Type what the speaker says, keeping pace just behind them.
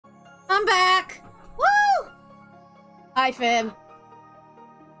I'm back! Woo! Hi, Fib.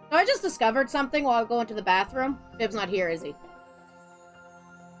 So I just discovered something while I go into the bathroom. Fib's not here, is he?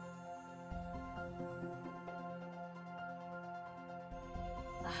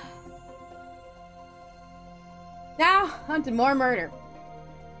 Now, on to more murder.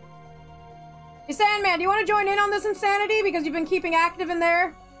 Hey, Sandman, do you want to join in on this insanity because you've been keeping active in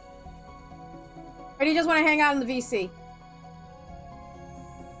there? Or do you just want to hang out in the VC?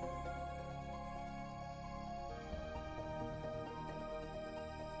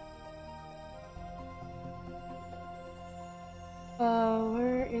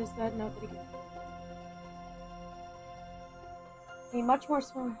 Where is that note that he gave? Be much more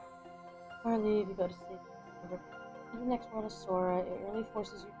smart. Or leave, you go to sleep. In the next world of Sora, it really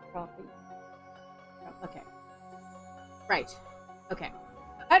forces you to drop it. Okay. Right. Okay.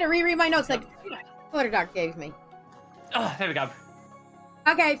 I had to reread my notes like Dark gave me. Oh, there we go.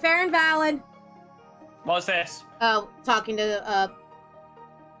 Okay, fair and valid. What's this? Oh, talking to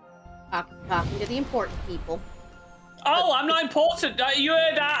the important people. Oh, I'm not important. You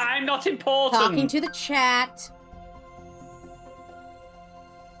heard that? I'm not important. Talking to the chat.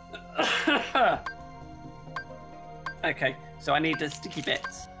 Okay, so I need the sticky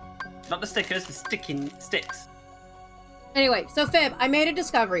bits. Not the stickers, the sticking sticks. Anyway, so Fib, I made a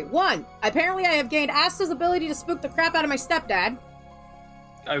discovery. 1, apparently I have gained Asta's ability to spook the crap out of my stepdad.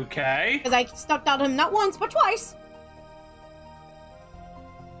 Okay. Because I stuck out him not once, but twice.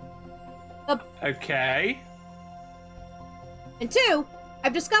 Okay. And 2,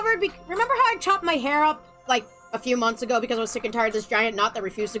 I've discovered, remember how I chopped my hair up, like, a few months ago because I was sick and tired of this giant knot that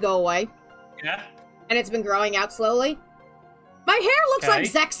refused to go away? Yeah. And it's been growing out slowly? My hair looks like Okay.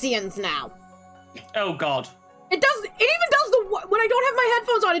 Xehanort's now. Oh, God. It even does when I don't have my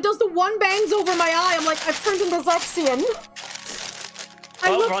headphones on, it does the one bangs over my eye. I'm like, I've turned into Xehanort.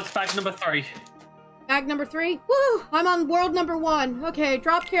 Well, we're on to bag number 3. Bag number 3? Woo! I'm on world number 1. Okay,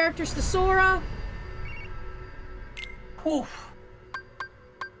 drop characters to Sora. Whew.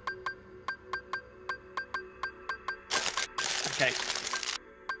 Okay.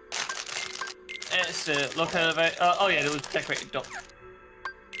 Let's look over. Oh yeah, there was decorated duck.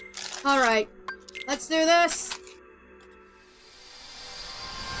 Alright. Let's do this.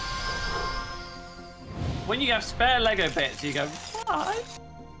 When you have spare Lego bits, you go, why?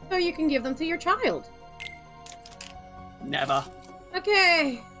 So you can give them to your child. Never.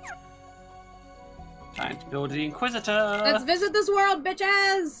 Okay. Time to build the Inquisitor. Let's visit this world,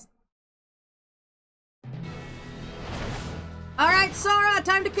 bitches! Alright, Sora,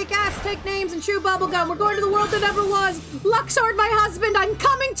 time to kick ass, take names, and chew bubblegum. We're going to the world that never was. Luxord, my husband, I'm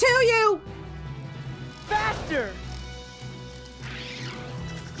coming to you! Faster!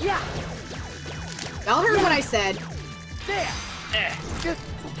 Yeah! Y'all heard what I said. There! Eh.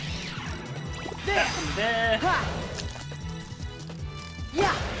 There! There. Ha!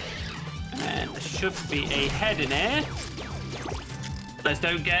 Yeah! And there should be a head in here. Let's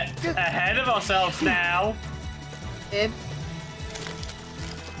don't get ahead of ourselves now. Fib.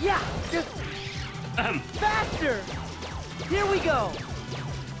 Yeah! Faster! Here we go!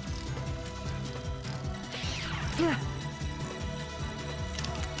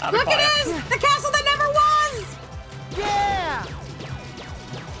 Look, it is! The castle that never was! Yeah!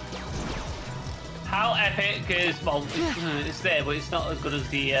 How epic is, well, it's there, but it's not as good as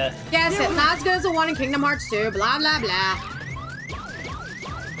the, Yes, it's not as good as the one in Kingdom Hearts 2, blah, blah, blah.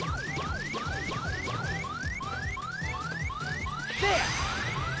 There!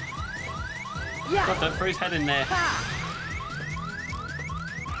 Yeah! God, don't throw his head in there. Ha!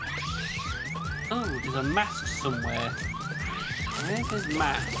 Oh, there's a mask somewhere. Where's his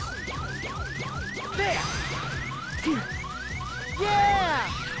mask? There! Yeah!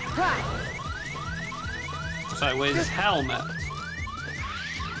 Ha! So, where's his helmet?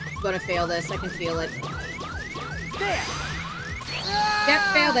 I'm gonna fail this, I can feel it. There! Yep,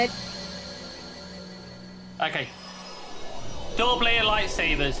 failed it. Okay. Double-bladed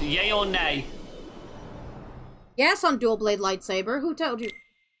lightsabers, yay or nay? Yes, on dual blade lightsaber. Who told you?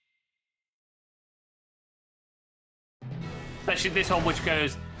 Especially this one, which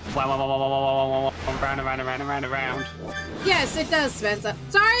goes wow, wow, wow, wow, wow, wow, wow, wow, round and round and round and round and round. Yes, it does, Spencer.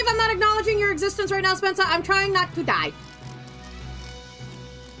 Sorry if I'm not acknowledging your existence right now, Spencer. I'm trying not to die.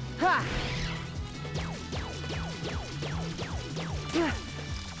 Ha!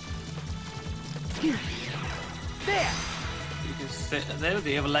 There! You can sit there with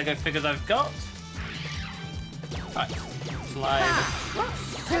the other Lego figures I've got. Right, slide.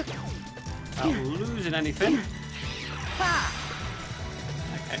 Not losing anything.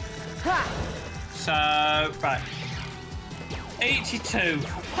 Okay. So, right. 82.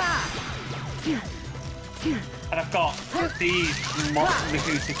 And I've got these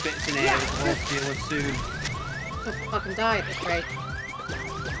acoustic bits in here which we'll deal with soon. I'll fucking die at this rate.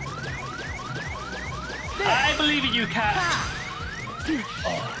 I believe in you, cat.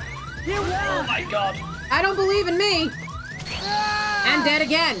 Oh my god. I don't believe in me. And dead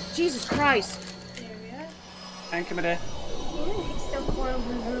again. Jesus Christ. There we are. Thank you, my dear. You know, he's still calling for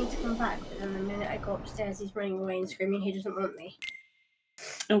me to come back, but then the minute I go upstairs, he's running away and screaming he doesn't want me.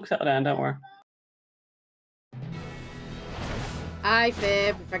 Oh, settle down, don't worry. Hi,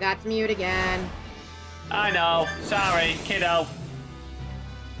 Fib. We forgot to mute again. I know. Sorry, kiddo.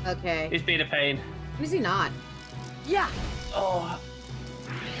 Okay. He's been a pain. Who's he not? Yeah. Oh.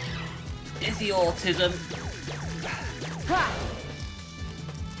 Is he autism? Ha.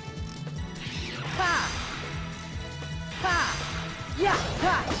 Ha. Ha. Yeah.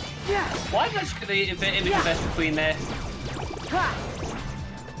 Ha. Yeah. Why did I just get the image of best between there? Ha.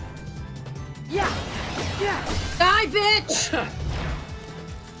 Yeah. Yeah. Die, bitch!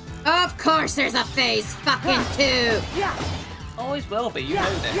 Of course there's a phase fucking 2! Yeah. Always will be, you know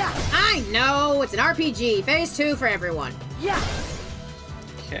this. Yeah. I know! It's an RPG. Phase 2 for everyone. Yeah.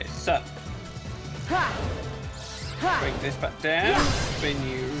 Okay, so Ha. Ha. bring this back down. Spin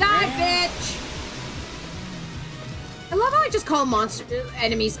you. Die, round. bitch! I love how I just call monster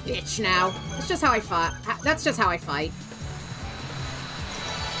enemies bitch now. That's just how I fight. That's just how I fight.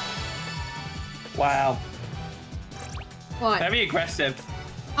 Wow. What? Very aggressive.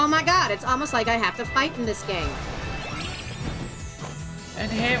 Oh my god, it's almost like I have to fight in this game.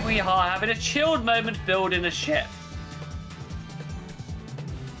 And here we are having a chilled moment building a ship.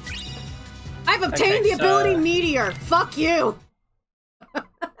 I've obtained Okay, the ability so- Meteor. Fuck you!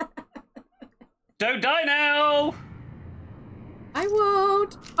 Don't die now! I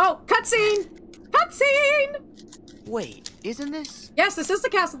won't. Oh, cutscene! Cutscene! Wait, isn't this? Yes, this is the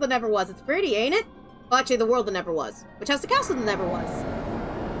castle that never was. It's pretty, ain't it? Well, actually, the world that never was, which has the castle that never was.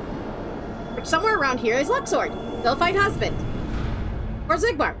 Which somewhere around here is Luxord. They'll find husband. Or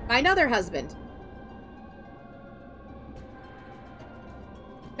Xigbar, find other husband.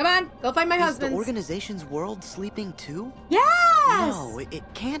 Come on, go find my Is husband. the organization's world sleeping too? Yes! No, it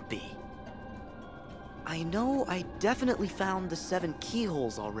can't be. I know I definitely found the 7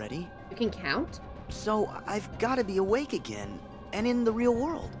 keyholes already, You can count? so I've got to be awake again, and in the real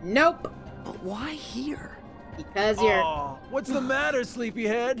world. Nope. But why here? Because you're Aw, what's the matter,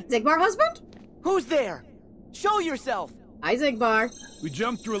 sleepyhead? Xigbar husband? Who's there? Show yourself! Hi, Xigbar. We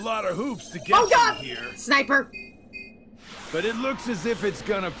jumped through a lot of hoops to get Oh god! you here, Sniper! but it looks as if it's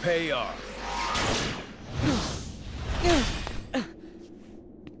gonna pay off.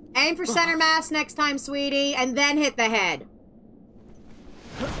 Aim for center mass next time, sweetie, and then hit the head.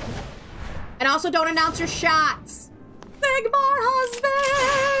 And also don't announce your shots. Xigbar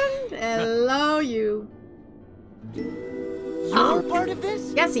husband! Hello, you. You're part of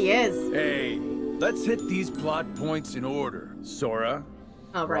this? Yes, he is. Hey, let's hit these plot points in order. Sora,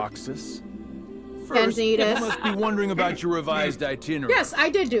 Oh, right. Roxas. First, you Candidas. must be wondering about your revised itinerary. Yes, I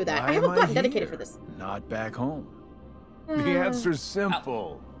did do that. I Why have a am button dedicated here? for this. Not back home. The answer's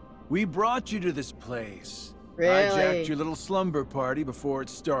simple. We brought you to this place. Really? Hijacked your little slumber party before it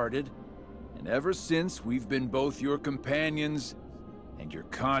started. And ever since, we've been both your companions and your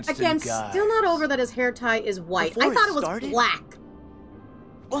constant Again, guides. still not over that his hair tie is white. Before I thought it it was started? black,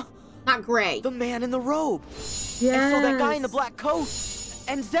 Oh, not gray. the man in the robe. Yes. And so that guy in the black coat.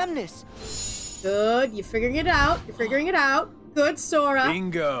 And Xemnas. Good. You're figuring it out. You're figuring it out. Good, Sora.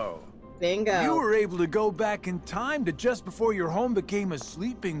 Bingo. Bingo. You were able to go back in time to just before your home became a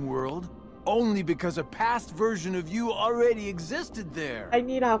sleeping world, only because a past version of you already existed there. I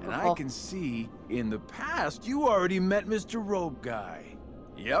need And alcohol. I can see, in the past, you already met Mr. Robe Guy.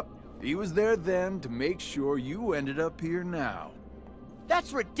 Yep, he was there then to make sure you ended up here now.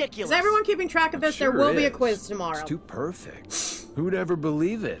 That's ridiculous. Is everyone keeping track of this? Sure there will be a is. quiz tomorrow. It's too perfect. Who'd ever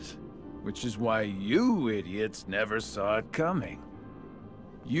believe it? Which is why you idiots never saw it coming.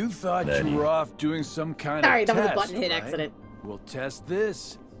 You thought you were off doing some kind Sorry, of that was a test, button hit right? accident. We'll test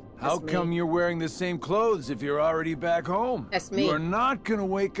this. How That's me. come you're wearing the same clothes if you're already back home? That's me. You're not gonna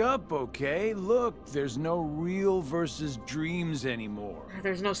wake up, okay? Look, there's no real versus dreams anymore.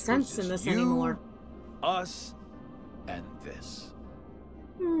 There's no sense in Versus this you, anymore. us, and this.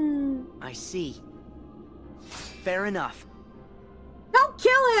 I see. Fair enough. Don't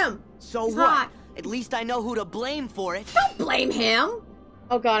kill him! So He's what? hot. At least I know who to blame for it. Don't blame him!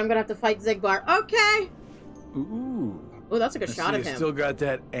 Oh god, I'm gonna have to fight Xigbar. Okay! Ooh. Oh, that's a good I shot see of you him. still got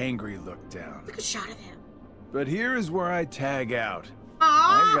that angry look down. That's a good shot of him. But here is where I tag out.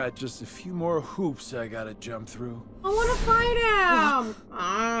 I got just a few more hoops I gotta jump through. I want to fight him.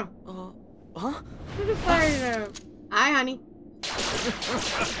 Huh? I want to fight him. Hi, honey.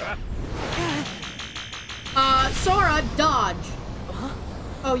 Sora, dodge.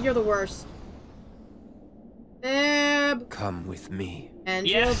 Oh, you're the worst. Come with me. And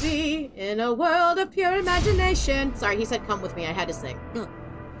you'll be in a world of pure imagination. Sorry, he said come with me. I had to sing.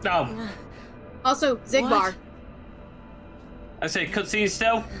 No. Also, Zigbar. What? I say cutscene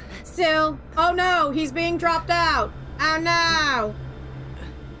still. Still. Oh no, he's being dropped out. Oh no.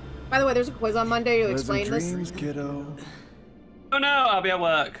 By the way, there's a quiz on Monday to explain Dreams, this. kiddo. Oh no, I'll be at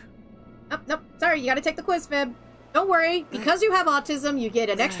work. Nope. Sorry, you gotta take the quiz, Fib. Don't worry. Because you have autism, you get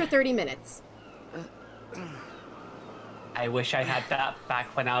an extra 30 minutes. I wish I had that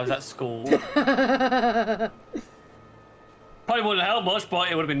back when I was at school. Probably wouldn't help much,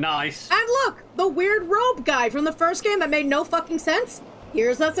 but it would have been nice. And look, the weird robe guy from the first game that made no fucking sense.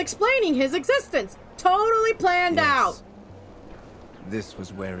 Here's us explaining his existence. Totally planned out. This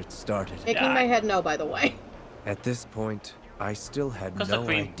was where it started. Making my head no, by the way. At this point, I still had no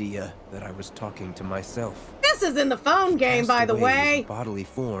idea that I was talking to myself. This is in the phone game, by the way. His bodily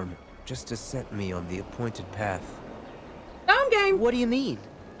form, just to set me on the appointed path. Phone game. What do you mean?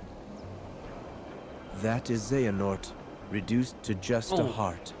 That is Xehanort, reduced to just a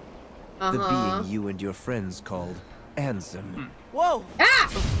heart. The being you and your friends called Ansem. Whoa!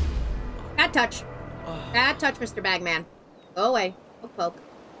 Ah! Bad touch. Bad touch, Mr. Bagman. Go away. Poke, poke.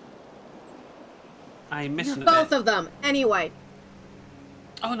 I'm missing Both of them. Anyway.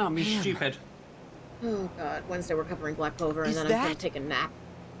 Oh no, I'm stupid. Oh god. Wednesday we're covering Black Clover, and then I'm gonna take a nap.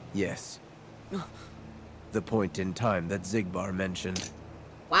 Yes. The point in time that Xigbar mentioned.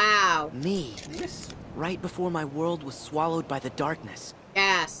 Wow. Me. Right before my world was swallowed by the darkness.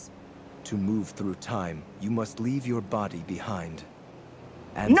 Yes. To move through time, you must leave your body behind.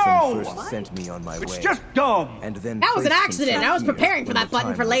 Ansem first sent me on my way. It's just dumb! And then That was an placed accident. himself I was here preparing for when that the button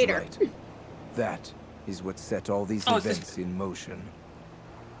time for was later. right. That is what set all these events in motion.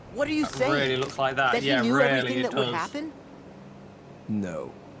 What are you saying? Really looks like that. That Yeah, he knew really everything it that would does. happen?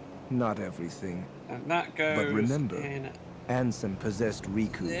 No, not everything. And that goes But remember, in Ansem possessed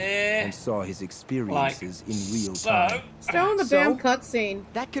Riku there. and saw his experiences in real so. time. Still in the damn cutscene.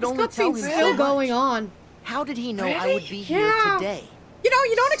 That could This only tell him cutscene's so still much. going on. How did he know I would be here Yeah. today? You know,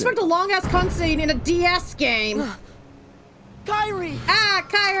 you don't expect a long-ass cutscene in a DS game. Kyrie! Ah,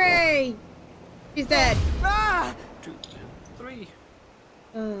 Kyrie! He's dead. Ah! 2, 3.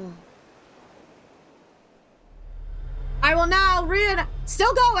 I will now read.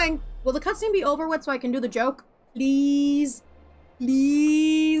 Still going. Will the cutscene be over with so I can do the joke? Please.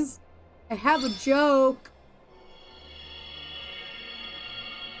 Please. I have a joke.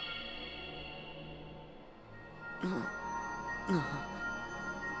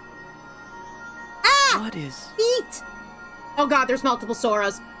 Ah! What is... Feet! Oh god, there's multiple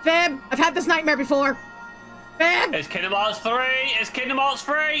Soras. Fib, I've had this nightmare before. Fib! It's Kingdom Hearts 3! It's Kingdom Hearts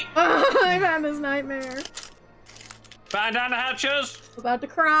 3! I've had this nightmare. Batten down the hatches! About to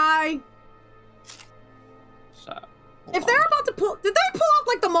cry. So, If they're about to pull... Did they pull out,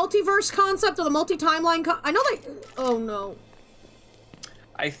 like, the multiverse concept or the multi-timeline I know they... Oh, no.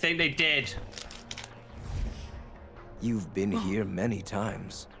 I think they did. You've been here many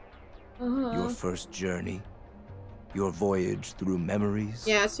times. Your first journey, your voyage through memories,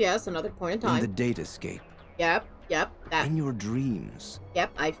 Yes, another point in in time. the datascape, Yep, that. in your dreams.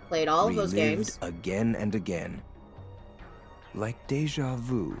 Yep, I've played all of those Relived games. again and again. Like deja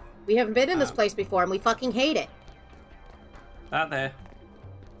vu. We haven't been in this place before, and we fucking hate it. That there.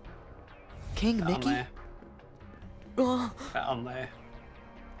 King That on Mickey? there. Oh, That on there.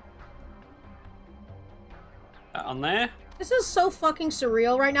 That on there. This is so fucking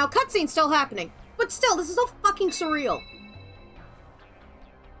surreal right now. Cutscene's still happening. But still, this is so fucking surreal.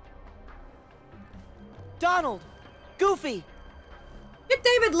 Donald! Goofy! Get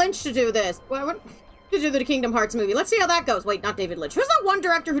David Lynch to do this. What? To do the Kingdom Hearts movie. Let's see how that goes. Wait, not David Lynch. Who's that one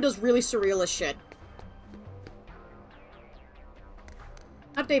director who does really surrealist shit?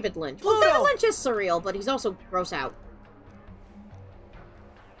 Not David Lynch. Well, David Lynch is surreal, but he's also gross out.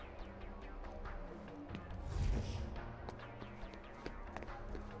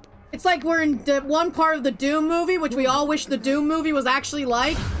 It's like we're in the one part of the Doom movie, which we all wish the Doom movie was actually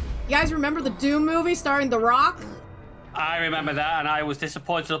like. You guys remember the Doom movie starring The Rock? I remember that, and I was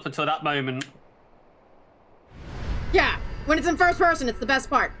disappointed up until that moment. Yeah, when it's in first person, it's the best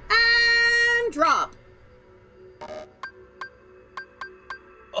part. And drop.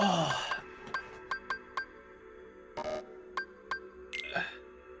 Oh.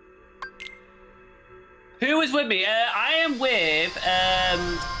 Who was is with me? I am with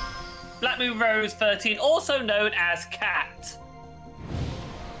Black Moon Rose 13, also known as Cat.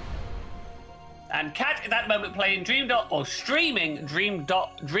 And Cat at that moment playing streaming Dream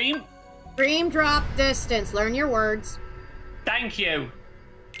Drop Distance. Learn your words. Thank you.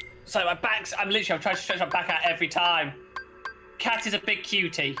 So my back's, I'm trying to stretch my back out every time. Cat is a big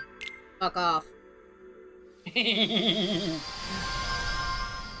cutie. Fuck off.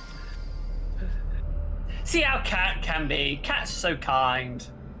 See how Cat can be. Cat's so kind.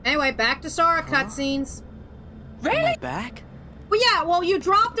 Anyway, back to Sora cutscenes. Really? Am I back? Well, yeah. Well, you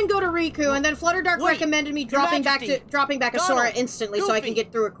dropped and go to Riku, and then Flutterdark recommended me dropping back a Sora instantly, so I can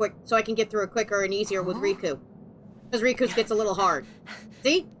get through it quicker and easier with Riku. Because Riku's gets a little hard.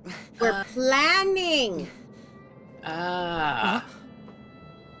 See? We're planning.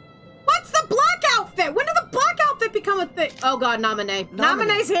 What's the black outfit? When did the black outfit become a thing? Oh god, Naminé.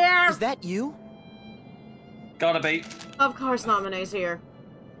 Naminé's here! Is that you? Gotta be. Of course Naminé's here.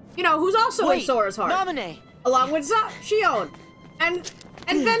 You know, who's also in Sora's heart. Naminé! Along with Xion. And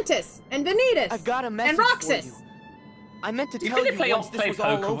Ventus. And Vanitas. I've got a message and Roxas. for you. I meant to You tell think you they once this play was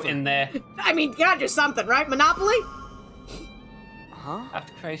all poker over. in there? I mean, you gotta do something, right? Monopoly? Huh?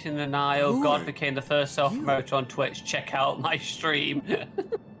 After creating the Nile, God became the first self-promoter on Twitch. Check out my stream.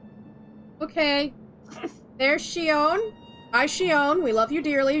 Okay. There's Xion. Hi, Xion. We love you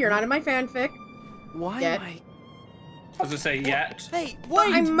dearly. You're not in my fanfic. Why Yet. am I... I was gonna say yet. Hey,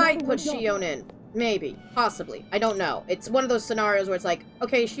 wait! I might put Xion in. Maybe. Possibly. I don't know. It's one of those scenarios where it's like,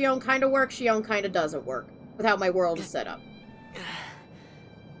 okay, Xion kind of works, Xion kind of doesn't work. With how my world is set up.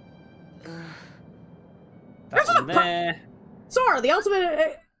 That's on there. Sora, the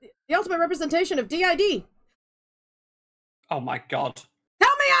ultimate representation of DID. Oh my god.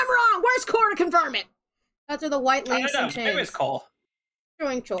 Tell me I'm wrong! Where's Core to confirm it? After the white I links don't know. and chains. Maybe it's Core.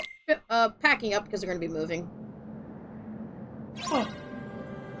 Showing packing up because they're going to be moving.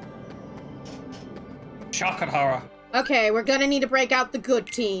 Shock and horror. Okay, we're gonna need to break out the good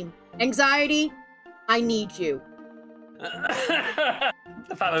team. Anxiety, I need you.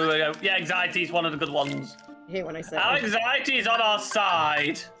 The fact that we go, yeah, anxiety is one of the good ones. I hate when I say Our that. anxiety is on our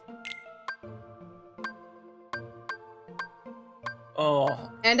side. Oh.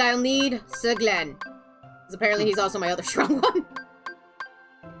 And I'll need Sir Glenn. Because apparently he's also my other strong one.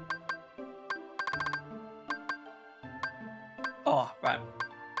 Oh, right.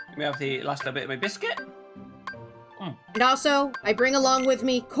 We have the last little bit of my biscuit. And also, I bring along with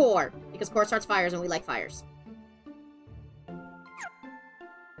me Core. Because Core starts fires and we like fires.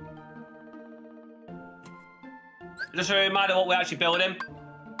 Just a reminder what we're actually building.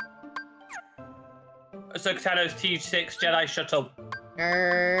 Ahsoka T6 Jedi Shuttle.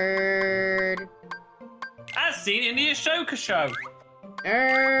 Nerd. As seen in the Ashoka show.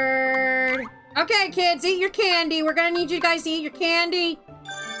 Nerd. Okay, kids, eat your candy. We're gonna need you guys to eat your candy.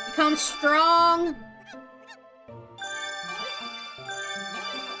 Become strong.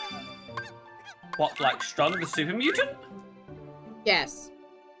 What, like Strong the Super Mutant? Yes.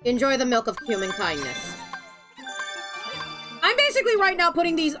 Enjoy the milk of human kindness. I'm basically right now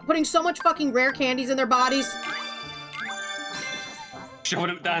putting so much fucking rare candies in their bodies. Shoving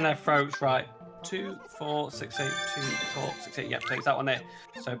them down their throats, right. 2, 4, 6, 8, 2, 4, 6, 8. Yep, takes that one there.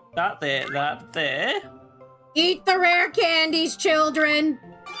 So that there. Eat the rare candies, children.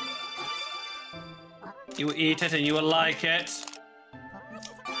 You will eat it and you will like it.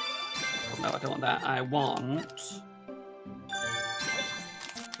 No, I don't want that. I want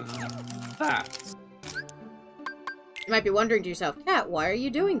that. You might be wondering to yourself, Cat, why are you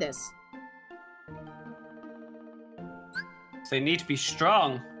doing this? They need to be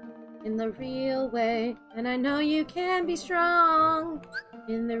strong. In the real way, and I know you can be strong.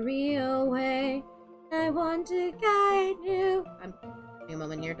 In the real way, I want to guide you. I'm a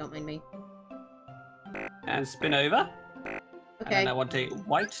moment here, don't mind me. And spin over. Okay. And I want a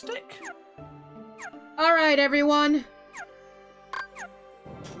white stick. Alright, everyone.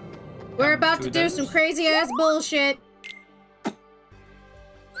 We're about to do some crazy ass bullshit.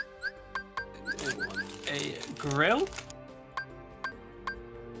 A grill.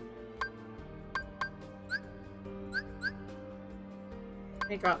 How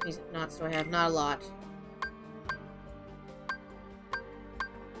many drop music knots do I have? Not a lot.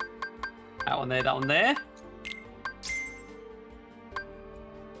 That one there, that one there.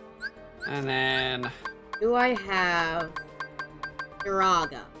 And then... Do I have...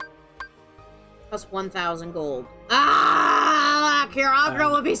 Kiraga? Plus 1,000 gold. Ah! Kiraga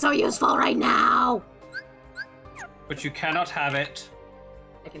would be so useful right now! But you cannot have it.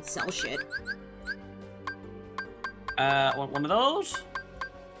 I can sell shit. Want one of those?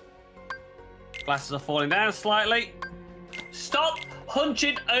 Glasses are falling down slightly. Stop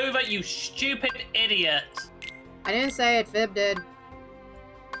hunching over, you stupid idiot! I didn't say it, Fib did.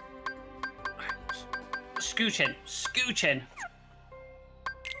 Scooching, scooching.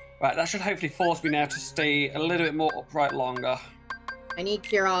 Right, that should hopefully force me now to stay a little bit more upright longer. I need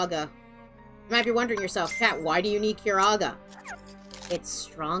Kiraga. You might be wondering yourself, Cat, why do you need Kiraga? It's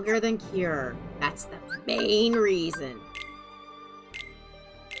stronger than Cure. That's the main reason.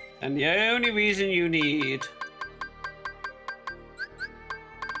 And the only reason you need...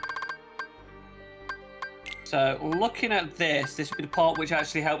 So, looking at this, this would be the part which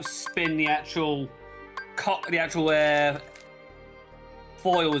actually helps spin the actual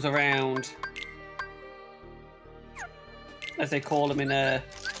foils around, as they call them in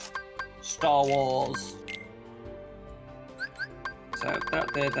Star Wars. So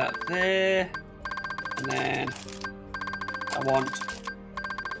that there, and then I want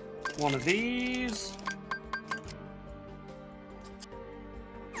one of these.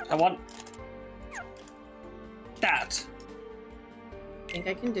 I want that. I think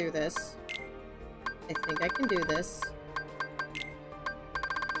I can do this. I think I can do this.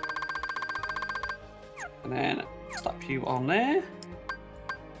 And then slap you on there.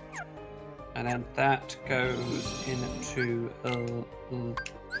 And then that goes into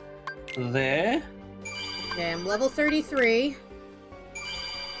there. Okay, I'm level 33.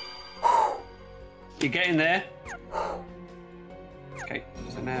 You're getting there. Okay,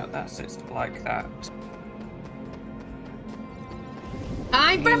 so now that sits like that.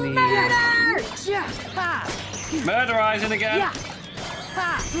 I'm for murder! Murderizing again.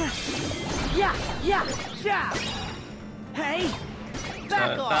 Hey! So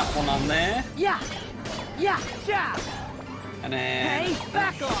that one on there. And then... Hey!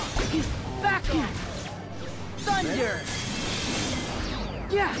 Back off! Back off! Thunder!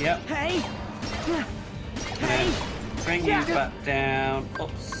 Yep. Hey! Hey! Bring you back down,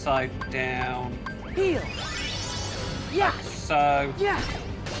 upside down. Heal! So...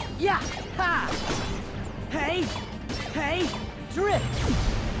 Ha! Hey! Hey! Drift!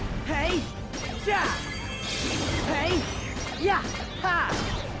 Hey! Hey! Ha!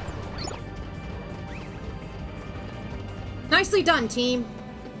 Nicely done, team.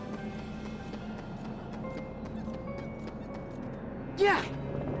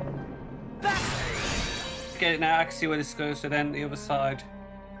 Get it now, I can see where this goes, so then the other side.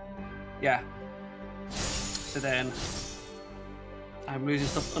 Yeah. So then... I'm losing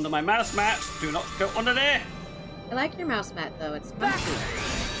stuff under my mouse mat. Do not go under there! I like your mouse mat, though. It's comfy.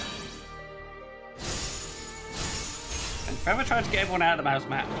 And forever trying to get everyone out of the mouse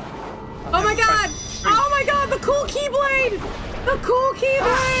mat. Oh my god! Oh my god, the cool Keyblade! The cool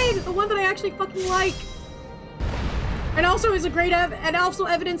Keyblade! The one that I actually fucking like. And also is a great and also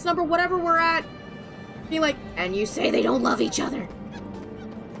evidence number whatever we're at. Being like, and you say they don't love each other.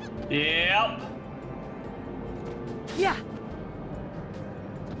 Yep. Yeah.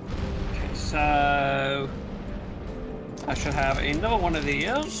 Okay, so... I should have another one of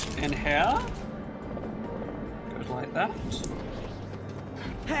these in here. Goes like that.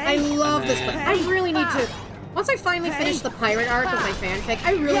 I love this, but I really need to... Once I finally finish the pirate arc of my fanfic,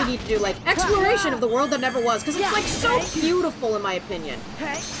 I really need to do, like, exploration of the world that never was, because it's, like, so beautiful, in my opinion.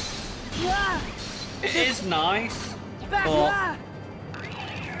 It is nice, but...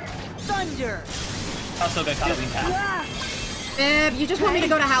 Thunder! I'll still go to Halloween Town. Fib, you just want me to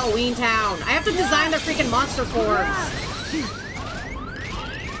go to Halloween Town. I have to design their freaking monster forms.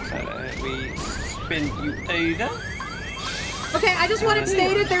 So we spin you over. Okay, I just want it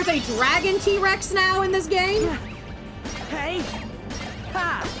stated there's a dragon T-Rex now in this game. Hey!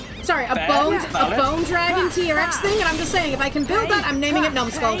 Ha! Sorry, a bone dragon T-Rex thing, and I'm just saying, if I can build that, I'm naming it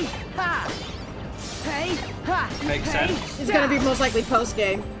Numbskull. Hey! Ha! Makes sense. It's gonna be most likely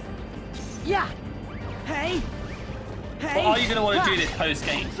post-game. Yeah! Hey! Hey! Well, are you going to want to do this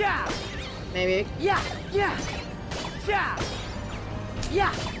post-game? Maybe. Yeah!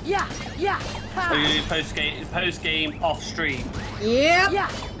 Or you do post-game off-stream? Yep. Yeah!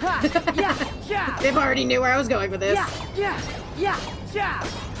 They've already knew where I was going with this. Yeah! Yep.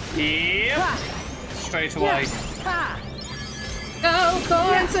 Straight away. Go,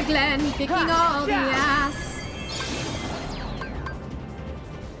 Corns of Glen, kicking all the ass.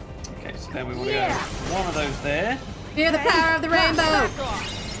 Okay, so then we want to go one of those there. Fear the power of the rainbow.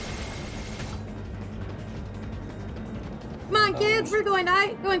 Come on, kids, we're going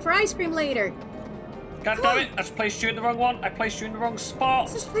for ice cream later. God damn it, I just placed you in the wrong one. I placed you in the wrong spot.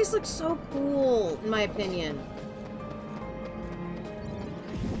 This place looks so cool, in my opinion.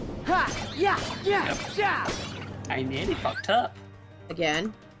 I nearly fucked up.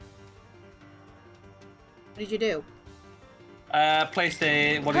 Again. did you do? Place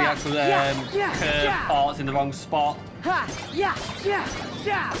one of the actual curved parts in the wrong spot.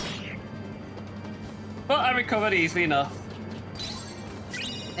 But I recovered easily enough.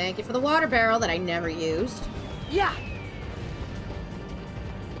 Thank you for the water barrel that I never used. Yeah.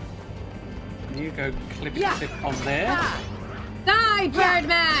 You go clip on there. Die,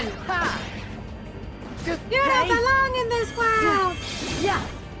 Birdman! You don't belong in this world! Yeah.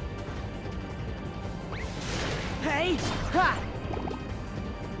 Hey. Ha.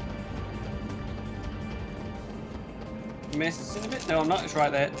 Missed a bit? No, I'm not. It's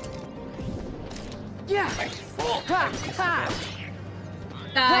right there. Yeah.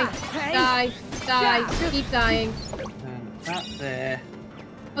 Die! Die! Die! Keep dying. And that there.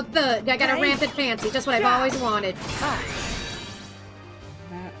 Oh, I got a rampant fancy, just what I've always wanted.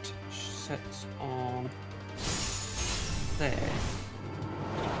 That sets on there.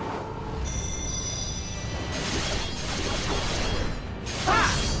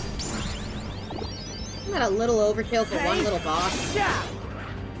 Isn't that a little overkill for one little boss?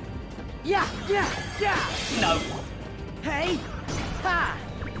 No. Hey. Ha.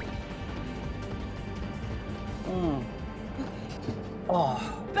 Oh,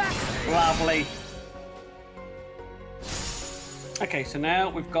 lovely. Okay, so now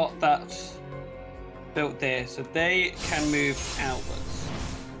we've got that built there, so they can move outwards.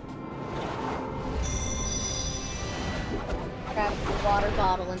 Grab the water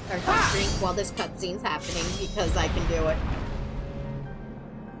bottle and start to drink while this cutscene's happening because I can do it.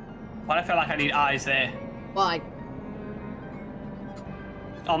 But I feel like I need eyes there. Why?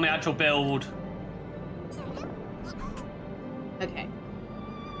 On the actual build. Okay.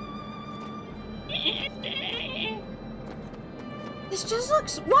 This just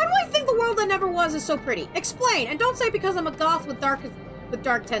looks... Why do I think the world that never was is so pretty? Explain, and don't say because I'm a goth with dark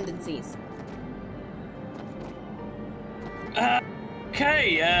tendencies.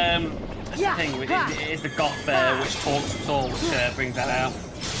 Okay, that's the thing, it is the goth which talks at all, which brings that out.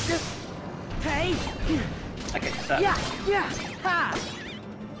 Hey. Okay, so... Ha.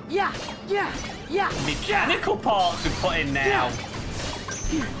 Yeah. Mechanical parts we put in now.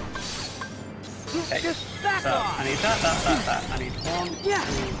 Okay, so I need that. I need 1, 2,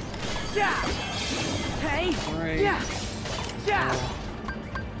 3,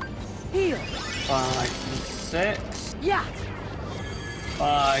 4, 5, 6.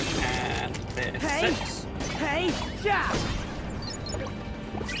 5 and this 6.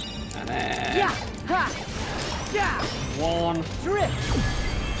 And then 1 Drip.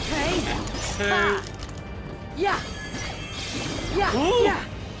 and 2. Ooh.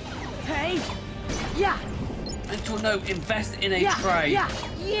 Mental note, invest in a trade.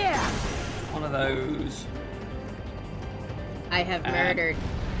 One of those. I have murdered.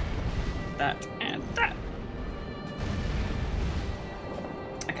 That and that.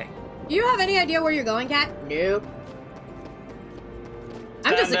 Okay. Do you have any idea where you're going, Kat? Nope.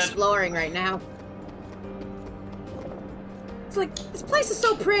 I'm just exploring right now. It's like, this place is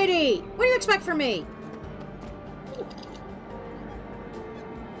so pretty! What do you expect from me?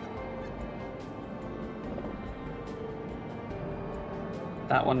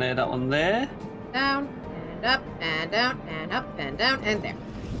 That one there, that one there. Down, and up, and down, and up, and down, and there.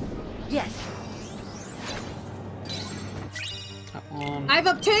 Yes. That one. I've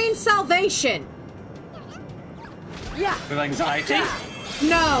obtained salvation! With anxiety?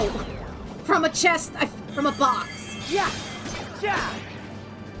 No! From a chest, from a box.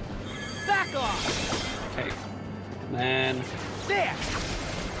 Back off. Okay. And then There.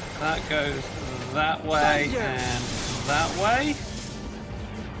 that goes that way and that way.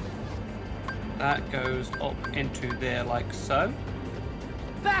 That goes up into there like so.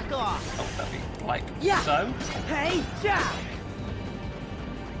 Back off. Oh, that'd be like so. Hey.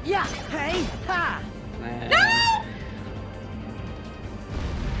 Hey. Ha. Then No!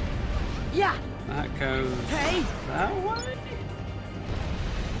 that goes Hey. that way.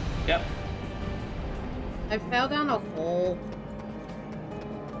 Yep. I fell down a hole.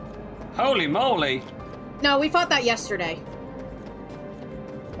 Holy moly! No, we fought that yesterday.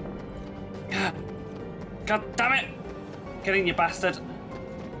 God damn it! Get in, you bastard!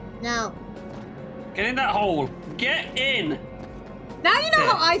 No. Get in that hole! Get in! Now you know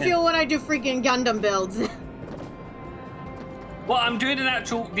how I feel when I do freaking Gundam builds. Well, I'm doing the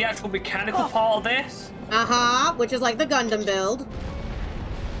actual mechanical part of this. Uh-huh, which is like the Gundam build.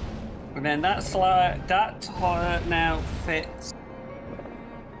 And then that now fits.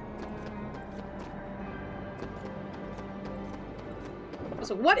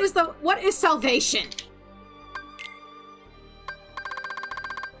 So what is salvation?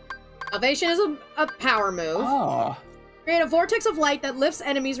 Salvation is a power move. Oh. Create a vortex of light that lifts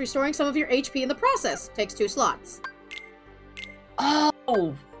enemies, restoring some of your HP in the process. Takes 2 slots.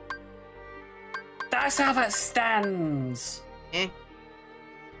 Oh! That's how that stands. Eh.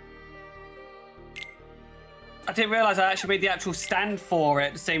 I didn't realise I actually made the actual stand for it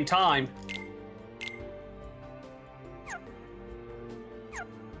at the same time.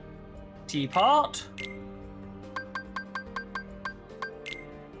 Teapot.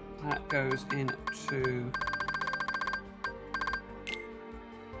 That goes into...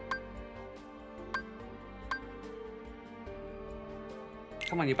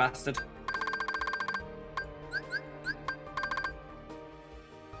 Come on, you bastard.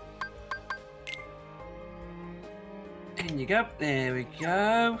 In you go. There we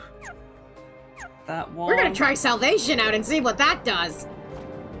go. That one. We're gonna try Salvation out and see what that does.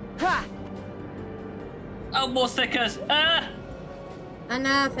 Ha! Oh, more stickers. Ah!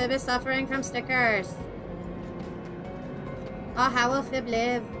 Enough, Fib is suffering from stickers. Oh, how will Fib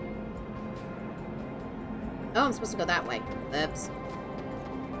live? Oh, I'm supposed to go that way. Oops.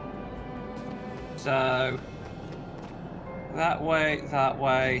 So, that way, that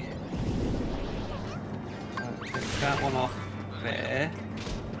way. Take that one off there.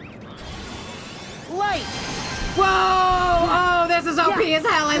 Light! Whoa! Oh, this is OP as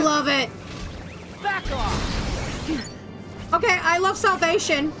hell. I love it. Back off! Okay, I love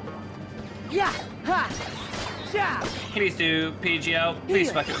Salvation. Yeah! Ha! Ja! Please do PGL. Please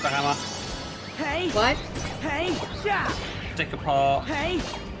spec it with the hammer. Hey! What? Hey! Ja! Stick apart. Hey!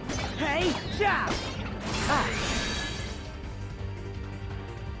 Hey! Ja! Ah!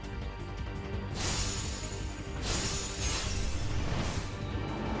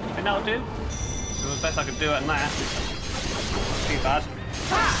 I think that'll do. It was the best I could do it in that. Too bad.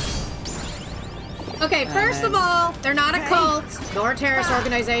 Okay, first of all, they're not a cult, nor a terrorist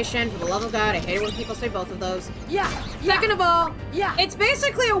organization. For the love of God, I hate it when people say both of those. Yeah! Second of all, Yeah! it's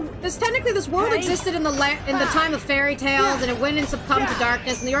basically technically this world existed in the time of fairy tales, and it went and succumbed to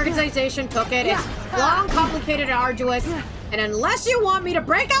darkness, and the organization took it. It's long, complicated, and arduous. And unless you want me to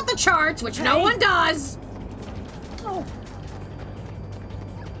break out the charts, which no one does. Oh.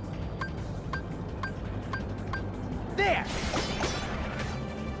 There!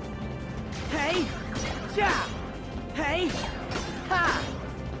 Hey! Ja! Hey! Ha!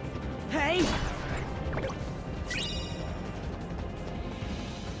 Hey!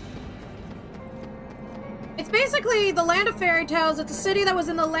 It's basically the land of fairy tales. It's a city that was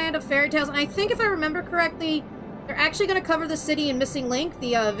in the land of fairy tales, and I think if I remember correctly, they're actually going to cover the city in Missing Link,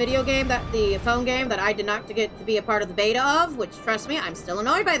 the video game, the phone game that I did not get to be a part of the beta of, which, trust me, I'm still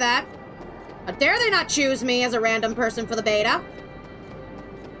annoyed by that. How dare they not choose me as a random person for the beta?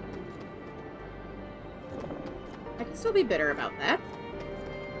 I can still be bitter about that.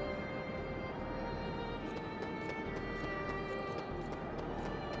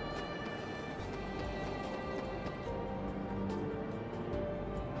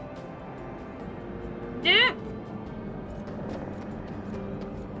 Yeah.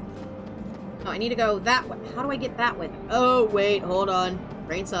 Oh, I need to go that way. How do I get that way? Oh, wait, hold on.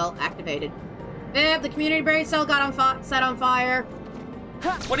 Brain cell activated. The community brain cell got set on fire.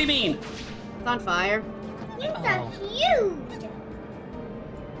 What do you mean? It's on fire. It's a huge.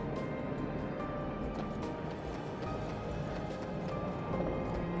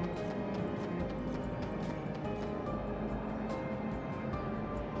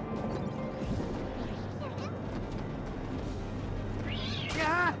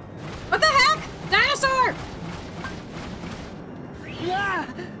 What the heck? Dinosaur! Yeah!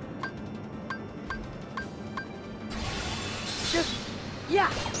 Just...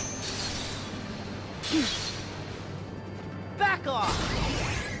 Yeah! Back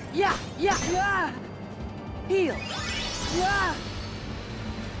off! Yeah! Yeah! Yeah! Heal! Yeah!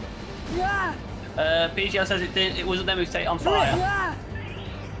 Yeah! PGL says it didn't. It wasn't them who set it on fire. Yeah!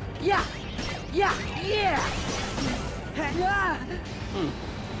 Yeah! Yeah! Yeah! Yeah!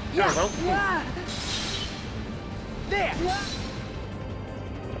 Yeah! Terrible. Yeah! There!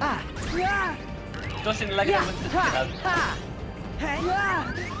 Ah! Yeah! Just in the leg Yeah! of them with the Ha! stickers. Ha! Hey!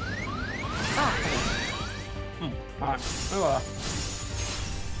 Yeah! Ah! Alright. Oh well.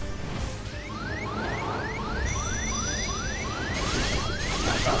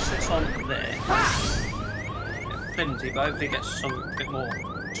 That sits on there. Flimsy, but hopefully it gets some bit more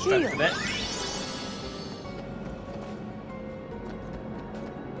strength of it.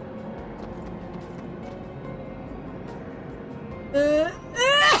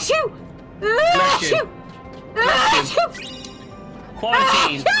 Achoo! Bless you. Achoo! Achoo!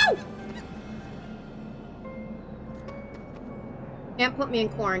 Quarantine. Achoo! Can't put me in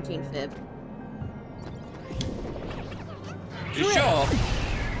quarantine, Fib. You sure?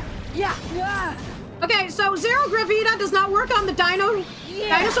 Yeah. Okay, so Zero Gravita does not work on the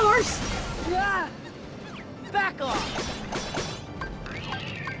dinosaurs. Yeah. Back off.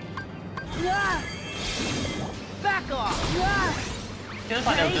 Yeah. Back off. Yeah. Feels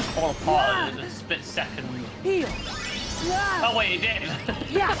like they'll just fall apart in a split second. Heal. Yeah. Oh wait, it did.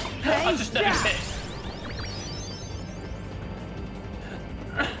 Yeah. I just noticed.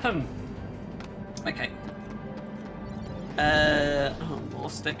 Okay. More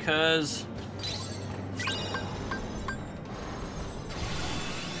stickers.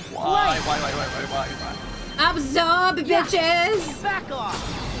 Why? Absorb, bitches! Back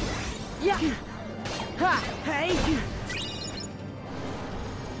off. Yeah. Ha. Hey.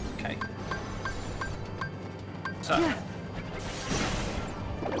 Okay. So.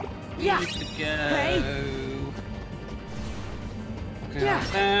 Yeah. Used to go. Hey. Okay, Yeah.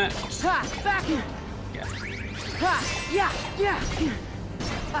 like that. Ha. Back. Yeah. Ha. Yeah.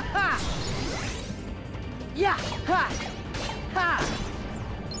 Ha ha. Yeah. Ha. Ha.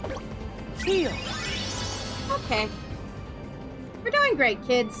 Heal. Okay. We're doing great,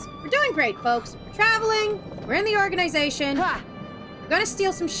 kids. We're doing great, folks. We're traveling. We're in the organization. Ha. We're gonna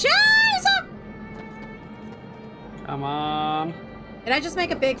steal some shiz! Come on. Did I just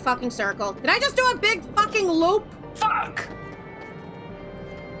make a big fucking circle? Did I just do a big fucking loop? Fuck!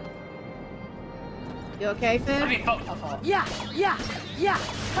 You okay, What have Fib? you fucked up? Yeah.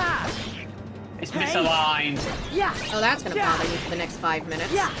 Ha. It's Hey. misaligned. Yeah. Oh, that's gonna bother you for the next 5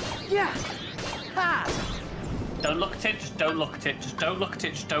 minutes. Yeah. Ha. Don't look at it, just don't look at it, just don't look at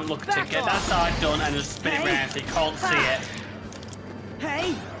it, just don't look at it. Back Get off. that side done and just spin it Hey. round so you can't see it.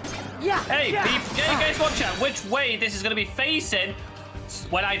 Hey. Yeah. Hey, yeah. guys, watch out which way this is going to be facing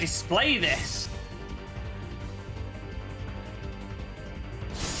when I display this.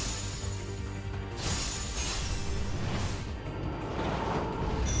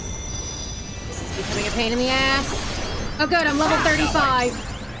 This is becoming a pain in the ass. Oh good, I'm level 35.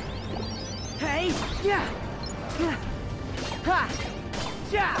 Hey. Yeah. Ha.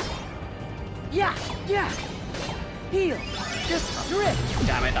 Yeah. Heal. Just drift.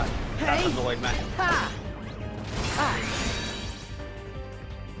 Damn it, that's Hey. annoyed me. Ha.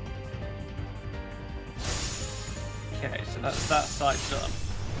 Okay, so that's that side done.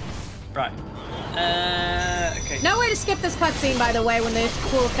 Right. Okay. No way to skip this cutscene, by the way, when this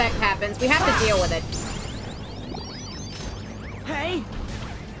cool effect happens. We have to deal with it. Hey.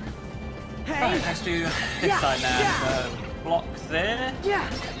 Right, let's do this side now. Yeah. So, block there. Yeah.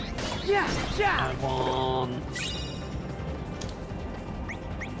 I want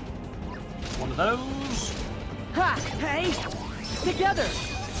one of those. Ha. Hey. Together.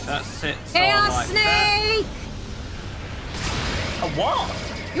 That sits Chaos on like Snake! that. A what?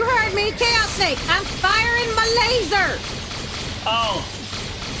 You heard me, Chaos Snake! I'm firing my laser! Oh.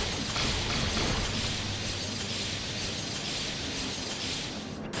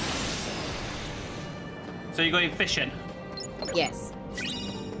 So you're going fishing? Yes.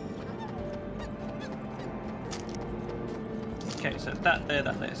 Okay, so that there.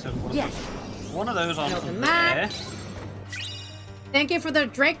 So Yes. one of those on Open there. that. Thank you for the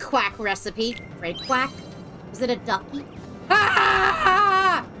Drake Quack recipe. Drake Quack? Is it a ducky?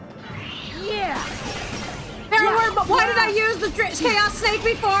 Ah! Yeah. Hereward, but why did I use the Chaos Snake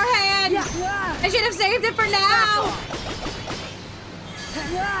beforehand? Yeah. I should have saved it for now!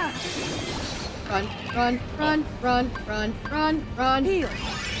 Yeah. Run. Heal.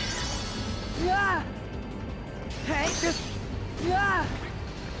 Yeah. Hey. Just. Yeah.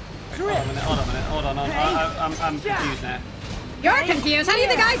 Hold on a minute. Hold on. I'm confused now. You're confused. How do you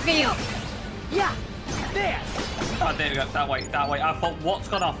think I feel? Yeah. There. Oh, there we go. That way. I thought, what's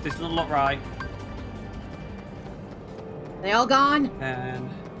gone off? This doesn't look right. They all gone? And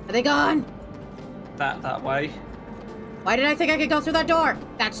Are they gone? that way. Why did I think I could go through that door?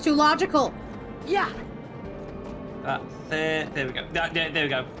 That's too logical. Yeah. That there. There we go. There we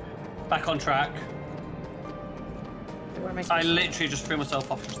go. Back on track. Where am I I supposed to- literally just threw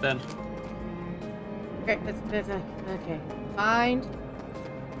myself off just then. Okay, okay. Find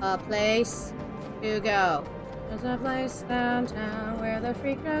a place to go. There's a place downtown where the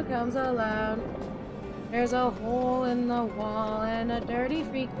freak crowd comes aloud. There's a hole in the wall and a dirty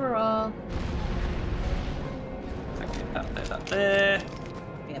freak for all. Okay, that there.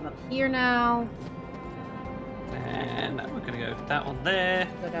 Okay, I'm up here now. And we're gonna go that one there.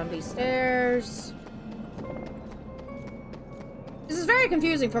 Go down these stairs. This is very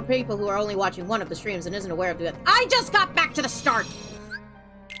confusing for people who are only watching one of the streams and isn't aware of the other. I just got back to the start!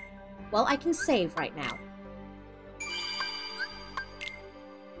 Well, I can save right now.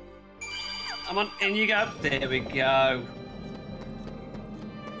 Come on, in you go. There we go.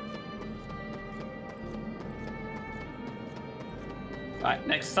 Right,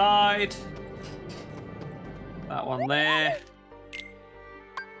 next side. That one there.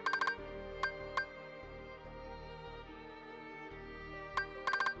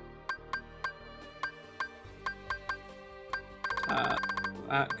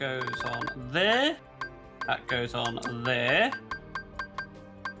 That goes on there. That goes on there.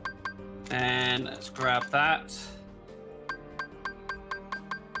 And let's grab that.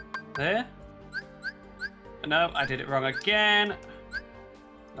 There. No, I did it wrong again.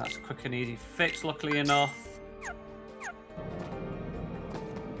 That's a quick and easy fix, luckily enough.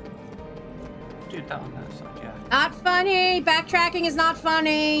 Do that on that side, yeah. Not funny. Backtracking is not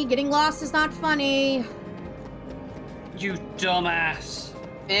funny. Getting lost is not funny. You dumbass.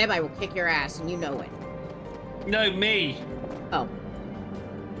 Fib, I will kick your ass, and you know it. No, me. Oh.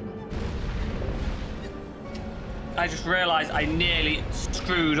 I just realised I nearly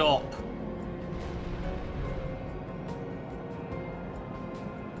screwed up.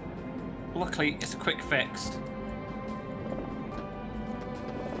 Luckily, it's a quick fix.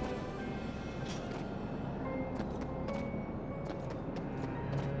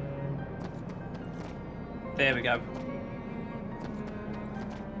 There we go.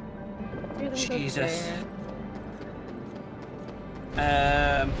 Jesus.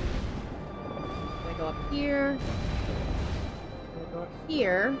 I go up here. I go up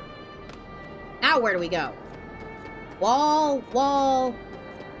here. Now where do we go? Wall, wall.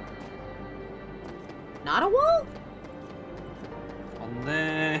 Not a wall? One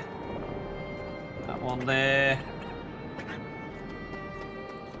there. That one there.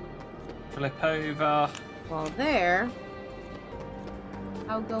 Flip over. Wall there.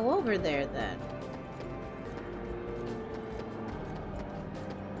 I'll go over there then.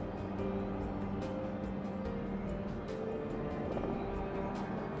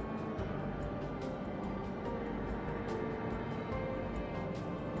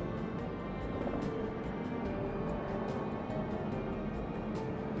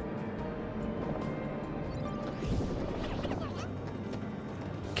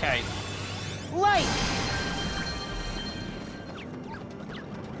 Okay. Light!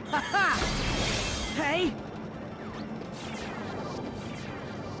 Ha-ha! Hey!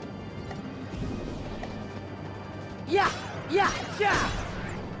 Yeah! Yeah! Yeah!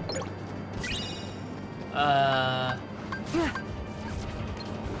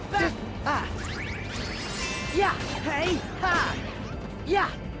 Back! Ah! Yeah! Hey! Ha! Yeah!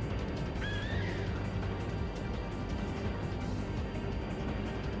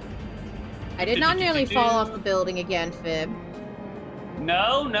 I did not nearly fall off the building again, Fib.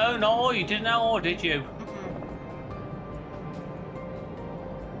 No, no, no, you didn't know, or did you?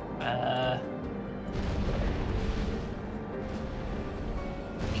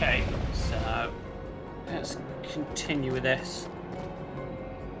 Okay, so let's continue with this.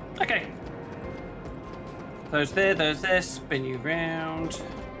 Okay. Those there, spin you round.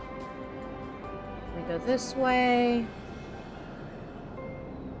 We go this way.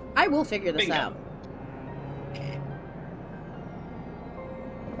 I will figure this Bingo. out.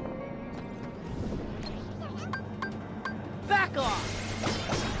 Back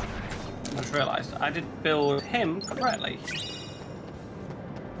off! I just realised I did build him correctly.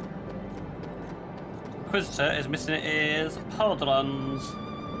 Inquisitor is missing his pauldrons.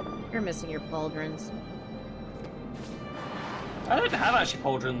 You're missing your pauldrons. I don't have actually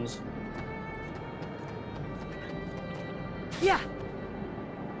pauldrons. Yeah!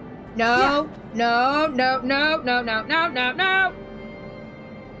 No, no, no, no, no, no, no, no, no!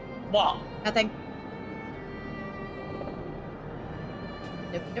 What? Nothing.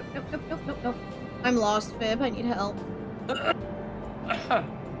 Nope, nope, nope, nope, nope, nope, nope. I'm lost, Fib. I need help.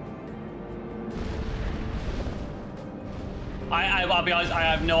 I'll be honest, I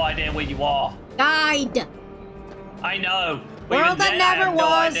have no idea where you are. Guide! I know. but World even that then, I never have no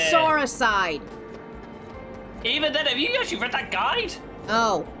was, idea. Sauricide. Even then, have you actually read that guide?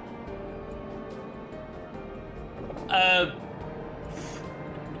 Oh.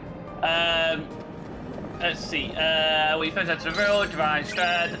 Let's see. We first had to the road, dry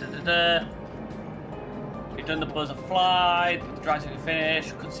strand, We've done the butterfly, the dry second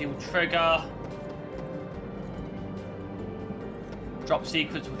finish, conceal trigger. Drop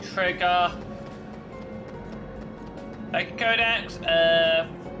sequence will trigger. Make a codex.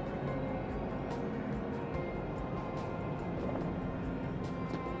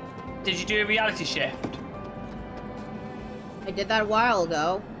 Did you do a reality shift? I did that a while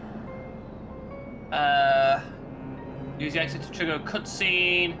ago. Use the exit to trigger a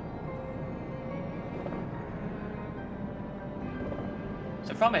cutscene.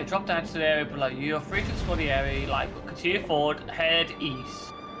 So from here, drop down to the area below you. You're free to explore the area. Like, continue forward, head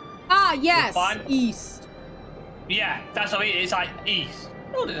east. Ah, yes, east. Yeah, that's what it is. Like east.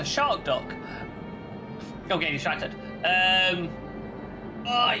 Oh, there's a shark duck. Don't get distracted.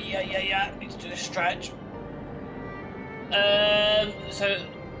 Oh yeah. Need to do the stretch. So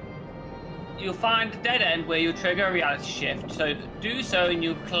you'll find a dead end where you'll trigger a reality shift. So do so, and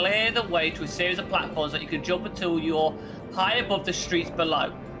you'll clear the way to a series of platforms that you can jump until you're high above the streets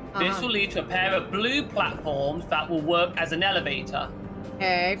below. This will lead to a pair of blue platforms that will work as an elevator.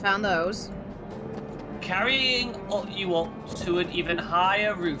 Okay, found those. Carrying you up to an even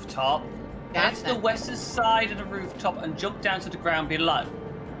higher rooftop. That's the western side of the rooftop and jump down to the ground below.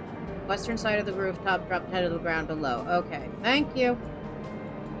 Western side of the rooftop, drop head of the ground below. Okay, thank you.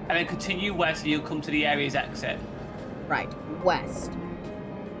 And then continue west and you'll come to the area's exit. Right, west.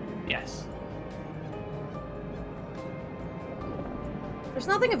 Yes. There's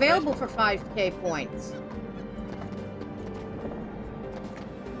nothing available for 5k points.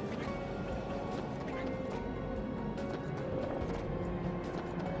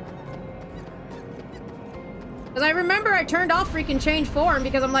 Because I remember I turned off freaking change form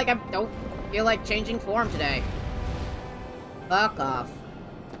because I'm like, I don't feel like changing form today. Fuck off.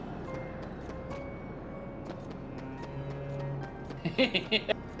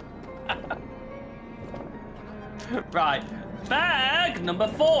 Right. Bag number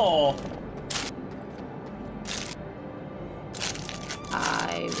 4.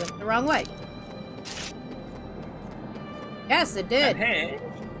 I went the wrong way. Yes, it did. And here,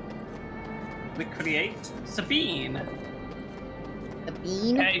 we create Sabine.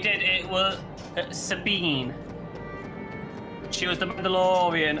 Sabine? It did. It was Sabine. She was the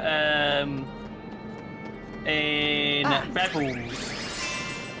Mandalorian in Rebels.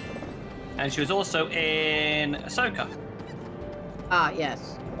 And she was also in Ahsoka. Ah,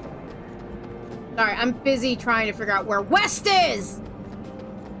 yes. Sorry, I'm busy trying to figure out where west is!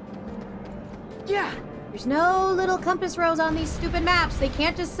 Yeah! There's no little compass rose on these stupid maps. They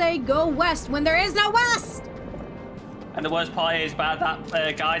can't just say go west when there is no west! And the worst part is about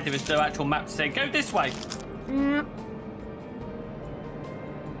that guide, there was no actual map to say go this way. Yep.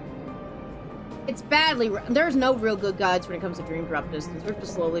 It's badly... There's no real good guides when it comes to dream drop distance. We've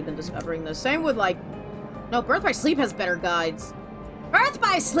just slowly been discovering this. Same with, like... No, Birth by Sleep has better guides. Birth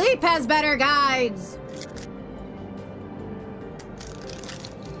by Sleep has better guides!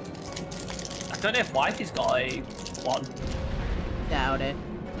 I don't know if Wifey's got a one. Doubt it.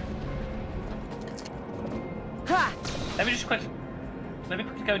 Ha! Let me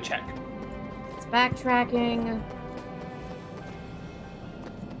quickly go and check. It's backtracking.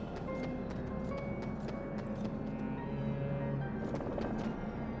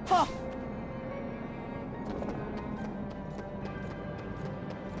 Oh.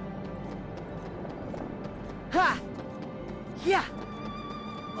 Ha! Yeah!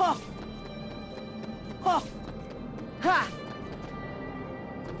 Oh! Oh! Ha!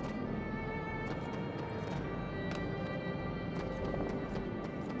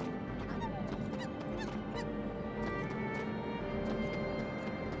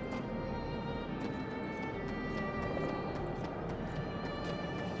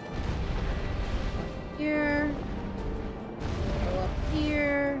 Here. Go up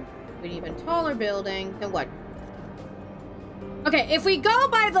here. An even taller building. Then what? Okay, if we go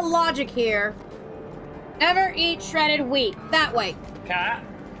by the logic here, never eat shredded wheat. That way. Cat.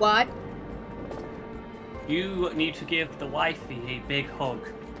 What? You need to give the wifey a big hug.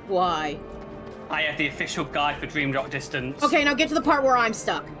 Why? I have the official guide for Dream Drop Distance. Okay, now get to the part where I'm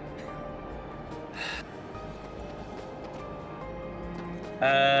stuck.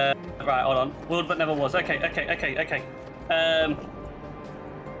 Right, hold on. World but never was. Okay.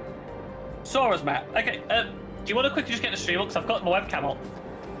 Sora's map. Okay, do you want to quickly just get the stream up? Because I've got my webcam up.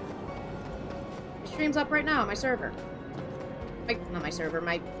 The stream's up right now on my server. Not my server,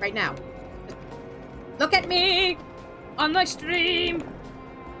 right now. Look at me! On my stream!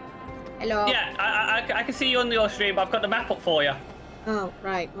 Hello. Yeah, I can see you on your stream, but I've got the map up for you. Oh,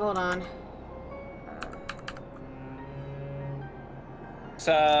 right. Hold on.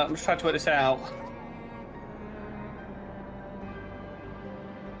 So, I'm just trying to work this out.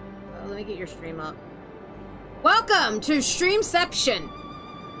 Let me get your stream up. Welcome to Streamception!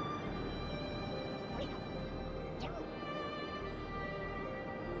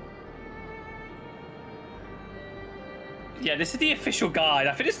 Yeah, this is the official guide.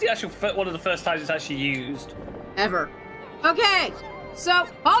 I think this is the actual one of the first times it's actually used. Ever. Okay, so,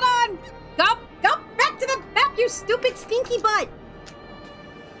 hold on! Go back to the map, you stupid stinky butt!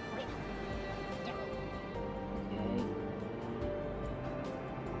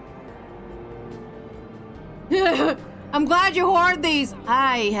 I'm glad you hoard these.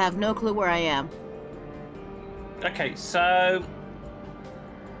 I have no clue where I am. Okay, so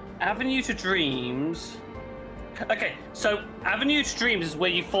Avenue to Dreams. Okay, so Avenue to Dreams is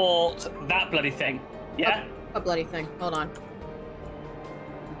where you fought that bloody thing. Yeah? A bloody thing. Hold on.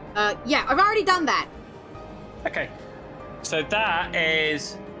 Yeah, I've already done that. Okay. So that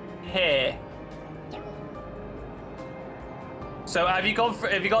is here. So have you got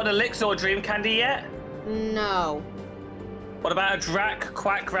an elixir or dream candy yet? No. What about a Drac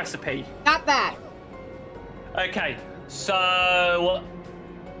Quack recipe? Got that. Okay, so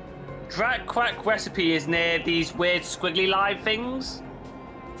Drac Quack recipe is near these weird squiggly line things.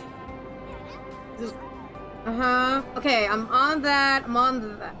 Uh-huh. Okay, I'm on that.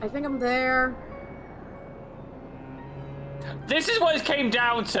 I think I'm there. This is what it came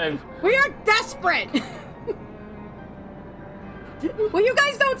down to. We are desperate. Well, you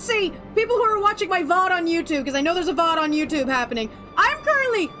guys don't see, people who are watching my VOD on YouTube, because I know there's a VOD on YouTube happening, I'm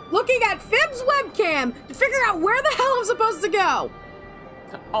currently looking at Fib's webcam to figure out where the hell I'm supposed to go.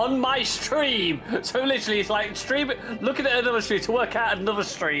 On my stream. So literally, it's like looking at another stream to work out another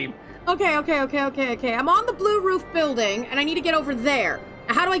stream. Okay. I'm on the blue roof building, and I need to get over there.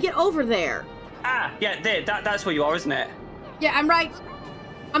 Now, how do I get over there? Ah, yeah, there. That's where you are, isn't it? Yeah, I'm right.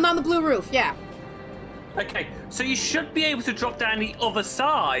 I'm on the blue roof, yeah. Okay, so you should be able to drop down the other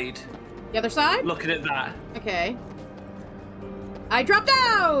side. The other side? Looking at that. Okay. I drop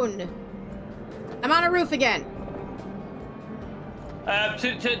down! I'm on a roof again. Yeah,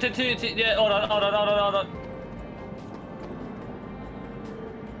 hold on.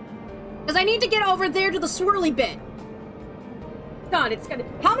 Because I need to get over there to the swirly bit. God, it's gonna...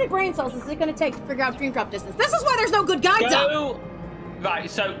 How many brain cells is it gonna take to figure out dream drop distance? This is why there's no good guides up! Right,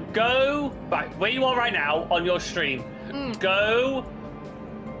 so go... Right, where you are right now on your stream. Go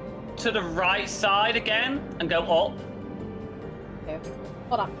to the right side again and go up. Okay,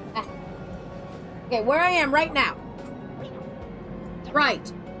 hold on. Okay, where I am right now.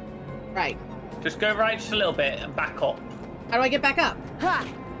 Right. Just go right just a little bit and back up. How do I get back up? Ha!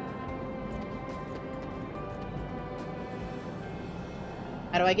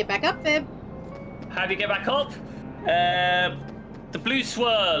 How do I get back up, Fib? How do you get back up? The blue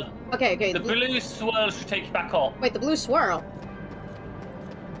swirl. Okay. The blue swirl should take you back up. Wait, the blue swirl?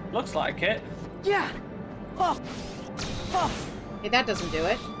 Looks like it. Yeah! Oh! Okay, that doesn't do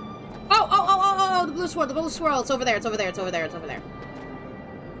it. Oh, the blue swirl, it's over there.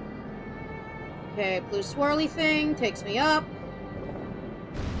 Okay, blue swirly thing takes me up.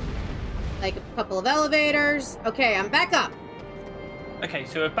 Like a couple of elevators. Okay, I'm back up. Okay,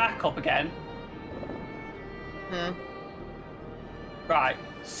 so we're back up again. Huh. Right,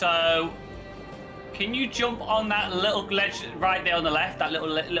 so can you jump on that little ledge right there on the left, that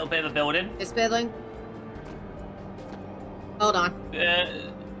little bit of a building? This building? Hold on.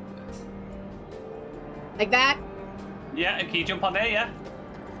 Like that? Yeah, can you jump on there, yeah?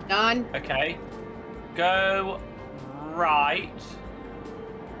 Done. Okay. Go right.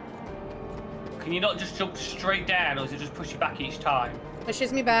 Can you not just jump straight down, or does it just push you back each time?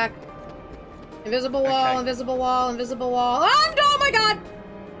 Pushes me back. Invisible wall, Okay. invisible wall, invisible wall. Oh my god!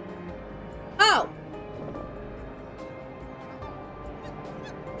 Oh!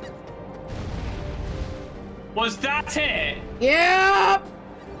 Was that it? Yeah!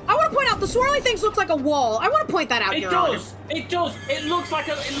 I want to point out the swirly things looks like a wall. I want to point that out. It does. It does. It looks like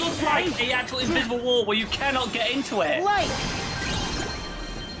a actual invisible wall where you cannot get into it. Light!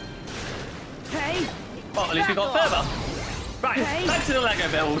 Hey! Well, at least we got further. Right, back to the Lego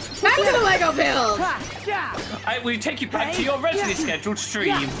build. Back to the Lego build. We take you back to your originally scheduled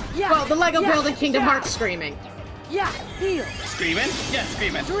stream. Well, the Lego build and Kingdom Hearts screaming. Yeah, heal. Screaming? Yeah,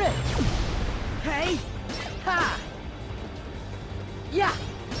 screaming. Drift. Hey. Ha. Yeah.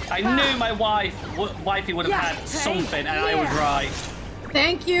 I knew my wifey would have had something, and I was right.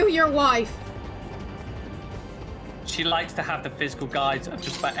 Thank you, your wife. She likes to have the physical guides of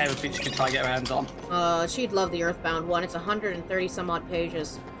just about everything she can try to get her hands on. She'd love the Earthbound one. It's 130 some odd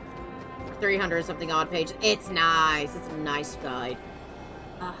pages. 300 something odd pages. It's nice. It's a nice guide.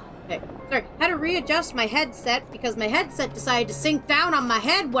 Okay. Sorry. Had to readjust my headset because my headset decided to sink down on my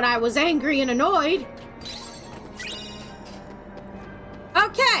head when I was angry and annoyed.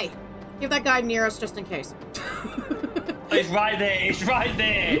 Okay. Give that guy near us just in case. It's right there. It's right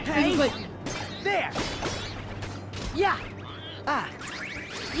there. Hey. There. Yeah.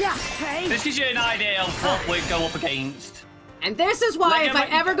 Yeah. Hey. This gives you an idea of what we go up against. And this is why if I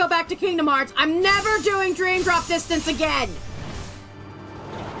ever go back to Kingdom Hearts, I'm never doing Dream Drop Distance again.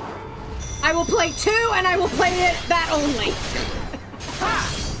 I will play 2 and I will play it that only.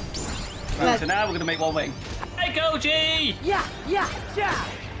 Right, so now we're going to make one thing. Hey, Goji! Yeah.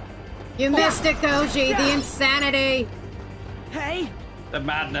 You missed it, Koji. The insanity. Hey. The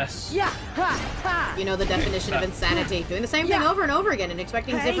madness. Yeah. Ha. You know the definition of insanity. Doing the same thing over and over again and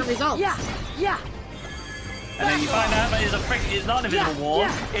expecting different results. Yeah. And then you find out that it's not an invisible wall.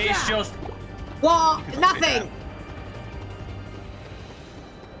 It's just wall. Nothing.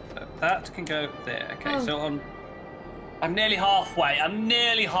 So that can go there. Okay, so I'm nearly halfway.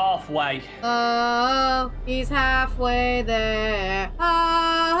 Oh, he's halfway there.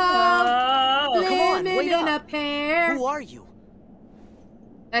 Oh, come on, wait in a up. pair. Who are you?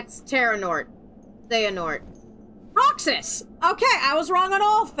 That's Xehanort. Roxas! Okay, I was wrong on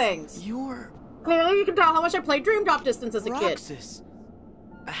all things. You're... Clearly you can tell how much I played Dream Drop Distance as a kid. Roxas.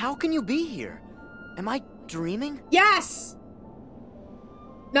 How can you be here? Am I dreaming? Yes!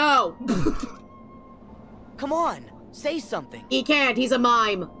 No. Come on, say something. He can't, he's a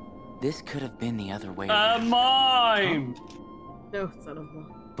mime. This could have been the other way a around. mime. No, it's not a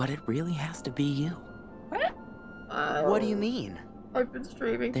mime. But it really has to be you. What do you mean? I've been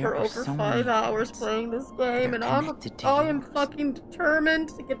streaming There for are over so 5 many hours words. playing this game, They're and connected to I am yours. fucking determined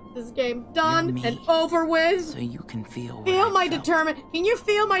to get this game done me, and over with. So you can feel what Feel I my felt. Can you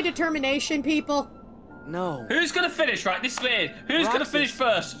feel my determination, people? No. Who's gonna finish? Right, this is weird. Who's gonna Roxas, finish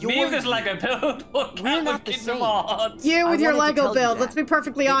first? Me you're with this Lego build or We're Cat not with the Kingdom same. Hearts? You with I your wanted to Lego tell you build. that. Let's be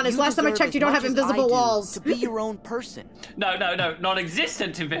perfectly That honest. you Last time I deserve checked, you as don't much have as I invisible do walls. To be your own person. No,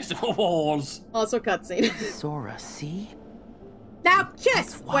 non-existent invisible walls. Also cutscene. Sora, see? Now kiss!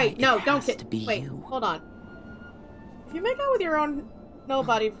 That's why Wait, no, it don't has kiss. to be Wait, you. hold on. If you make out with your own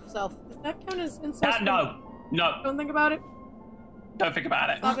nobody self, does that count as incest? No. Don't think about it. Don't think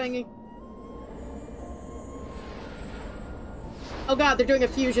about it. Stop hanging. Oh god, they're doing a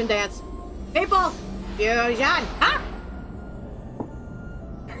fusion dance. People! Fusion! Ha!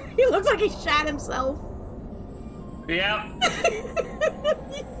 He looks like he shat himself. Yeah.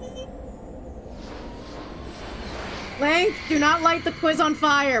 Link, do not light the quiz on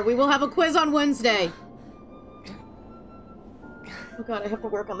fire. We will have a quiz on Wednesday. Oh god, I have to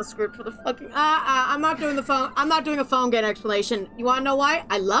work on the script for the fucking... I'm not doing the phone... I'm not doing a phone game explanation. You wanna know why?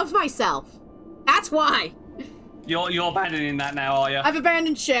 I love myself. That's why. You're abandoning that now, are you? I've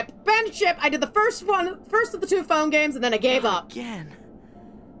abandoned ship. I did the first of the 2 phone games, and then I gave up. Again.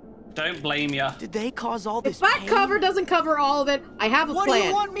 Don't blame you. Did they cause all this If that pain? cover doesn't cover all of it, I have a What plan. do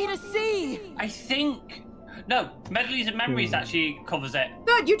you want me to see? I think... No, Medleys and Memories actually covers it.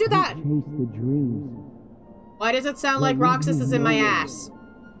 Good, you do that. Why does it sound like Roxas is in my ass?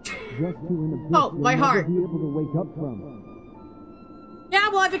 Oh, my heart. Yeah,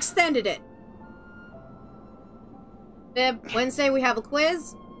 well, I've extended it. Fib, Wednesday we have a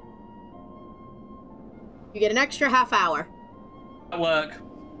quiz. You get an extra half hour. At work.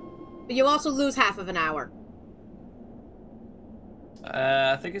 But you also lose half of an hour.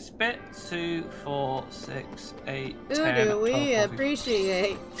 I think it's bit 2, 4, 6, 8, Who 10, do we 12, 14.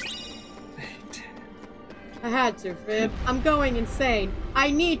 appreciate? I had to, Fib. I'm going insane. I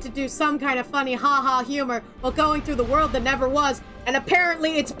need to do some kind of funny ha-ha humor while going through the world that never was, and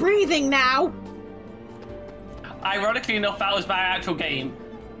apparently it's breathing now! Ironically enough, that was my actual game.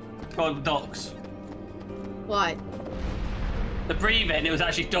 Called Ducks. What? The breathing, it was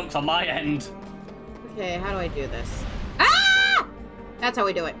actually ducks on my end. Okay, how do I do this? Ah! That's how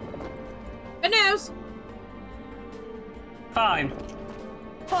we do it. Good news! Fine.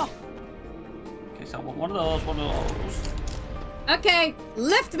 Oh. Okay, so I want one of those. Okay,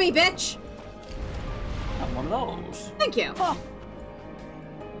 lift me, bitch! And one of those. Thank you. Oh.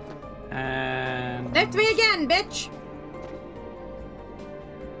 And... Lift me again, bitch!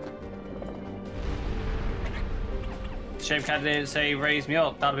 Shame Cat didn't say raise me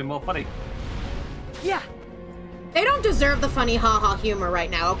up, that'd be more funny. Yeah. They don't deserve the funny ha-ha humor right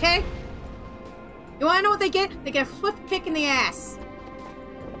now, okay? You wanna know what they get? They get a swift kick in the ass.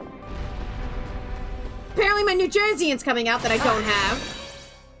 Apparently my New Jerseyans coming out that I don't have.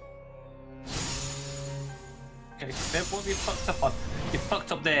 Okay, Fib, what have you fucked up on? You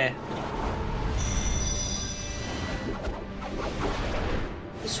fucked up there.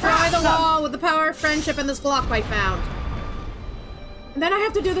 Destroy the wall with the power of friendship and this Glock I found. And then I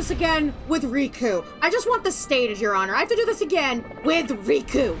have to do this again with Riku. I just want the stage, Your Honor. I have to do this again with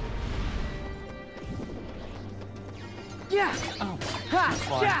Riku. Yeah. Oh,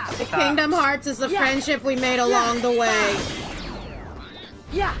 Ha. The Kingdom Hearts is the friendship we made along the way.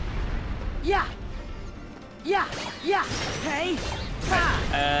 Yeah. Yeah. Yeah. Yeah. Hey.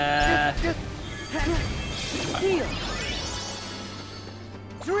 Ha. Heal.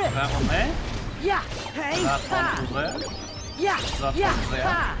 Drip. that one there. Yeah. Hey. That one was there. Yeah. That Yeah. one's there.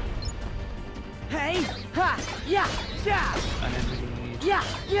 Ha. Hey! Ha! Yeah! Yeah! And then we need Yeah!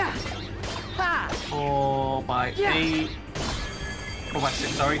 Yeah! Ha! 4 by 8. 4 by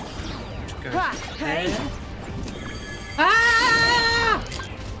 6, sorry. Which goes Ha! Hey! there. Ah!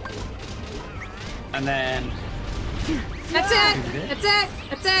 And then That's it! That's it!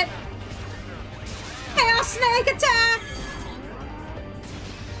 That's it! Chaos Snake attack!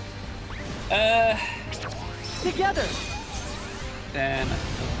 Together! then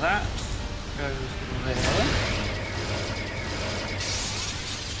that goes there.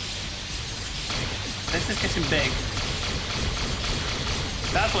 This is getting big.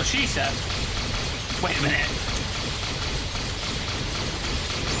 That's what she said. Wait a minute.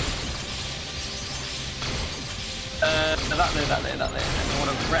 That there. I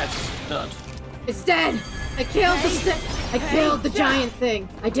want a red stud. It's dead! I killed I killed the giant thing.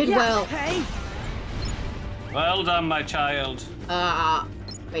 I did well. Hey! Well done, my child.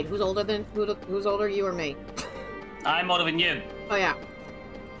 Wait, who's older, you or me? I'm older than you. Oh yeah.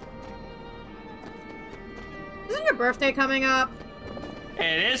 Isn't your birthday coming up?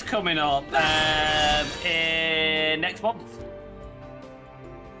 It is coming up in next month.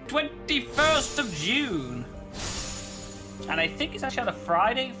 21st of June. And I think it's actually on a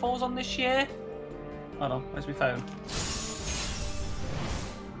Friday it falls on this year. Hold on, where's my phone?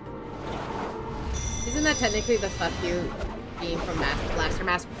 Isn't that technically the fuck you theme from Blaster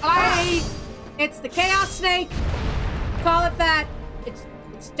Mask? Hey! It's the Chaos Snake! Call it that. It's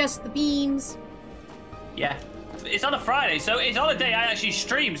just the beams. Yeah. It's on a Friday, so it's on a day I actually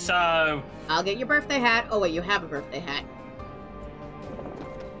stream, so... I'll get your birthday hat. Oh wait, you have a birthday hat.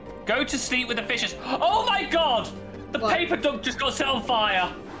 Go to sleep with the fishes. Oh my god! The What? paper duck just got set on fire.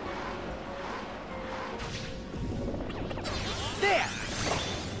 There!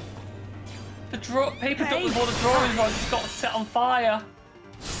 The paper duck with all the drawings on just got set on fire.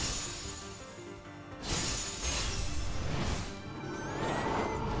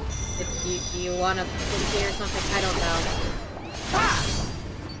 Do you want a fifty or something? I don't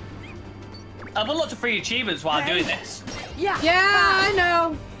know. I've unlocked 3 achievements while doing this. Yeah! Yeah, I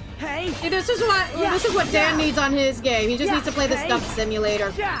know. Hey! Yeah, this is what Dan needs on his game. He just needs to play the stuff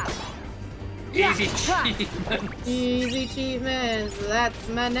simulator. Yeah! Easy achievement. Easy achievements. That's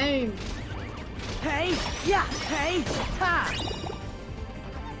my name. Hey! Yeah! Hey! Ha!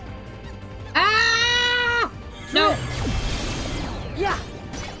 Ah! No. Yeah!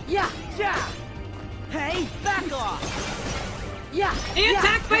 Yeah! Yeah! Hey! Back off! Yeah! He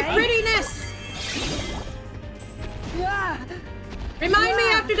attacked my prettiness. Yeah! Remind me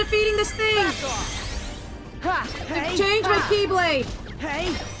after defeating this thing. Back off! Ha! Hey! Change my ha. keyblade.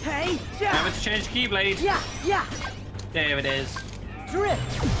 Hey! Hey! Yeah! Remember to change Keyblade. Yeah! Yeah! There it is.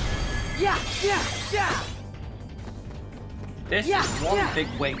 Drift! Yeah! Yeah! Yeah! This Yeah, is one yeah. big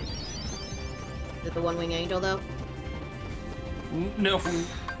wing. Is it the one-wing angel though? No.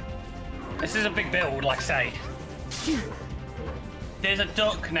 This is a big build, like I say. There's a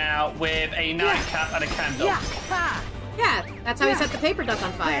duck now with a nightcap and a candle. Yeah! Ha! Yeah, that's how he set the paper duck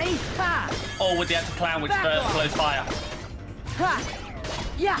on fire. Hey! Ha! Or with the actual clown which Back off. blows fire. Ha!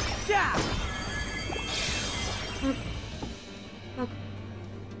 Yeah! Yeah!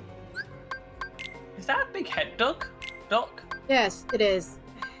 Is that a big head duck? Duck? Yes, it is.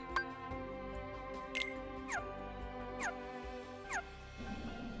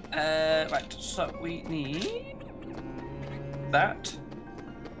 Right, so we need that,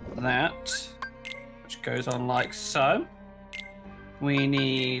 which goes on like so. We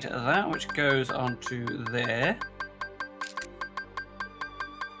need that, which goes onto there.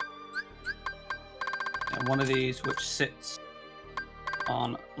 And one of these, which sits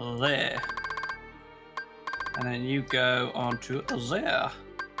on there. And then you go onto there.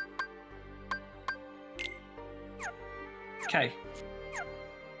 Okay.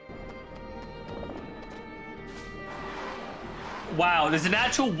 Wow, there's an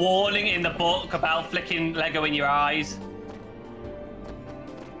actual warning in the book about flicking Lego in your eyes.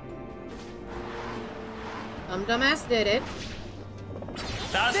 Some dumbass did it.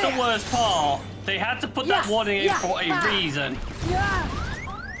 That's the worst part. They had to put that warning in for a reason. Yeah!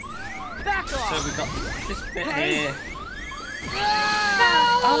 Back So off! we've got this bit Hey. here.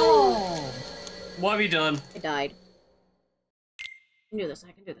 Ah! Oh! What have you done? I died. I can do this.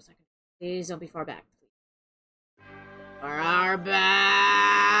 I can do this. I can. Please don't be far back. Far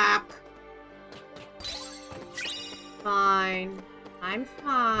back. Fine. I'm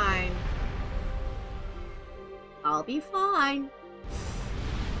fine. I'll be fine.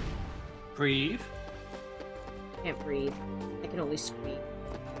 Breathe. Can't breathe. I can only scream.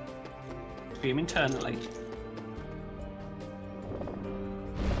 Scream internally.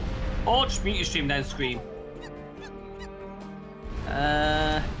 Or just mute your stream then scream.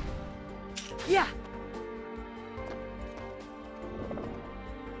 Yeah.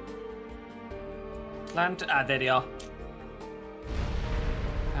 Land. Ah, there they are.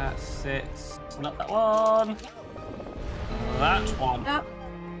 That's it. Not that one. That one. Up,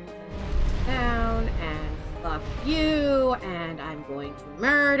 down, and fuck you, and I'm going to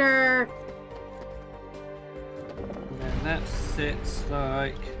murder. And then that sits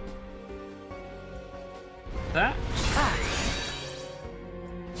like that.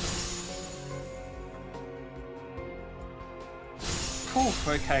 Cool.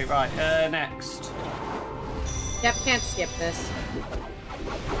 Okay, right. Next. Yep, can't skip this.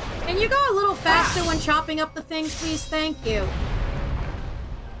 Can you go a little faster when chopping up the things, please? Thank you.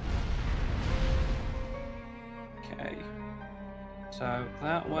 Okay. So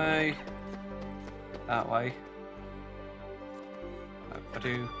that way. That way. If I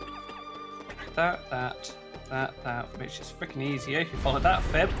do that, which is freaking easier if you follow that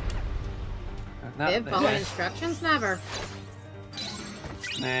fib. And that Fib, there. follow instructions? Never.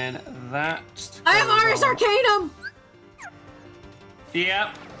 And then that. I have goes Ars on. Arcanum!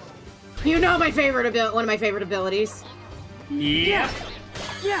 Yep. You know my favorite one of my favorite abilities. Yep.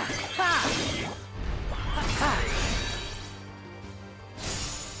 Yeah. Ha.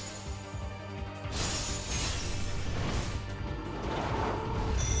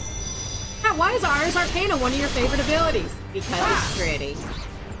 Yeah, why is Ars Arcanum one of your favorite abilities? Because it's pretty.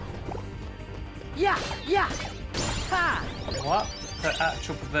 Yeah. Yeah. Ha. What the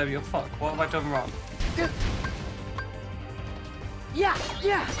actual proverbial fuck? What have I done wrong? Yeah.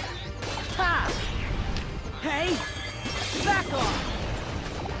 Yeah. Ha. Hey. Back off.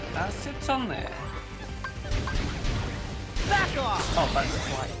 That sits on there. Back off. Oh, that's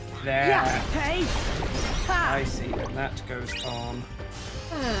just like there. Yeah. Hey. Ha. I see. And that goes on.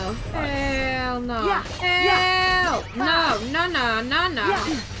 Oh, hell no. Yeah, Hell no, no, no, no, no.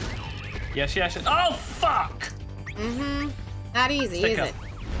 Yeah. Yes, yes. Oh, fuck! Mm-hmm. Not easy, Sticker. is it?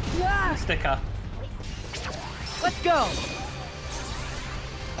 Yeah. Sticker. Let's go.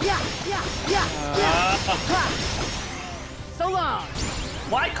 Yeah. Yeah. Yeah. Yeah. Ha. So long.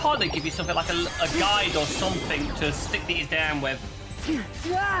 Why can't they give you something like a guide or something to stick these down with?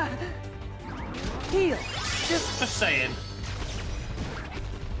 Yeah. Heal. Just saying.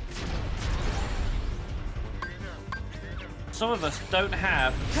 Some of us don't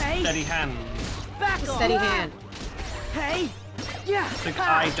have Hey. steady hands. Back off. Steady hand. Hey. Yeah. Like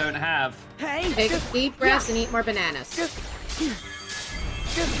Ha. I don't have. Hey. Take deep breaths and eat more bananas.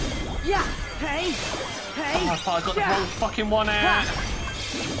 Yeah. Hey. Hey. Oh, I thought I got the Yeah. wrong fucking one out.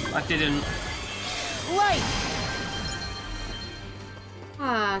 I didn't. Light.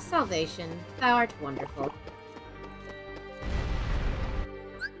 Ah, salvation. Thou art wonderful.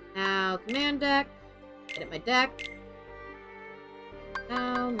 Now, command deck. Get at my deck.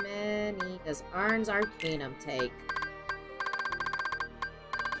 How many does Ars Arcanum take?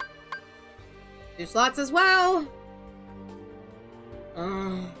 2 slots as well.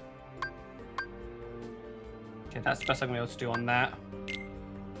 Okay, that's the best I'm gonna be able to do on that.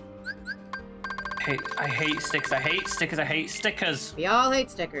 I hate stickers. I hate stickers. I hate stickers. We all hate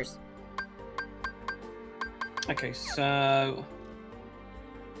stickers. Okay, so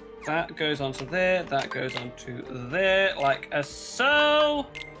that goes onto there. That goes onto there, like so.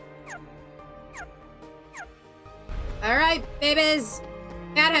 All right, babies.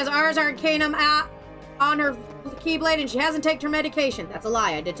 Cat has Ars Arcanum out on her Keyblade, and she hasn't taken her medication. That's a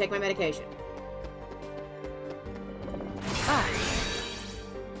lie. I did take my medication.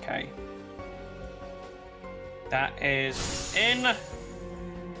 Okay. That is in.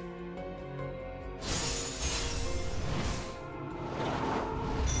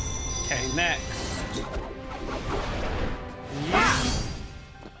 Okay, next.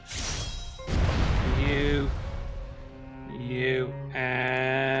 You,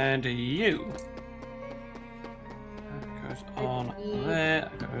 and you. That goes on there,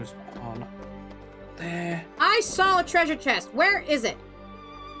 that goes on there. I saw a treasure chest. Where is it?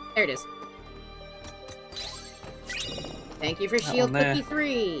 There it is. Thank you for That Shield one there. Cookie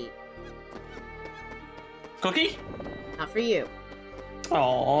 3. Cookie? Not for you.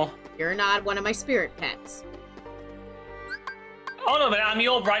 Aww. You're not one of my spirit pets. Hold on a minute, I'm the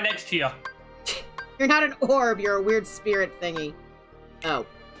orb right next to you. You're not an orb, you're a weird spirit thingy. Oh.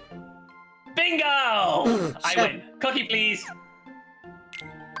 Bingo! I win. Cookie, please.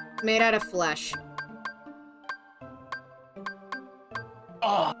 Made out of flesh.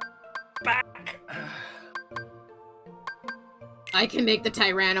 Oh, back. I can make the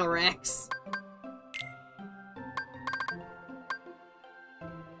Tyrannorex.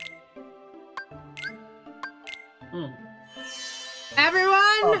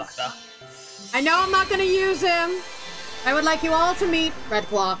 Asta. I know I'm not gonna use him. I would like you all to meet Red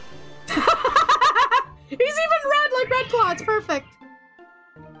Claw. He's even red like Red Claw. It's perfect.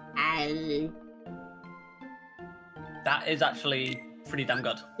 That is actually pretty damn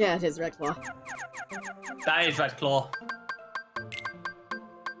good. Yeah, it is Red Claw. That is Red Claw.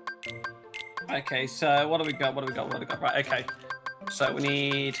 Okay, so what do we got? What do we got? What do we got? Right, okay. So we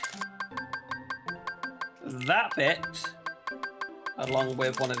need that bit along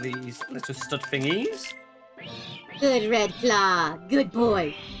with one of these little stud thingies. Good Red Claw. Good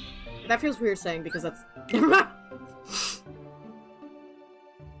boy. That feels weird saying because that's... Never mind.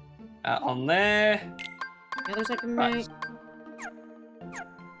 On there. Others I can make.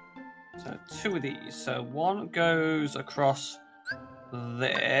 So 2 of these. So one goes across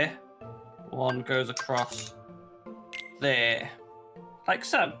there. One goes across there. Like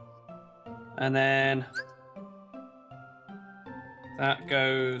so. And then that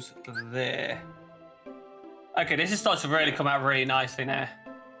goes there. Okay, this is starting to really come out really nicely now.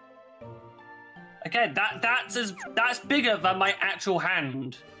 Again, that's bigger than my actual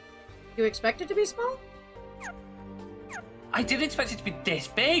hand. You expect it to be small? I didn't expect it to be this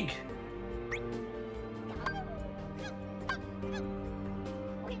big.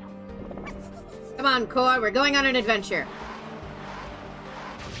 Come on, Koi, we're going on an adventure.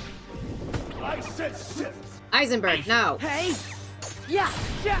 I said sit. Eisenberg, no. Hey! Yeah!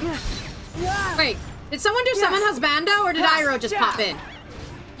 Yeah! Yeah! Wait, did someone do summon Husbando, or did Iroh just pop in?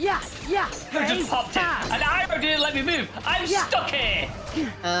 Yeah! Yeah! I just popped in, and Iroh didn't let me move. I'm stuck here.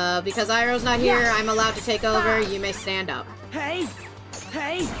 Because Iroh's not here, I'm allowed to take over. You may stand up. Hey!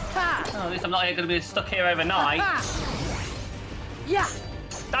 Hey! Ha! Oh, at least I'm not going to be stuck here overnight. Yeah!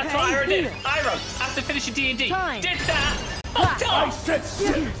 That's what Iroh did. Iroh, after finishing D&D, did that. Fucked I off. said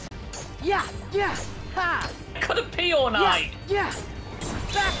sit. Yeah! Yeah! Ha! I couldn't pee all night. Yeah!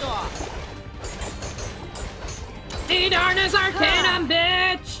 Back off! D-Darnus Arcanum,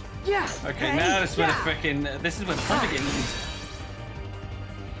 bitch! Yeah! Okay, now this is where the frickin' this is where the fun begins.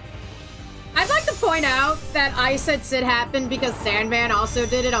 I'd like to point out that I said Sid happened because Sandman also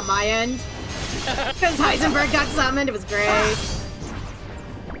did it on my end. Because Heisenberg got summoned, it was great.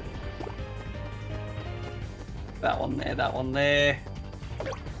 That one there, that one there.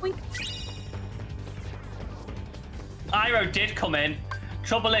 Wink. Iroh did come in.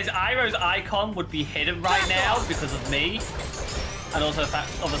 Trouble is, Iroh's icon would be hidden right now because of me. And also the fact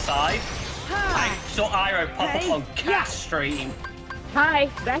other side. I saw Iroh pop up on Cat stream. Hi,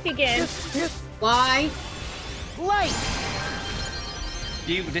 back again. Why? Light!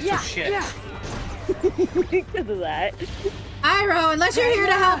 You little shit. Because of that. Iroh, unless you're here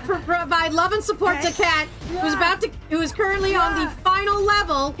to help provide love and support to Cat, who's currently on the final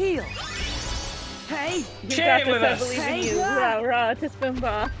level. Heal! Hey! You got this, I believe in you. Rah, to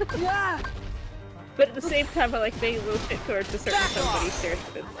Spoonball. Yeah! But at the same time, I like being a little shit towards a certain somebody,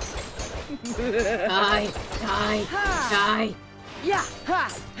 seriously. Die. Yeah! Ha!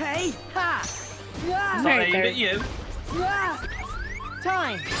 Hey! Ha! Yeah! Not aimed at you. Yeah!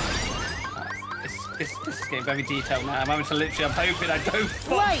 Time! This is getting very detailed now. I'm having to literally, I'm hoping I don't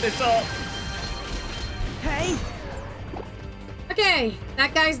fuck this up. Hey! Okay,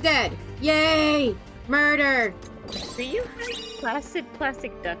 that guy's dead. Yay! Murder! Do you have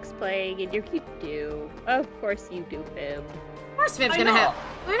plastic ducks playing in your You do. Of course you do, Fib. Of course Fib's gonna have.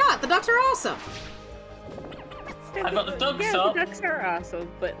 Why not? The ducks are awesome. I got the ducks up. The ducks are awesome,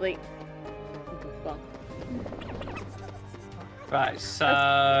 but like, well. Right,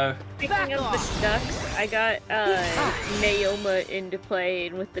 so... Speaking of the ducks, I got Naoma into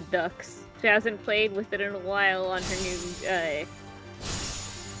playing with the ducks. She hasn't played with it in a while on her new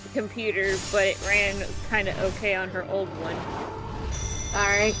computer, but it ran kind of okay on her old one.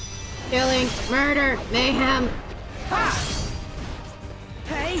 Alright. Killing, murder, mayhem.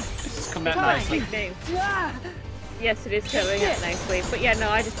 Hey! This is coming out nicely. Yes, it is coming out nicely. But yeah, no,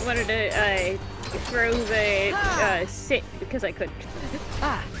 I just wanted to throw the sit because I couldn't.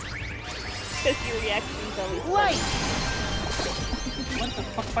 Because your reactions always Light! What the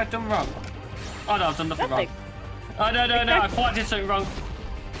fuck have I done wrong? Oh no, I've done nothing wrong. Oh no, I thought I did something wrong.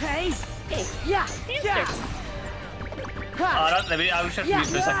 Hey! Yeah! Yeah! Oh, no, I was just mute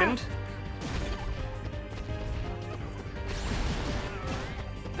for a second.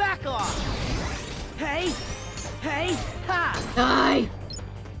 Back off! Hey! Hey! Ha! Die!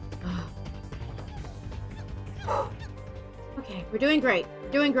 Okay, we're doing great.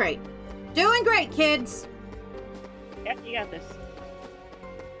 Doing great. Doing great, kids! Yeah, you got this.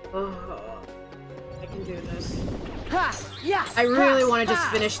 Oh, I can do this. Ha! Yeah! I really want to just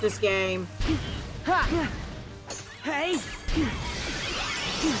finish this game. Ha! Hey!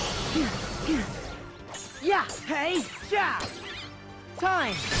 Yeah, hey, yeah.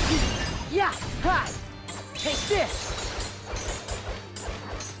 Time. Yeah, ha. Take this.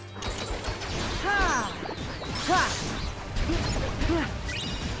 Ha. Ha.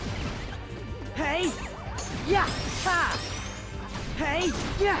 Hey. Yeah, ha. Hey,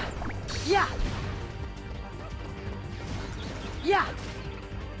 yeah. Yeah. Yeah.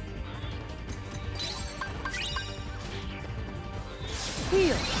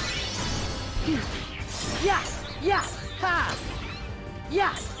 Heal. Yeah, yeah, ha.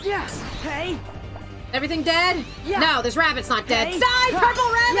 Yeah, yeah, hey. Everything dead? Yeah. No, this rabbit's not dead. Hey. Die,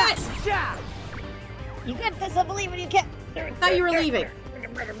 purple rabbit! Yeah. You get this, I believe in you can't. I thought you were leaving.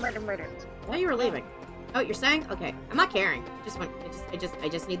 Murder. I thought you were leaving. Oh, you're saying? Okay, I'm not caring. I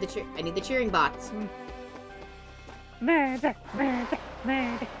just need the cheering bots. Murder.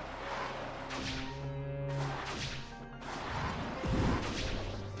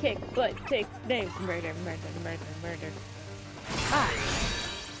 Kick butt, take names, murder. Ah.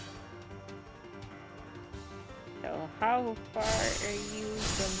 So how far are you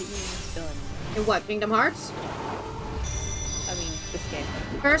from being done? In what, Kingdom Hearts? I mean, this game.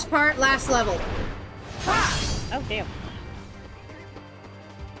 First part, last level. Oh, damn.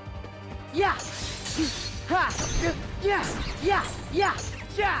 Yeah. Ha. Yeah. Yeah. Yeah.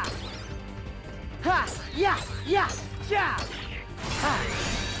 Yeah. Ha. Yeah. Yeah. Yeah. Ha.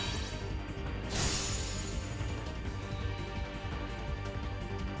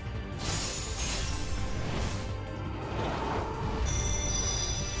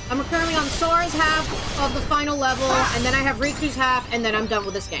 I'm currently on Sora's half of the final level, and then I have Riku's half, and then I'm done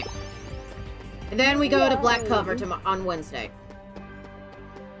with this game. And then we go to Black Cover on Wednesday.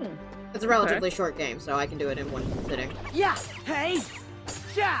 It's a relatively short game, so I can do it in one sitting. Yeah. Hey.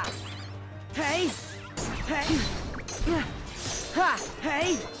 Yeah. Hey. Hey. Ha.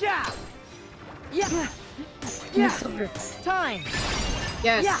 Hey. Yeah. Yeah. Yeah. Time.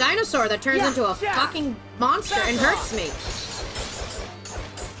 Yes, Yeah. dinosaur that turns Yeah. into a Yeah. fucking monster and hurts me.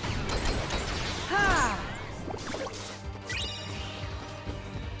 Ha.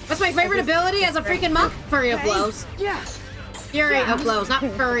 What's my favorite ability as a freaking monk? Fury of blows. Yeah. Fury of blows, not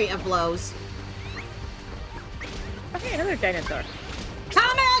furry of blows. Okay, another dinosaur.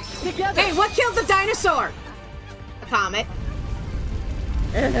 Comet! Together. Hey, what killed the dinosaur? A comet.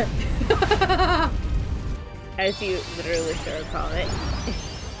 As you literally sure call it.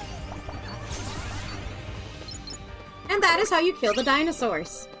 And that is how you kill the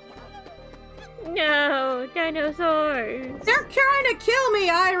dinosaurs. No, dinosaurs. They're trying to kill me,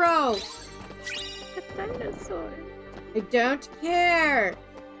 Iroh! The dinosaur. I don't care.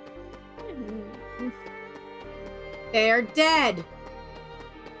 They're dead.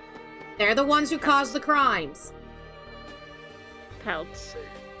 They're the ones who caused the crimes. Pouts.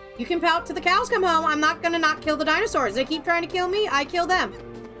 You can pout till the cows come home. I'm not gonna not kill the dinosaurs. They keep trying to kill me, I kill them.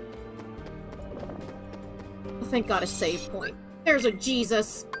 Oh, thank God, a save point. There's a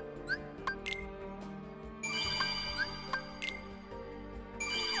Jesus.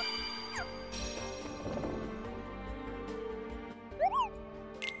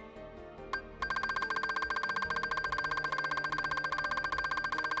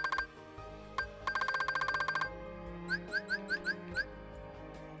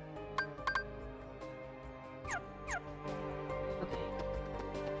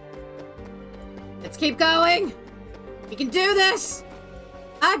 Let's keep going. We can do this.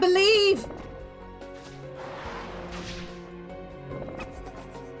 I believe.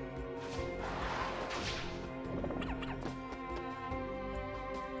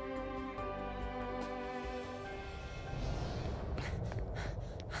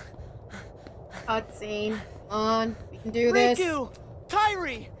 Cutscene. Come on. We can do this. Riku!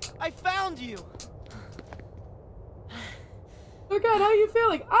 Kyrie! I found you! Oh God, how are you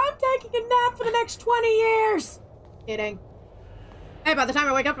feeling? I'm taking a nap for the next 20 years! Kidding. Hey, by the time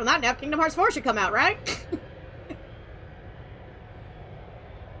I wake up from that nap, Kingdom Hearts 4 should come out, right?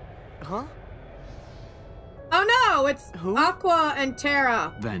 Huh? Oh no, it's Who? Aqua and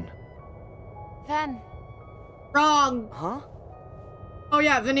Terra. Ven. Wrong. Huh? Oh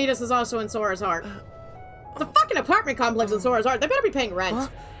yeah, Vanitas is also in Sora's Heart. It's a fucking apartment complex in Sora's Heart. They better be paying rent.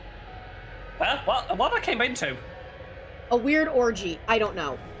 Huh? Well, what I came into? A weird orgy. I don't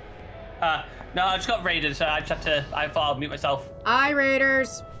know. No, I just got raided, so I thought I'd mute myself. Hi,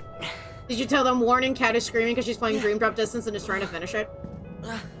 Raiders. Did you tell them, warning, Cat is screaming because she's playing Dream Drop Distance and is trying to finish it?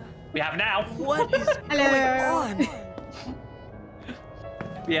 We have now. What is Hello. going on?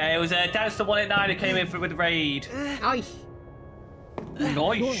 Yeah, it was Dowster 189 who came in with the raid. Oy.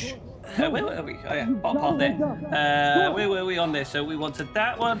 Nice. Where were we? Oh yeah, bottom part there. Where were we on this? So we wanted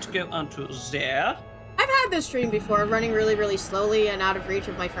that one to go onto there. I've had this dream before, running really, really slowly and out of reach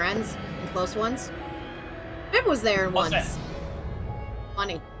of my friends and close ones. Fib was there What's once.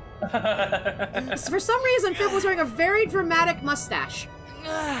 Funny. For some reason, Fib was wearing a very dramatic mustache.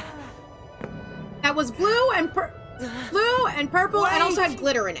 That was blue and purple and also had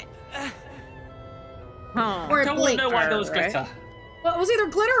glitter in it. Or I it don't blinked. know why there was glitter. Well, it was either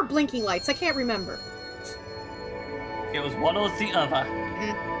glitter or blinking lights. I can't remember. It was one or the other.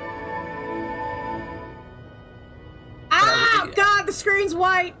 Ah, God, the screen's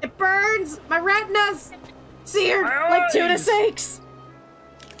white. It burns. My retina's seared like tuna steaks.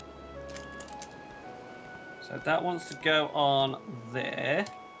 So that wants to go on there.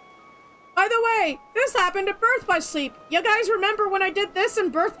 By the way, this happened at Birth by Sleep. You guys remember when I did this in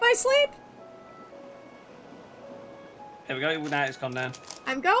Birth by Sleep? There we go. Now it's gone down.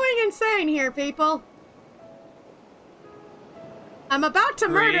 I'm going insane here, people. I'm about to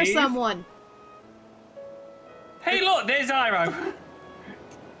murder someone. Hey, look, there's Iroh.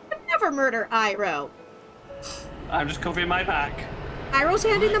 I'd never murder Iroh. I'm just covering my back. Iroh's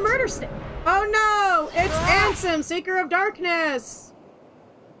handing the murder stick. Oh no! It's Ansem, Seeker of Darkness.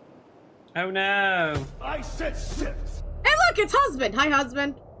 Oh no! I said sit. Hey, look, it's husband. Hi,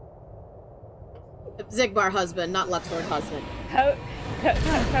 husband. Zigbar husband, not Luxord husband.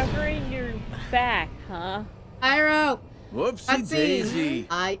 Covering your back, huh? Iroh. Whoopsie daisy.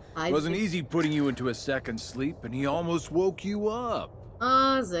 I Wasn't easy putting you into a second sleep, and he almost woke you up.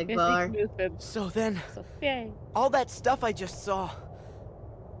 Oh, Zigbar. So then, Yay. all that stuff I just saw,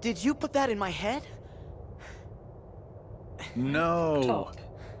 did you put that in my head? No.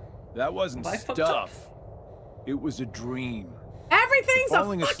 That wasn't I fucked up. stuff. It was a dream. Everything's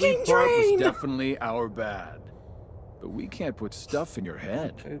Falling a asleep fucking part was dream! definitely our bad. But we can't put stuff in your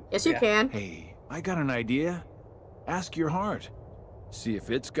head. Yes, you can. Hey, I got an idea. Ask your heart. See if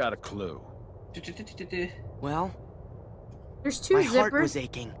it's got a clue. Well, There's two my zippers. heart was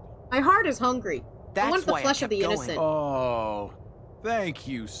aching. My heart is hungry. I That's want the why I flesh of kept the going. innocent. Oh, thank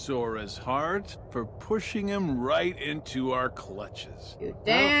you, Sora's heart, for pushing him right into our clutches. You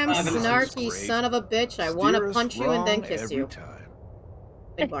damn Well, this is snarky great. son of a bitch. I want Steer to us punch you and then wrong kiss every you. time.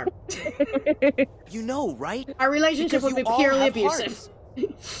 Big bar. You know, right? Our relationship Because would be you all purely have abusive.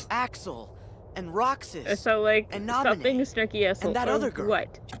 hearts. Axel and Roxas. So, like, And stop Naminé. being a snarky asshole. And that or other girl.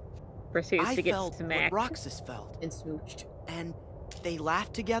 What? Proceeds I to get felt smacked. what Roxas felt. And smooched. And they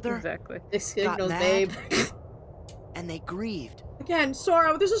laughed together. Exactly. This Got signals, mad. babe. And they grieved. Again,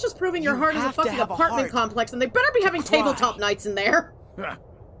 Sora, this is just proving your You heart is a have to fucking have a apartment heart complex, and they better be having cry. tabletop nights in there.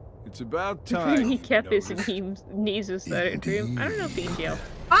 It's about time. He kept his noticed. knees aside a dream. I don't know, Angel.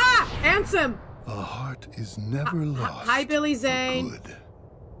 Ah! Ansem! A heart is never lost. Hi, Billy for Zane. good.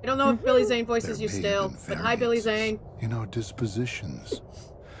 I don't know if Billy Zane voices There you may still, have but been hi, Billy variances Zane. in our dispositions,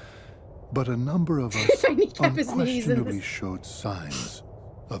 but a number of us He kept his knees in unquestionably this. showed signs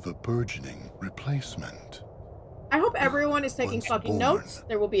of a burgeoning replacement. I hope everyone is taking Once fucking born, notes.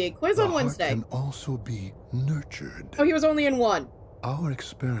 There will be a quiz The on heart Wednesday. can also be nurtured. Oh, he was only in one. Our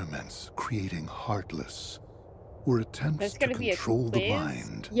experiments creating Heartless were attempts There's to gonna be a control the quiz?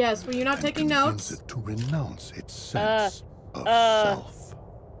 mind Yes, were you not and taking convince notes? it to renounce its sense of self.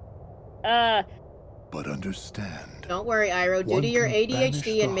 But understand, Don't worry, Iroh. Due One to your can banish ADHD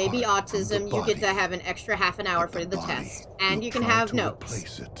the and maybe heart from the autism, you get to body, have an extra half an hour but for the body test. And will you can try have to notes.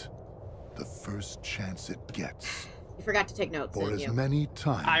 replace it the first chance it gets, You forgot to take notes, or didn't as you? many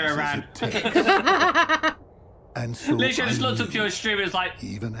times Ira as ran. it takes. And so Literally just I looked up to knew, your stream and was like,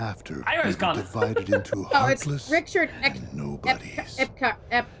 even after Ira's we were gone. divided into Oh, it's Heartless Richard and Nobodies. It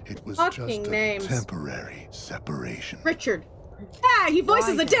was fucking just a names. temporary separation. Richard. Ah, he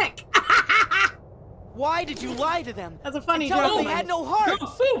voices Why a dick. Why did you lie to them? That's a funny Tell joke. them they had no hearts.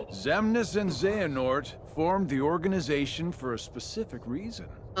 Xemnas and Xehanort formed the organization for a specific reason.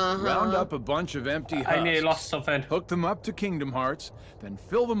 Uh-huh. Round up a bunch of empty husks. I nearly lost something. Hook them up to Kingdom Hearts, then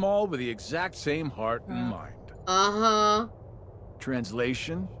fill them all with the exact same heart and mind. Uh-huh.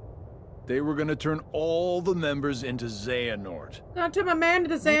 Translation? They were gonna turn all the members into Xehanort. Not to my man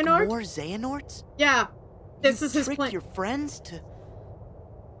to the Make Xehanort? more Xehanorts? Yeah. This You is his tricked plan. your friends to...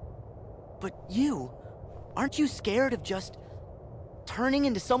 But you, aren't you scared of just turning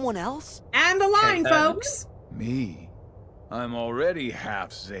into someone else? And the line, Okay, folks. Me? I'm already half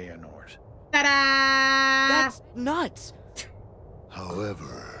Xehanort. Ta-da! That's nuts.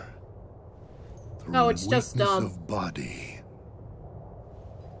 However, through No, it's just weakness dumb. of body,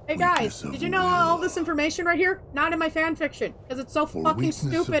 Hey guys, weakness of did you know all will. this information right here? Not in my fan fiction, because it's so For fucking weakness of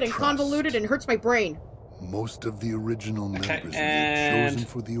stupid and trust. convoluted and hurts my brain. Most of the original members we had and- chosen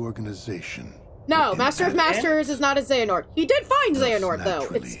for the organization. No, Master of Masters is not a Xehanort. He did find Thus, Xehanort, though.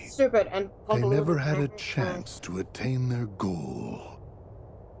 naturally, It's stupid and They convoluted. never had a chance to attain their goal.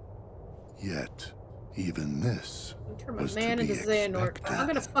 Yet, even this Turn my was man to be into Xehanort. expected. I'm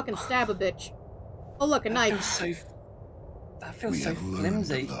gonna fucking stab a bitch. Oh, look, a knife. That feels We so have learned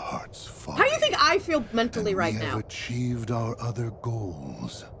flimsy. of the heart's folly. How do you think I feel mentally and right we now? have achieved our other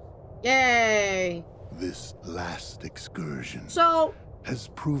goals. Yay! This last excursion So, has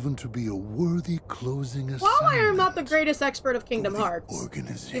proven to be a worthy closing assignment. while I am not the greatest expert of Kingdom Hearts,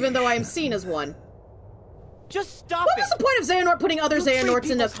 even though I am seen as one, Just stop what it! was the point of Xehanort putting other You treat Xehanorts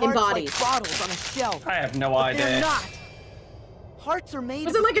in people's hearts bodies? like bottles on a shelf. I have no But they're idea. not. Hearts are made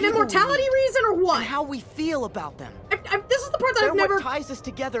Was of it like an people we immortality meet reason or what? and how we feel about them. This is the part that They're I've never what ties us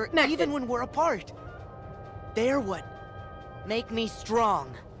together connected. even when we're apart. They're what make me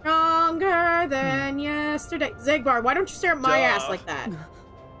strong. Stronger than yesterday. Zegbar, why don't you stare at my ass like that?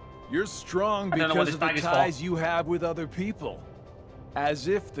 You're strong I don't know what because this of the bag is for. ties you have with other people. As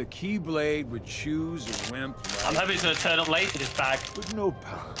if the Keyblade would choose a wimp I'm like... hoping it's going to turn up late in this bag. With no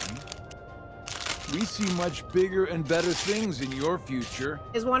power. We see much bigger and better things in your future.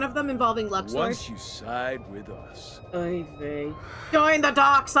 Is one of them involving Luxord? Once you side with us. Oy vey. Join the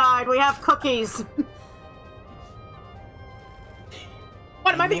dark side. We have cookies.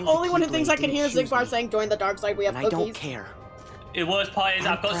 What, am I the know the only one who thinks I can Keyblade hear didn't choose Zigbar me. saying, join the dark side, we have And I cookies? don't care. The worst part is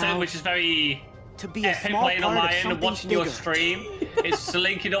I'm I've got something proud which is very to be a epic small playing on part my of end and something watching your bigger. stream. It's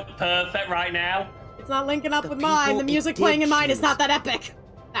linking up perfect right now. It's not linking up The with mine. people The music it did playing in mine is choose. not that epic.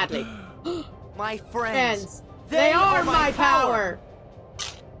 Sadly. My Friends. friends. They are my power.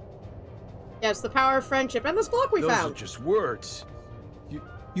 Yes, the power of friendship and this block we Those found. are just words.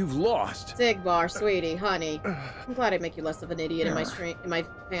 You've lost. Zigbar, sweetie, honey. I'm glad I make you less of an idiot in my stream, in my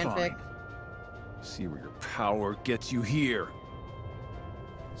fanfic. Fine. See where your power gets you here.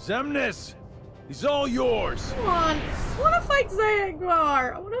 Xemnas! He's all yours! Come on. I want to fight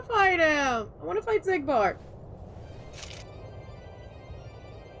Zigbar. I want to fight him. I want to fight Zigbar.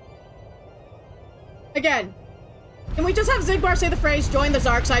 Again. Can we just have Zigbar say the phrase, join the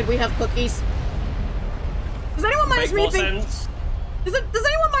dark side, we have cookies? Does anyone minus me think... Does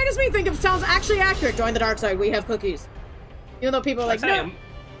anyone minus me think it sounds actually accurate? Join the dark side, we have cookies. Even though people are like, no.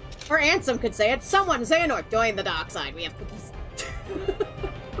 Or Ansem could say it. Someone, Xehanort, join the dark side, we have cookies.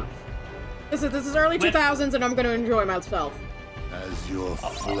 This is early 2000s and I'm gonna enjoy myself. As your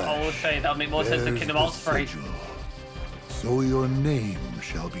flesh I would say that would make more sense than bears Kingdom the Hearts 3. sigil, so your name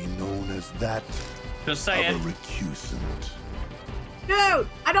shall be known as that Just of a saying. recusant. Dude,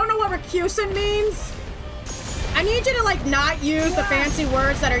 I don't know what recusant means. I need you to, like, not use the fancy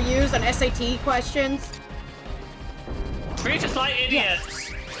words that are used on SAT questions. Treat us like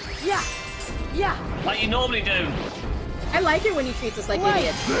idiots. Yeah. Yeah. Like you normally do. I like it when you treat us like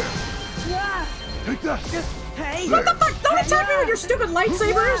idiots. Yeah. Take that. Hey. What the fuck? Don't attack me with your stupid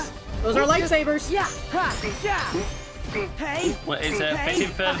lightsabers. Those are lightsabers. Yeah. Hey. Well, it's a fitting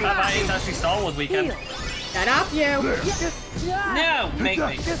for the fact that it's actually Star Wars weekend. Shut up, you. No, make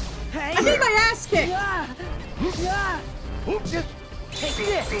me. Hey. I need my ass kicked. Take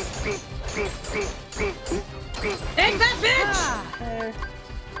this. Take that, bitch!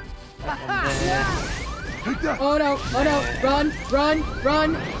 Oh no, oh no. Run, run,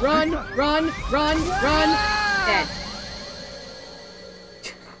 run, run, run, run, run. Dead.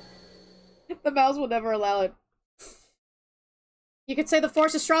 The mouse will never allow it. You could say the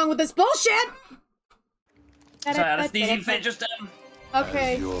force is strong with this bullshit! Sorry, that's easy fit just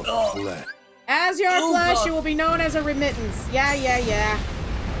Okay. As your flesh. As your Oh, flesh, God. you will be known as a remittance. Yeah.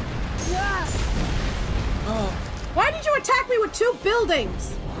 Oh. Why did you attack me with 2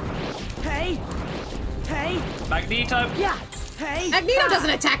 buildings? Hey. Hey. Magneto. Yeah. Hey. Magneto doesn't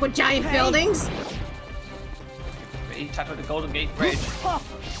attack with giant buildings. He attacked with the Golden Gate Bridge. Oh.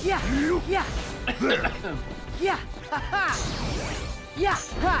 Yeah. Yeah. Yeah. Ha. Yeah.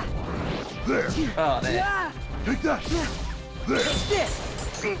 Ha. There. Oh, there. Yeah. Take that. There. Take this.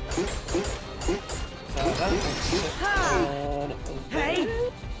 Hey.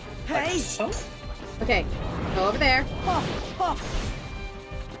 Hey. Okay, go over there.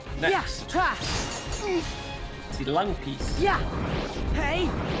 Next. Yeah. The lung piece. Yeah. Hey.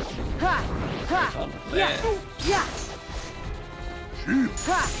 Ha. It's on there. Yeah.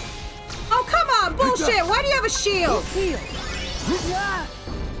 Ha. Oh, come on, bullshit! Why do you have a shield? Heal. Yeah.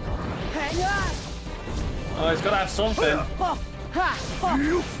 Hey. Yeah. Oh, it's gotta have something. Ha. Ha.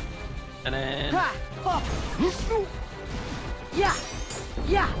 And then. Ha. Yeah.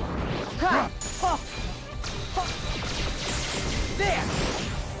 Yeah. Ha. There.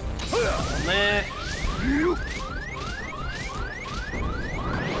 On there. No!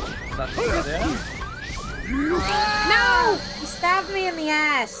 He stabbed me in the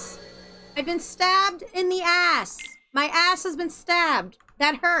ass. I've been stabbed in the ass. My ass has been stabbed.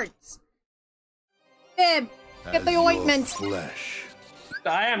 That hurts. Fib, get the ointment. Flesh.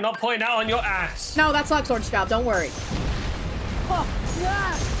 I am not putting that on your ass. No, that's Luxord's job. Don't worry. Oh,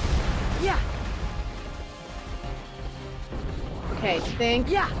 yeah. Okay, think.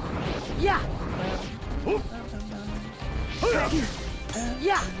 Yeah. Yeah.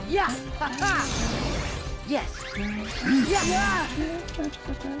 Yes. Yeah.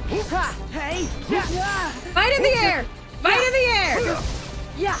 Hey. Yeah. Fight in the air. Fight in the air.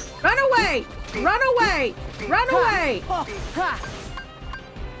 Yeah. Run away. Run away. Run away.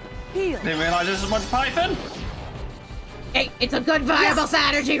 Didn't realize this was much Python. Hey, it's a good viable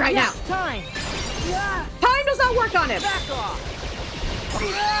strategy right now. Time. Yeah. Time does not work on him. Back off.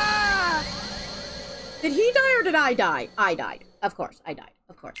 Did he die or did I die? I died. Of course, I died.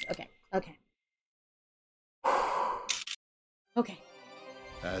 Of course. Okay. Okay. Okay.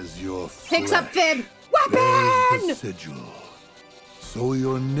 As your Picks up Fib. bears the Weapon! sigil, so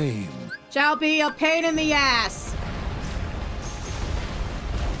your name Shall be a pain in the ass.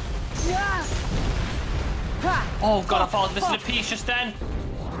 Yeah. Oh god, I thought I was missing a piece just then.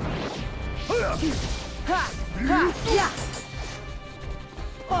 Yeah.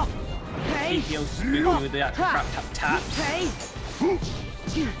 Oh. Hey. PPO spoon with the actual crap tap. Hey.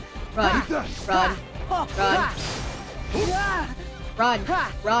 Run. Run. Run.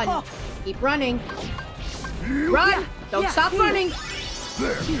 Run. Run. Keep running. Run. Don't stop running.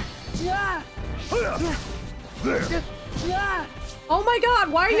 Yeah. Oh my god,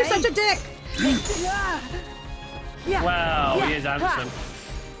 why are you such a dick? Wow, he is handsome.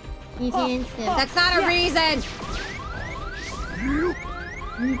 He's handsome. That's not a reason.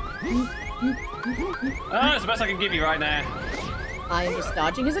 Oh, that's the best I can give you right now. I am just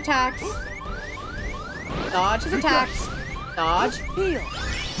dodging his attacks. Dodge his attacks. Dodge. Heal.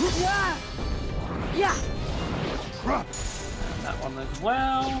 Yeah. That one as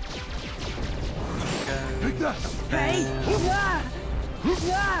well. Go Hey.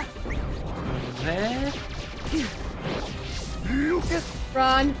 there.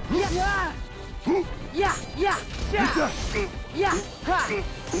 Run.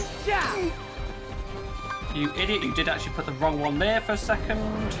 You idiot, you did actually put the wrong one there for a second.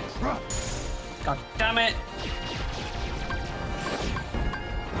 God damn it.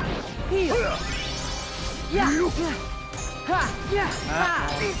 Heal. That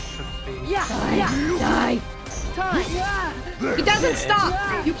one should be... Die. Time. He doesn't stop.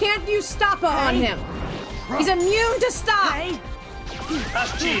 You can't use stoppa on him. He's immune to stop.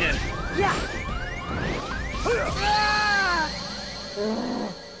 That's cheating.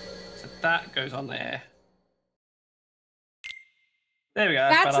 So that goes on there. There we go.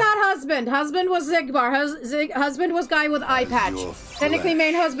 That's better. not husband. Husband was Zigbar. Husband was guy with eye patch. Technically,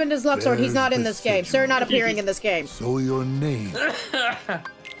 main husband is Luxord. He's not in this game. Sir, not appearing in this game. So your name.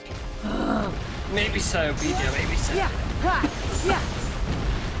 Maybe so, BJ, maybe so.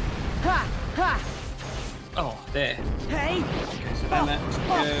 Oh, there. Hey. Okay, so then let's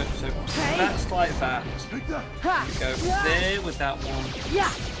go. So that's like that. Go there with that one.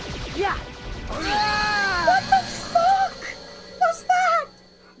 What the fuck? What's that?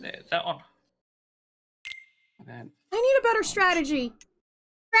 There's that one. And then... I need a better strategy.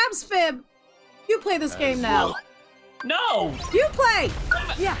 Grabs Fib. You play this game now. No! You play!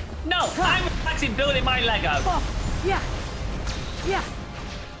 No, I'm actually building my Lego.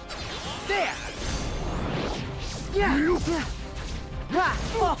 There.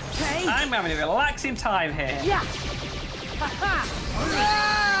 Okay. I'm having a relaxing time here.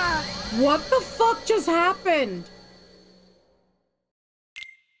 What the fuck just happened?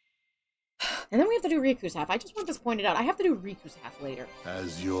 And then we have to do Riku's half. I just want this pointed out. I have to do Riku's half later.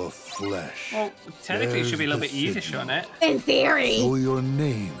 As your flesh. Well, technically it should be a little bit easier, shouldn't it? In theory. So your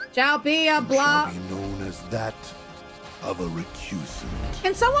name Shall be a blah. shall be known as that of a recusant.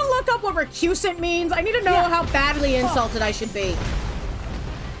 Can someone look up what recusant means? I need to know how badly insulted I should be.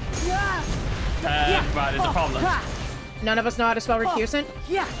 Right, there's a problem. None of us know how to spell recusant?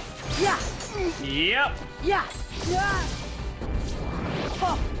 Yep.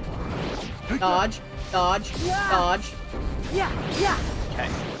 Dodge, dodge, dodge. Okay.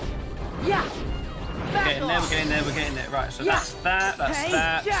 We're getting there, we're getting there. Right, so that's that.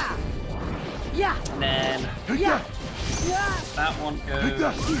 And then that one goes.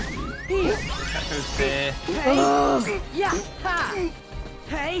 That goes there. That one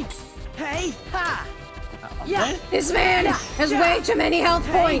there. This man has way too many health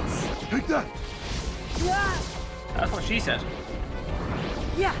points. That's what she said.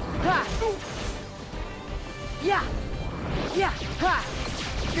 Yeah. Ha. Yeah. Yeah. Ha.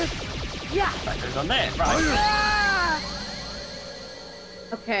 Yeah. That goes on there, right?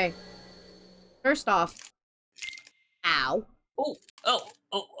 Okay. First off. Ow. Oh,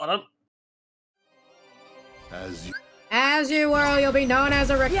 hold on. As you whirl, you'll be known as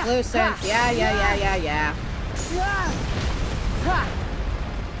a reclusant. Yeah.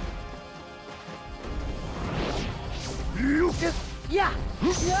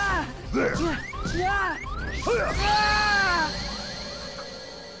 Yeah. There.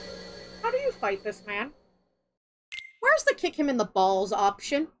 How do you fight this man? Where's the kick him in the balls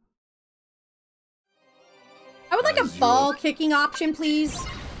option? I would like a ball kicking option, please.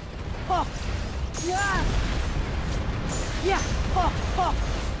 Oh. Yeah. Yeah. Oh. Oh.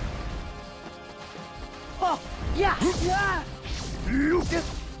 Oh. Yeah. Yeah.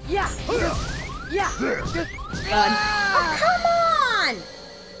 Yeah. Yeah. Done. Oh, come on!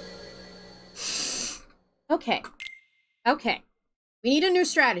 Okay. Okay. We need a new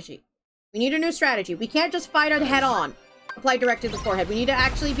strategy. We need a new strategy. We can't just fight it head on. Apply directly to the forehead. We need to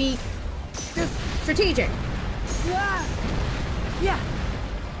actually be strategic. Yeah. Yeah.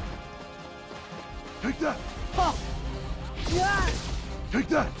 Take that. Oh. Yeah. Take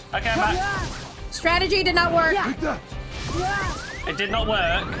that. Okay, I'm back. Yeah. Strategy did not work. Take that. Yeah. It did not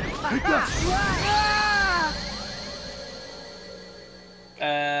work. Take that.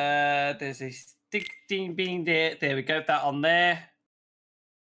 There's a stick being there. There we go. That on there.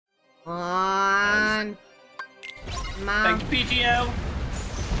 On. Mom. Thank you, PGO.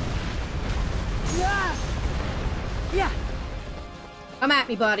 Yeah. Yeah. Come at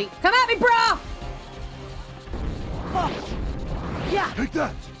me, buddy. Come at me, bro! Oh. Yeah. Take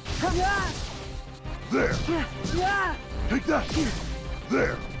that. Yeah. There. Yeah. Yeah. Take that.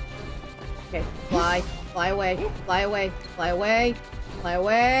 There. Okay, fly. Fly away. Fly away. Fly away. Fly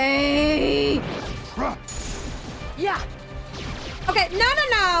away. Yeah. Okay,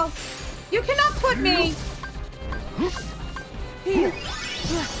 no. You cannot put me. Here.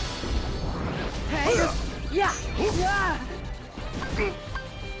 Hey. Yeah. Yeah.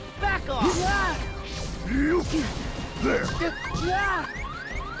 Back off. Yeah. There. Yeah.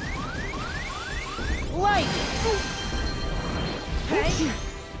 Light. Hey.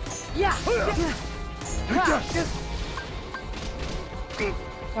 Yeah.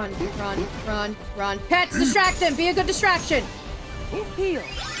 Run. Pets, distract him. Be a good distraction. Heal.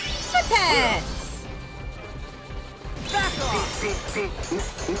 My pets. Back off.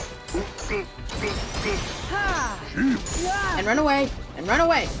 Ha. Yeah. And run away.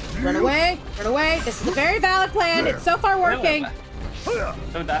 This is a very valid plan. It's so far working.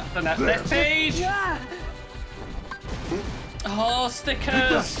 Done that. Next page. Yeah. Oh,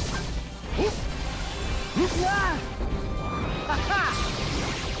 stickers. Yeah. Ha.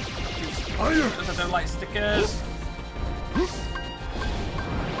 I don't like stickers.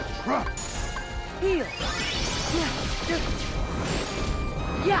 Heal.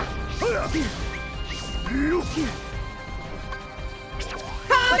 Yeah.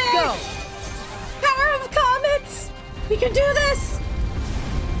 Let's go. Power of comets. We can do this.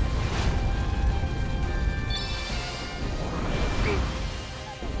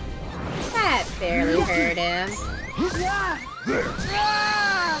 That barely hurt him. Yeah. There.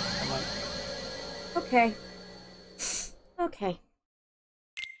 Okay. Okay.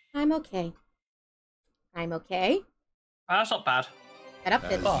 I'm okay. That's not bad. Head up,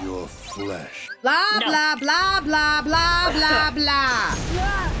 As then. your flesh. Blah, No. blah, blah, blah, blah, blah, blah.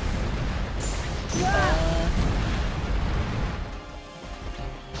 Yeah. Yeah.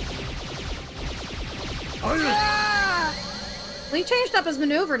 Well, he changed up his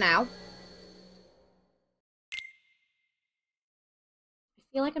maneuver now. I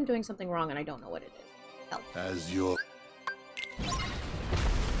feel like I'm doing something wrong and I don't know what it is. Help. As your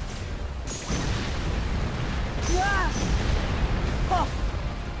Yeah. Oh.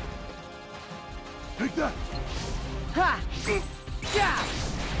 Take that. Ha. Yeah.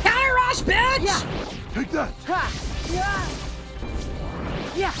 Counter rush, bitch! Yeah. Take that. Ha. Yeah.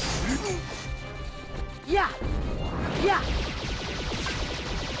 Yeah. Yeah. Yeah.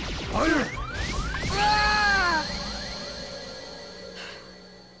 Fire.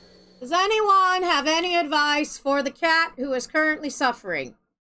 Does anyone have any advice for the cat who is currently suffering?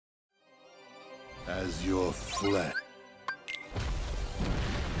 as your flesh.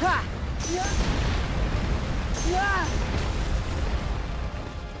 Ha. Yeah. Yeah.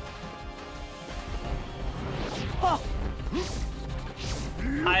 Oh.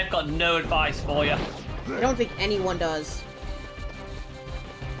 I've got no advice for you. I don't think anyone does.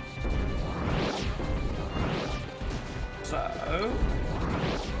 so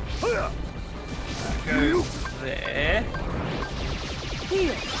that goes there.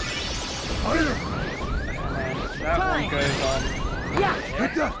 Here. And then that one goes on. Yeah.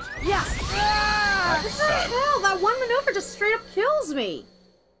 There. Yeah. Like What so. the hell? That one maneuver just straight up kills me.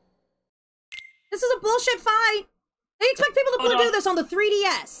 This is a bullshit fight. They expect people to do this on the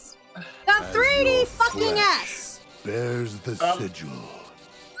 3DS. The 3D fucking S. Bears the sigil.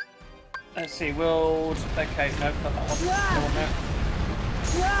 Let's see, world. Okay, no, not that one.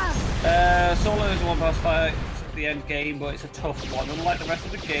 Yeah. Solo is a one-pass fight at the end game, but it's a tough one. Unlike the rest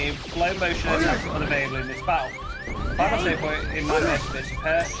of the game, flow motion attacks are unavailable in this battle. Final save point in my message.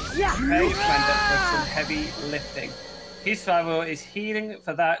 Prepare your commander for some heavy lifting. Key survival is healing.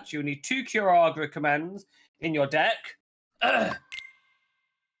 For that, you'll need 2 Cure Agra commands in your deck.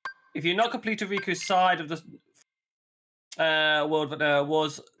 If you're not completed Riku's side of the world that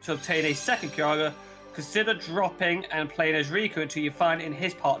was to obtain a second Cure Agra, consider dropping and playing as Riku until you find it in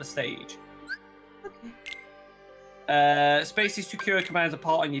his part of the stage. Space these 2 Cure commands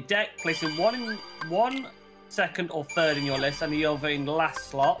apart on your deck, placing one in one second or third in your list and the other in last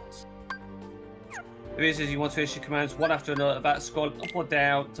slots. The reason is you want to issue commands one after another, that scrolling up or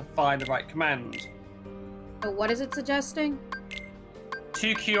down to find the right command. So what is it suggesting?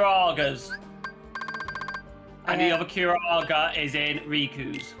 2 Curagas. And the other Curaga is in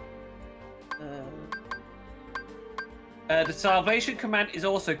Riku's. The salvation command is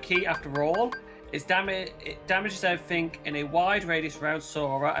also key after all. It damages everything in a wide radius around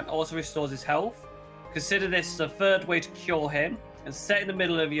Sora and also restores his health. Consider this the third way to cure him and set it in the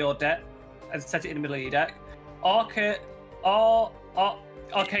middle of your deck.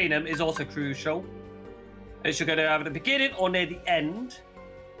 Arcanum is also crucial. It should go to either the beginning or near the end.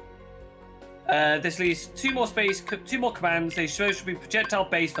 This leaves 2 more commands. They should be projectile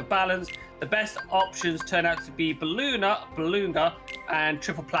based for balance. The best options turn out to be Balloonga, and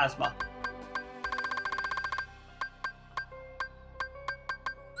Triple Plasma.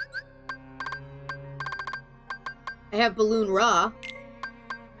 I have Balloon Ra.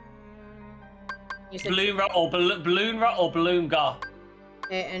 You said Balloon Ra or Balloonga.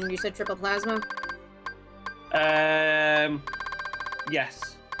 Okay, and you said Triple Plasma?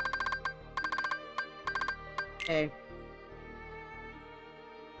 Yes. Okay.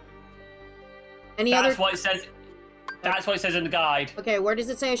 Any That's other? what it says. That's what it says in the guide. Okay, where does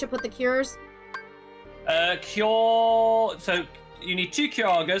it say I should put the cures? Cure. So you need 2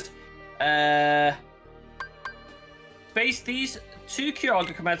 Curagas. Space these 2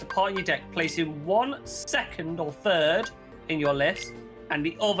 Curaga commands apart in your deck, placing one second or third in your list and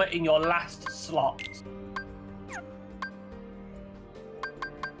the other in your last slot.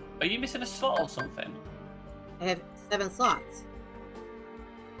 Are you missing a slot or something? I have 7 slots.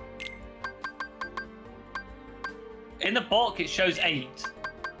 In the book, it shows 8.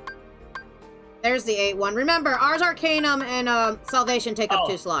 There's the 8 one. Remember, Ars Arcanum and Salvation take up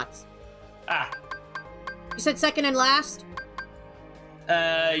 2 slots. Ah. You said second and last?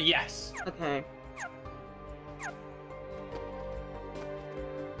 Yes. Okay.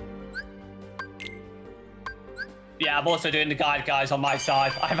 Yeah, I'm also doing the guide, guys, on my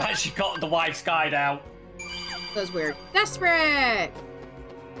side. I've actually got the wife's guide out. That's weird. Desperate!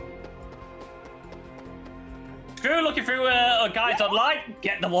 Screw looking through guides online.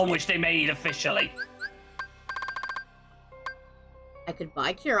 Get the one which they made officially. I could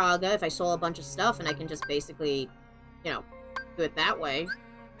buy Curaga if I sold a bunch of stuff, and I can just basically, you know, do it that way.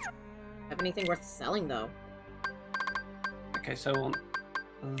 Have anything worth selling, though? Okay, so on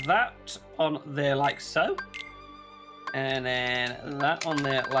that on there like so. And then that on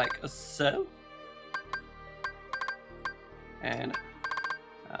there like so. And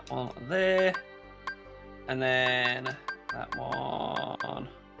that one there. And then that one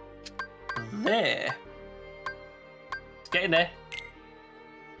there. It's getting there.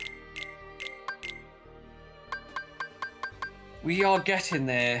 We are getting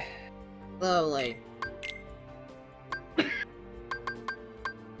there. Slowly.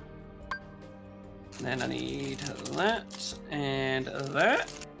 Then I need that and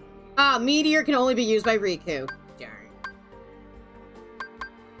that. Ah, Meteor can only be used by Riku. Darn.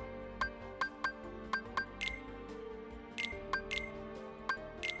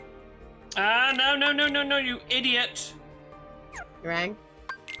 Ah, no, you idiot. You rang?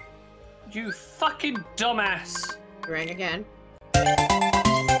 You fucking dumbass. You rang again.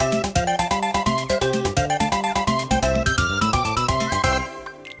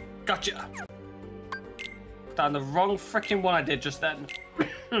 Gotcha. Found the wrong freaking one I did just then.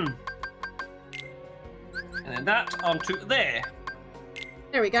 And then that onto there.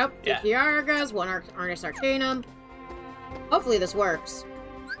 There we go. Yeah. 2 Curagas, 1 Arnis Arcanum. Hopefully this works.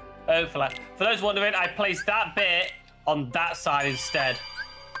 Hopefully. For those wondering, I placed that bit on that side instead.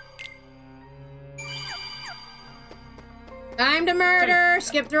 Time to murder!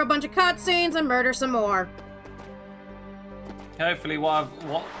 Skip through a bunch of cutscenes and murder some more. Hopefully what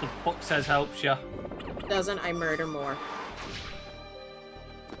the book says helps you. Doesn't, I murder more.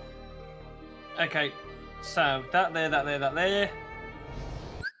 Okay, so that there.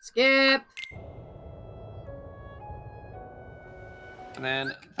 Skip. And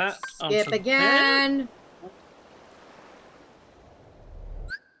then that. Skip again.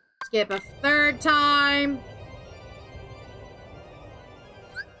 Skip a third time.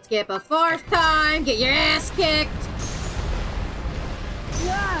 Skip a fourth time. Get your ass kicked.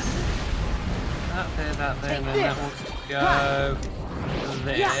 That there, and then that wants to go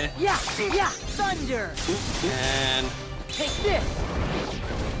there. Yeah, thunder. And take this.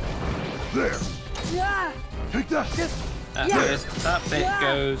 There. Yeah. Take that. That bit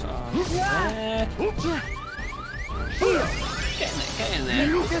goes on there. Get in there.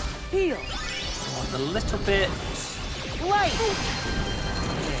 Just heal. A little bit. Light.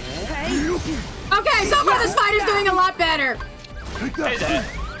 Okay, so far this fight is doing a lot better. Take that.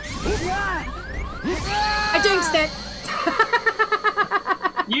 Hey there. I jinxed it.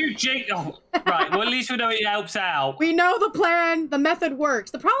 You jinx. Oh, right. Well, at least we know it helps out. We know the plan. The method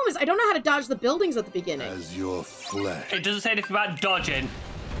works. The problem is I don't know how to dodge the buildings at the beginning. As your flesh. It doesn't say anything about dodging.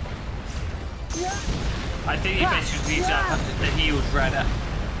 I think you basically need to have the heels redder.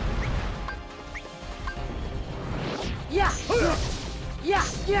 Yeah.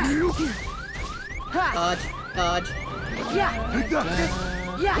 Dodge. Yeah. Take that.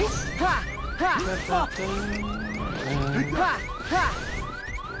 Yeah.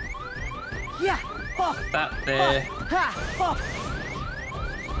 Yeah. That there.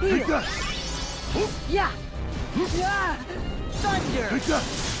 Take that. Yeah. Thunder. Take that.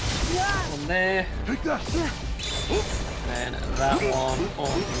 One there. Take that. Then that one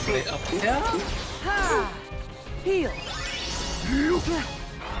all the way up here. Heal.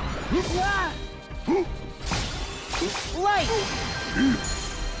 Light.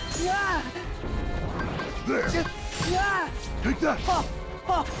 There. Take that.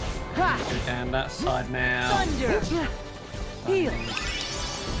 Go down that side now. Thunder. Heal.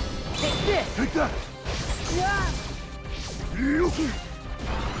 Take this. Take that.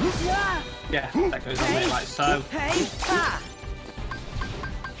 Yeah, that goes on there like so. Hey.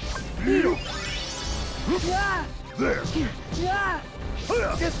 Heal. There.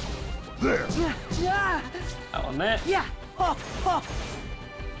 There. That one there. Yeah.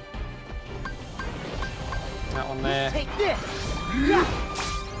 That one there. Take this. Yeah.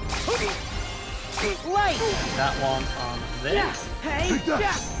 Light. That one on there. Hey. Take that.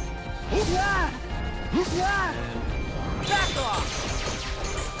 Back off.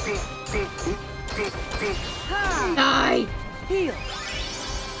 Die. Heal.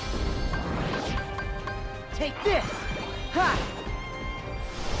 Take this.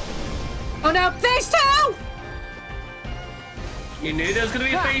 Oh no, phase 2! You knew there was going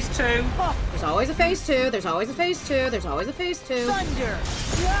to be a phase 2. There's always a phase 2, there's always a phase 2, there's always a phase 2. Thunder.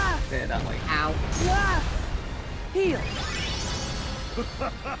 There, that way. Ow. Heal.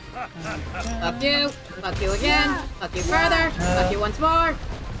 Fuck you. Fuck you again. Fuck you further. Fuck you once more.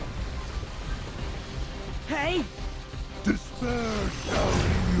 Hey. Despair shall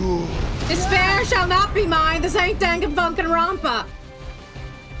be yours. Despair shall not be mine. This ain't Danganronpa.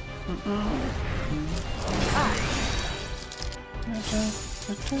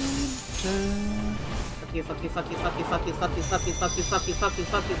 Fuck you, fuck you, fuck you, fuck you, fuck you, fuck you, fuck you, fuck you, fuck you, fuck you,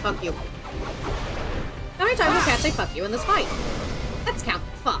 fuck you, fuck you. How many times can't say fuck you in this fight? Let's count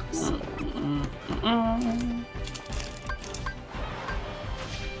the fucks.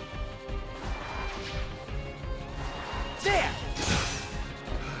 There.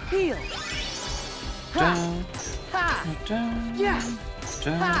 Heal. Down. Ha. Down. Yeah.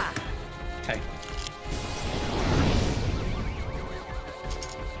 Down. Ha. Okay.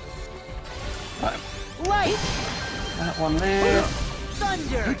 Right. Light. That one there.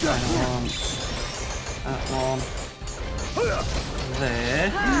 Thunder. Take That that. one. That one. There.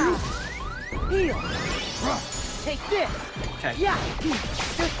 Heal. Take this. Okay. Yeah.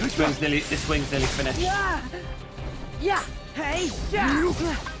 This wing's nearly finished. Yeah. Yeah. Hey. Yeah.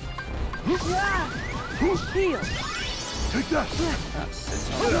 Yeah. Heal. Take that. That sits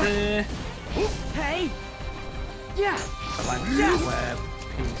on there. Hey. Yeah. The line where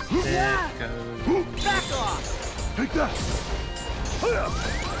piece there goes. Back off. Take that.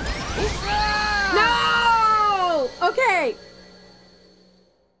 No! Okay.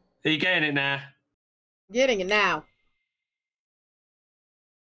 Are you getting it now? Getting it now.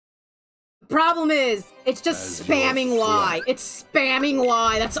 problem is, it's just spamming Y. It's spamming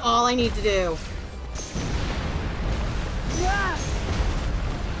Y. That's all I need to do.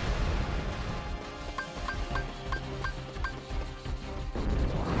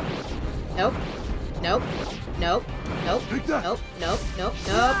 Nope. Nope. Nope. Nope. Nope. Nope. Nope.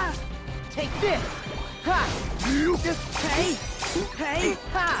 Nope. Take this. Ha. Hey. Hey.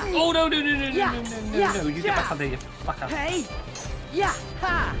 Ha. Oh no! No! No! No! No! Yeah. No! No! No! Yeah. No! You get back on there, you fucker. Hey. Yeah.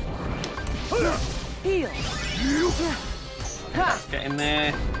 Ha. Heal. Ha. Get in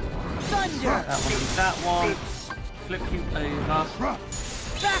there. Thunder. That one. That one. Flip you over.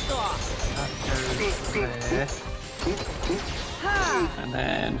 Back off. That goes there. Ha. And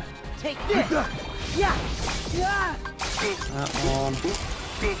then Take this. Yeah. Yeah. that one.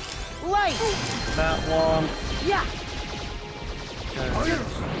 Light. That one. Yeah. Goes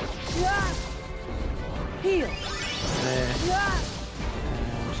Yeah. Heal. there. Yeah.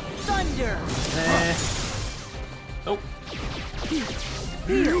 Thunder. There. Oh.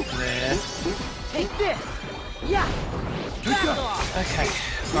 Heal. There. Take this. Yeah. Back off. Okay.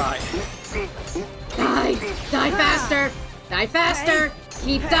 Right. Die! Die faster! Die faster!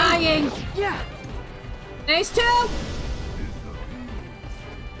 Keep dying! Yeah. Nice too!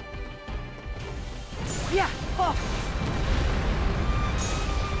 Yeah. Oh.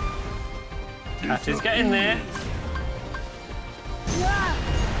 Cat is getting there. Yeah.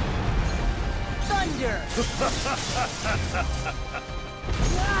 Thunder.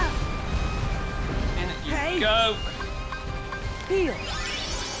 Yeah. In you Hey. go. Heal.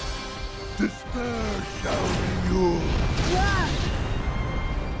 Despair shall be yours. Yeah.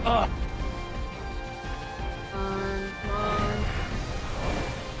 Oh.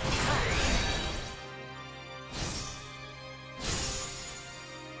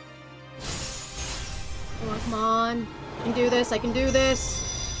 Come on. Come on. I can do this. I can do this.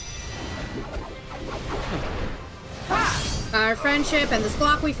 Our friendship and this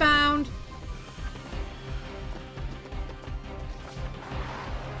block we found.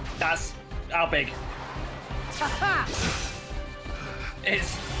 That's how big. Ha-ha.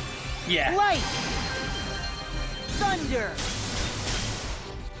 It's yeah. Light. Thunder.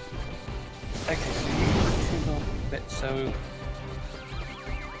 Okay, so you need two more bits. So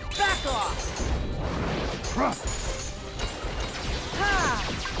Back off. Ha.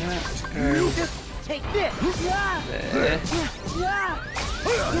 that goes Take this. Yeah. there. Yeah.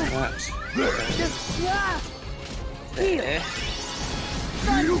 That Yeah. there.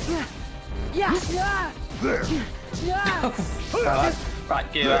 Thunder. Yeah. Yeah. There. Yeah. Right,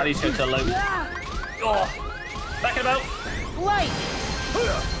 right, get out of these hooks alone. Yeah. Oh, back it out. Light.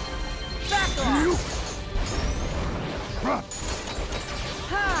 Back off.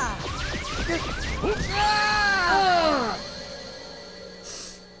 Ha. Ah.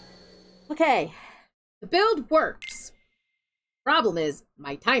 Okay. The build works. Problem is,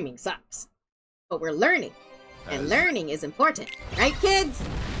 my timing sucks. But we're learning. And learning is important. Right, kids?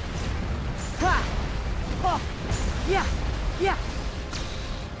 Ha. Oh. Yeah. Yeah.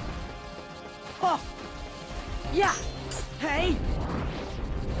 Oh. Yeah. Hey.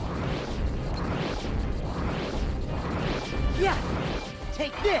 Yeah.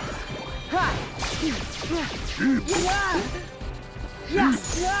 Take this. Ha. Yeah. Yeah.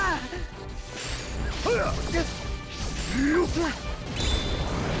 Yeah.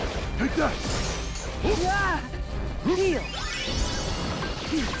 Take that. Yeah. Heal.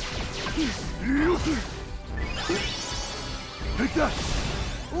 Take that.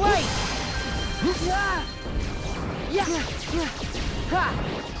 Light. Yeah. Yeah. Ha.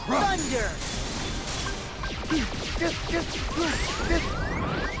 Thunder.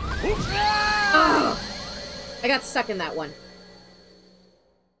 Oh, I got stuck in that one.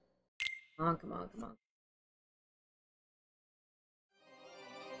 Come on, come on, come on.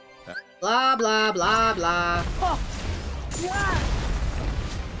 Blah, blah, blah, blah. Oh. Yeah.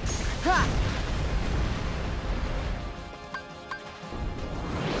 Ha.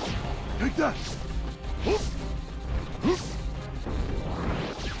 Take that.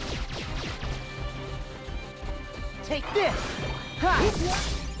 Take this. Ha.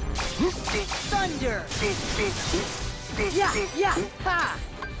 Thunder. Yeah. Yeah. Ha.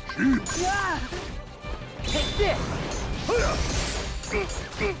 Yeah. Take this.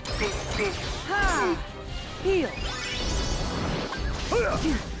 Ha. Heal.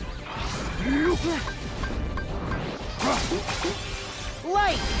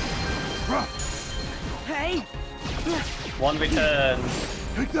 Light. Hey. One returns.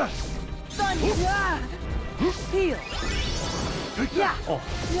 Take that. Thunder. Heal. Take Yeah. that. Oh,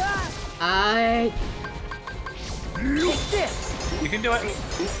 Yeah. I... Take this. you can do it.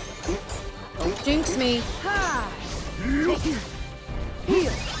 Don't jinx me. Heal.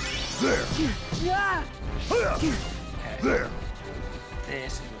 Heal. There. Yeah. There.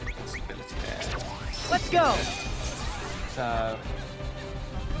 This is a possibility there. Let's go. So.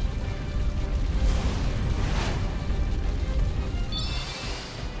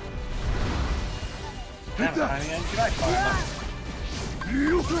 Take that.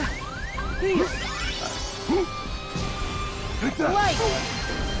 Heal. Heal. Take that. Light.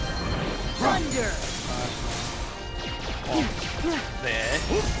 Thunder. There.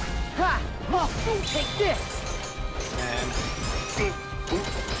 Ha. Oh, take this. And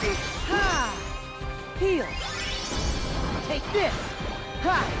Ha. Heal. Take this.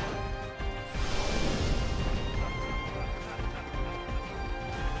 Ha.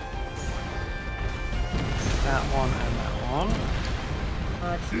 that one and that one.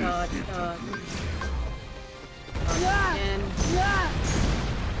 Dodge.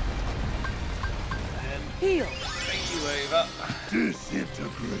 And heal. Take you over.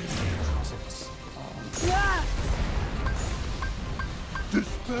 Disintegrate.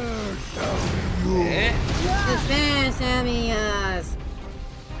 Despair shall be yours. Despair, Sammy's.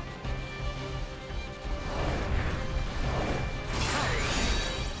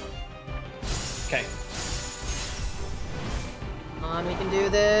 Okay. Come on, we can do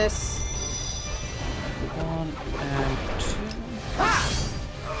this. 1 and 2.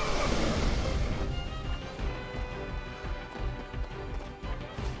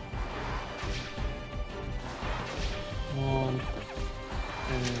 One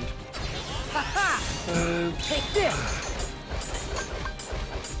and two. Take this.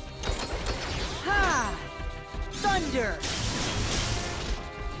 Ha! Thunder.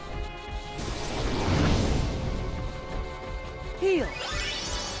 Heal.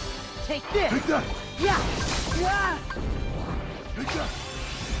 Take this. Take that. Yeah. Yeah. Take that.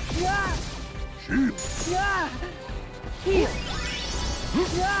 Yeah. Shield. Yeah. Heal.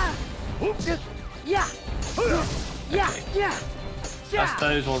 Yeah. Yeah. Yeah. Yeah. That's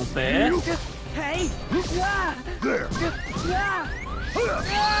those ones there. Hey. Yeah. There. Yeah.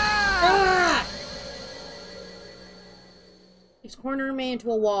 Ah! Keeps cornering me into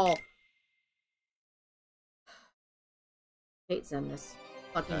a wall. Hate Zemnis.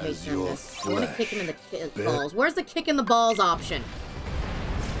 Fucking hate Zemnis. I want to kick him in the balls. Where's the kick in the balls option?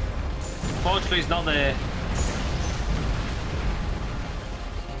 Fortunately, it's not there.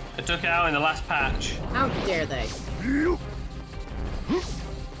 I took it out in the last patch. How dare they?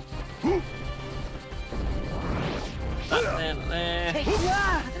 That there. Take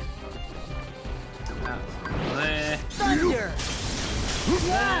yeah. That's there. Thunder.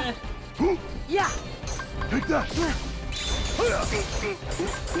 Yeah. Yeah. Take that.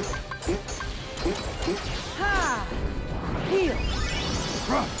 Ha. Heal.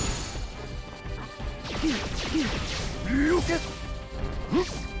 Heal.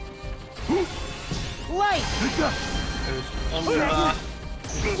 Light. Take that. Goes under.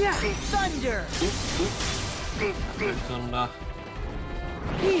 Yeah. Thunder. Goes under.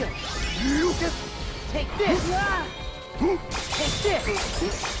 Heal. Heal. Take this. Take this.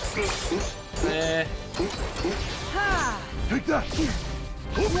 There. Ha. Take that.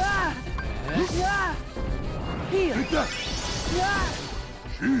 Yeah. Yeah. Heal. Take that. Yeah.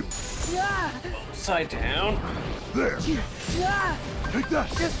 Shield. Yeah. Upside down. There. Yeah. Take that.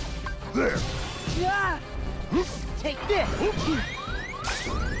 There. Yeah. Take this.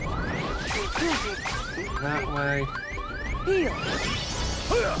 That way. Heal.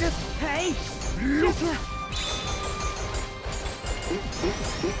 Hey. Heal.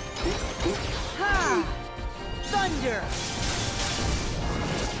 Ha. Thunder.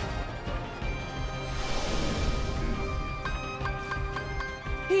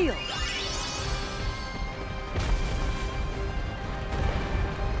 Heal.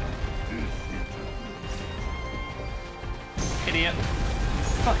 Idiot.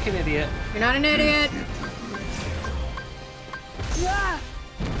 Fucking idiot. You're not an idiot. Yeah.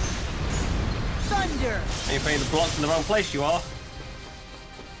 Thunder. Are you putting the blocks in the wrong place, you are?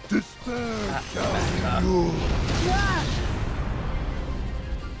 Despair That's better. Yeah.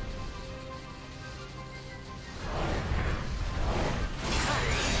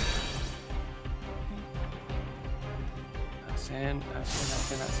 That's in,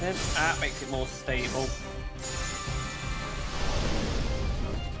 that's in. That makes it more stable.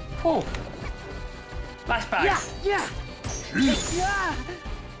 Oh! Last bag! Yeah. Yeah.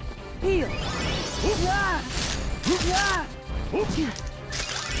 Heal. Yeah. Yeah.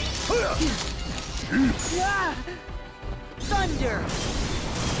 Yeah. Thunder.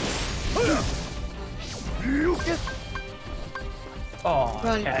 Heal. Oh,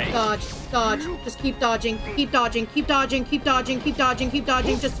 Run, okay. dodge, dodge. Just keep dodging, keep dodging, keep dodging, keep dodging, keep dodging, keep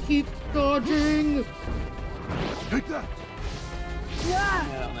dodging. Just keep dodging. Take that. No.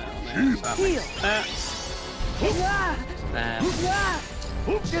 So that makes that.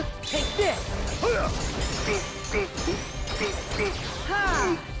 Just take this. Let's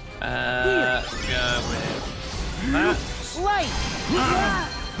go with that. Light.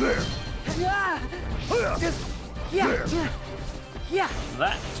 There. Just yeah.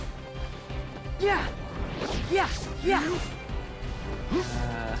 That.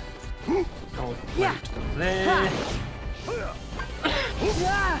 Gold plate there.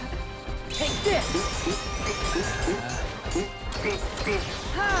 Take this.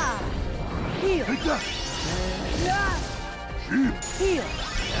 Heal. Take that. Heal.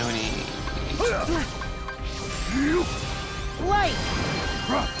 Now we need Heal. Light.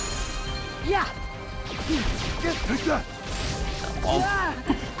 Drop. Yeah. Take that. one.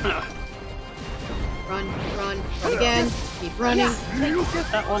 Run, run, run again. Keep running. Heal.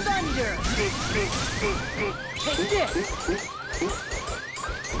 That one. Thunder. Take this.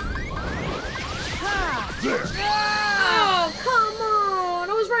 There. Oh, come on!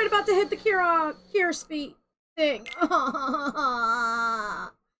 I was right about to hit the cure speed thing.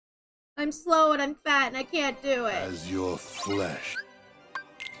 I'm slow and I'm fat and I can't do it. As your flesh.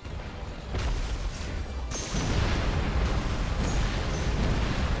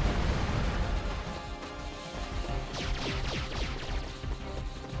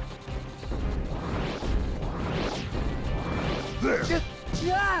 There. Just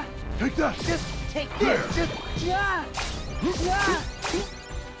Take that. Just take this. There.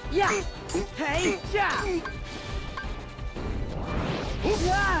 Yeah. Hey, yeah.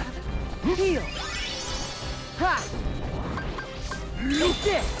 Heal. Ha. Heal. Take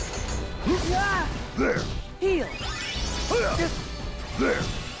this. There. Heal. Just There.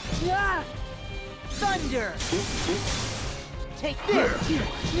 thunder. Take There. this.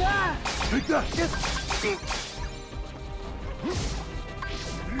 Take that. Just Heal.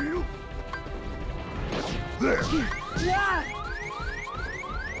 There.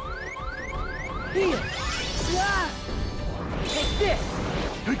 heal. Take this.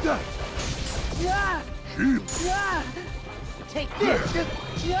 Take that. Shield. Take this.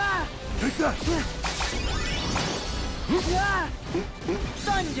 Take that.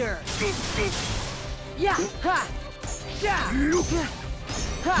 Thunder. Yeah. Ha. Yeah. Heal.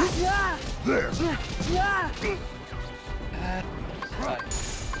 Ha. There. Right.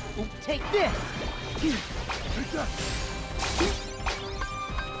 Take this. Take that.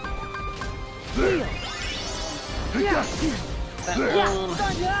 There. Take that. That There. one.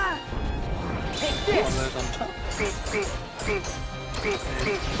 Thunder. Take One this. of those on top.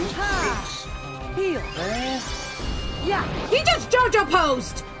 Ha. Heal. There. Yeah. He just JoJo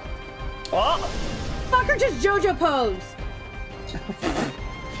posed! What? Fucker just JoJo posed!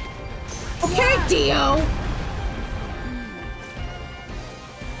 Okay, Dio!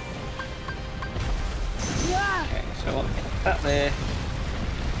 Okay, so I'll put that there.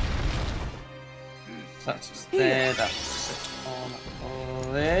 So that's just there, that's it on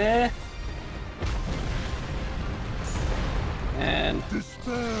there. And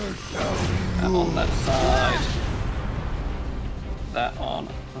Despair shall be that on that side. That on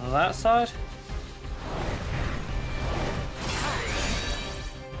that side.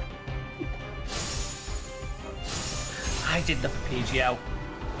 I did nothing, PGL.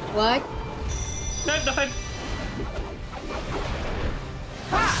 What? No, nothing.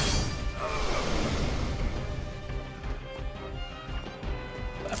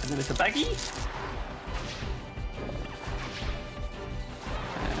 What happened to Mr. Baggy?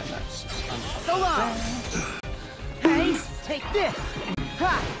 And that's just on top So of long. there. Hey, take this.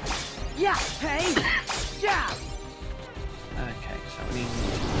 Ha. Yeah. Hey. Yeah. Okay, so we need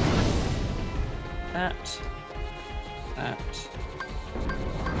that.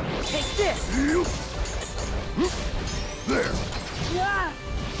 Take this. Heal. There. Yeah.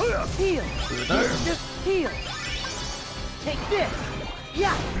 Heal. Two of those. Just heal. Take this.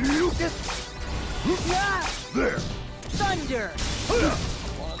 Yeah. Heal. Just yeah. There. Thunder.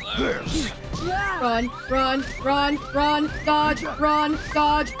 There. Yeah. Run, run, run, run, dodge, run,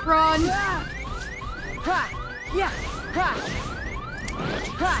 dodge, run! Yeah. Ha. Yeah. Ha.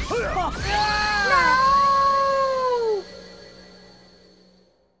 Ha.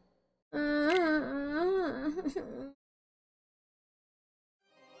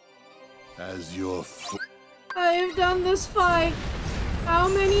 As your I have done this fight how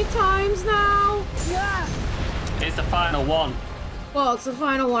many times now? Yeah. It's the final one. Well, it's the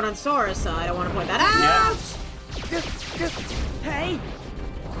final one on Sora's side. I want to point that out. Just Hey!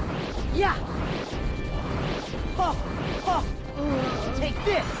 Yeah! Oh! Oh! Take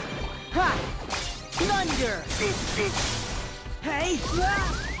this! Ha! Thunder! Hey!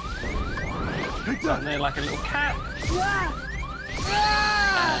 And they're like a little cat.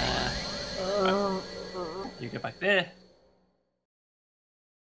 You go back there.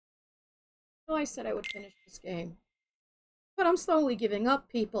 Oh, I said I would finish this game. But I'm slowly giving up,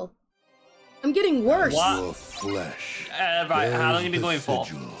 people. I'm getting worse. Your flesh. Right, how long have you been going for?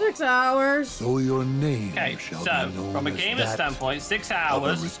 6 hours. So your name Okay, shall so be known from a as gamer's that standpoint, 6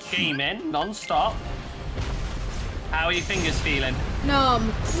 hours gaming non-stop. How are your fingers feeling?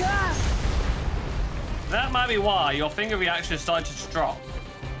 Numb. That might be why your finger reaction started to drop.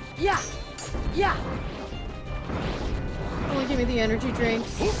 Yeah! Yeah! Only give me the energy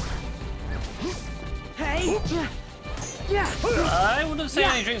drinks. Hey! Yeah! I wouldn't say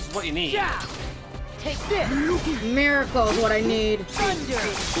any drinks is what you need. Yeah! Take this! Miracle is what I need. Thunder!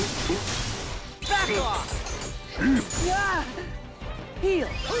 Back off! Yeah! Heal!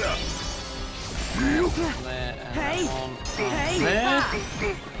 There, Hey! one. Hey! There. Ha!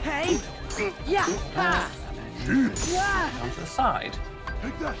 Hey! Yeah! Ha! Yeah! Onto the side.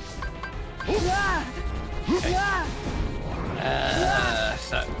 Take that. Yeah! Yeah!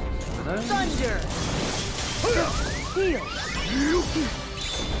 So those. Thunder! Heal! Yuzu.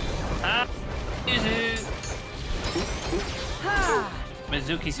 Ha!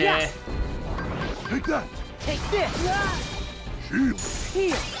 Mizuki's Yeah. here. Take that. Take this! Shield.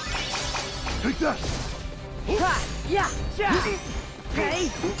 Heal! Take that. Ha! Yeah! Ja!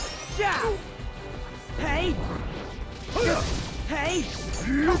 Hey! Ja! Hey! Hey!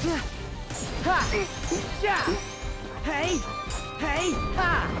 Ha! Ja! Hey! Hey!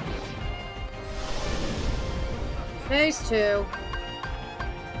 Ha! Phase 2.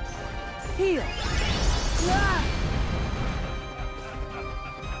 Heal! Yeah!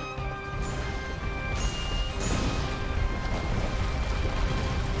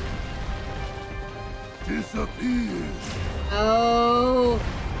 Disappear. Oh.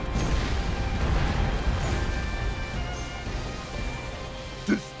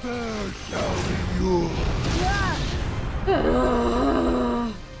 Despair shall be yours.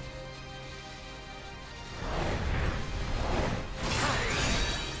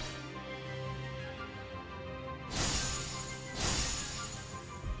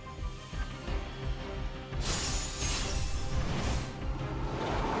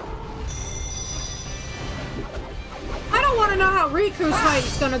 I don't want to know how Riku's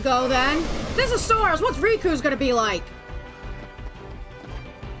fight's gonna go then. If this is Sora's, what's Riku's gonna be like?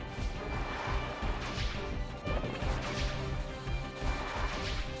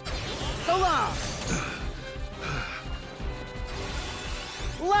 So long!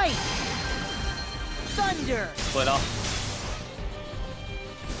 Light! Thunder! Split off.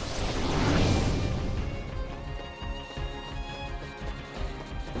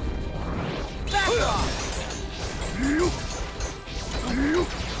 Back off!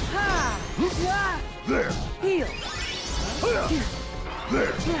 Ha! Yeah! There. Heal!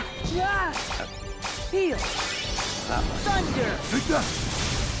 There. Yeah! Heal! Thunder! Take that.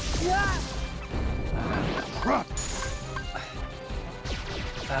 Yeah! Crap.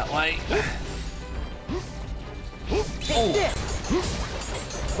 That way. Take this!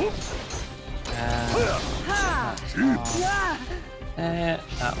 Ha! Yeah!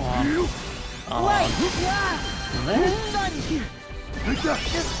 That one. Light! Yeah! There. Thunder! Take that.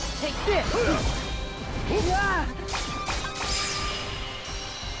 Just take this! Yeah!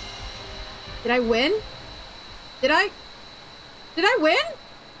 Did I win? Did I win?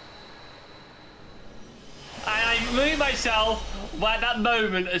 I moved myself at that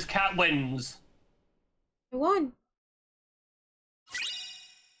moment as Cat wins. I won.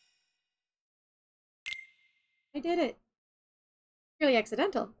 I did it. Really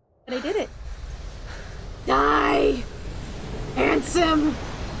accidental, but I did it. Die! Handsome!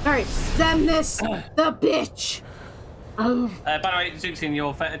 Alright, send this, the bitch! Oh. By the way, Zook's in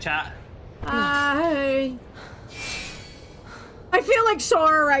your chat. I feel like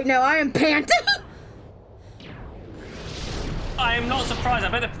Sora right now. I am panting. I am not surprised. I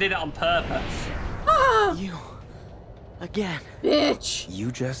bet they did it on purpose. You again. Bitch.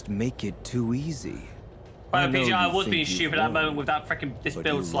 You just make it too easy. By the know PG, I you was think being you've stupid at that won, moment with that freaking this but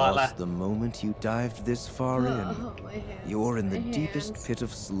build you slightly. lost the moment you dived this far in. My hands, You're in the my deepest hands, pit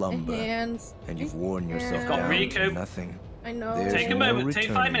of slumber, my hands, and you've my worn yourself hands. Got down Riku. to nothing. I know. There's Take a no moment. Take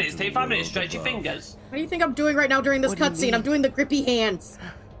 5 returning minutes. to Take the 5 minutes. world Stretch your above. fingers. What do you think I'm doing right now during this What do you cutscene? I'm mean? doing the grippy hands.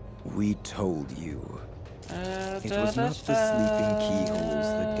 We told you. It was not the sleeping keyholes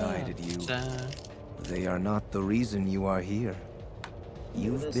that guided you. They are not the reason you are here.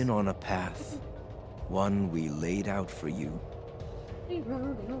 You've been on a path. One we laid out for you.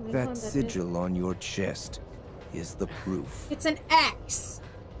 That sigil on your chest is the proof. It's an X.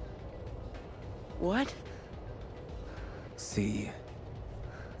 What? See,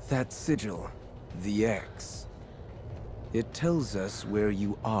 that sigil, the X. It tells us where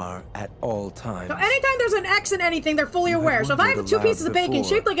you are at all times. So anytime there's an X in anything, they're fully aware. So if I have 2 pieces of bacon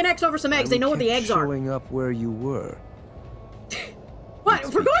shaped like an X over some eggs, they know what the eggs are. Showing up where you were. What?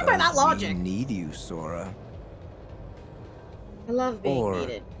 If we're going by that logic. We need you, Sora. I love being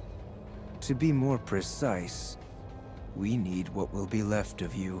needed. To be more precise, we need what will be left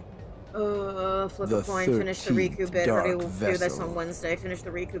of you. Flip a coin, finish the Riku bit, or do this on Wednesday. Finish the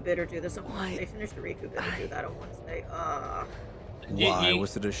Riku bit, or do this on Wednesday. Finish the Riku bit, or do that on Wednesday. Why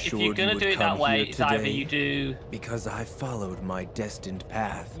was it assured if you're gonna you do would it that come way, here it's today? either you do. Because I followed my destined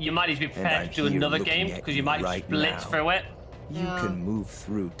path. You might need to be prepared to do another game because you might split through it. You can move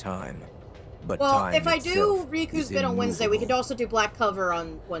through time, but well, time if I do itself Riku's is bit on Wednesday, we immovable. could also do Black Cover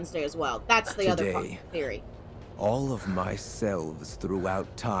on Wednesday as well. That's the other Today, theory. all of my selves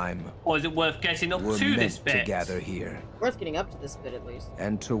throughout time Or is it worth getting up were to meant this bit? to gather here Worth getting up to this bit at least.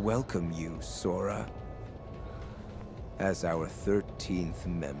 and to welcome you, Sora, as our 13th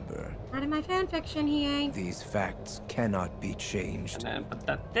member. Not in my fanfiction, he ain't. These facts cannot be changed. And then put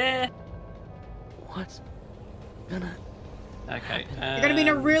that there. What's gonna... Okay. You're gonna be in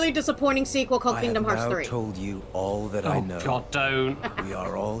a really disappointing sequel called Kingdom Hearts 3. I have now told you all that I know. God, don't. We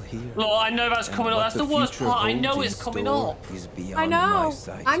are all here. Look, I know that's coming up. That's the worst part. I know it's coming up. I know.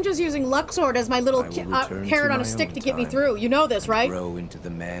 I'm just using Luxord as my little carrot on a stick to get me through. You know this, right? Grow into the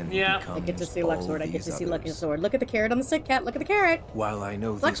man yeah. I get to see Luxord. I get to see Luxord. Look at the carrot on the stick, cat. Look at the carrot. While I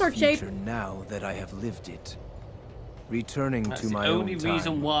know this Luxord future shape. now that I have lived it, returning That's to the my only own time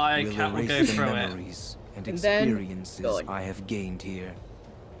reason why will Cat will erase go the through it. memories and then, experiences I have gained here.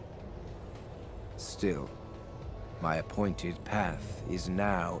 Still, my appointed path is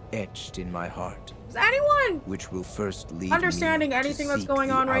now etched in my heart. Is anyone which will first lead understanding me anything to that's seek going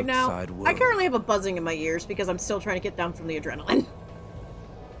the on right now? outside I world. currently have a buzzing in my ears because I'm still trying to get down from the adrenaline.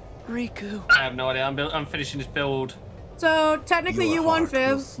 Riku. I have no idea. I'm finishing this build. So technically, you won, Your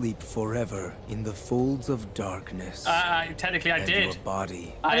heart will Fiv. sleep forever in the folds of darkness. Technically, I and did. Your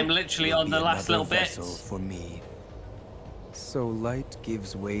body I am literally will on be the last another little vessel bits. for me. So light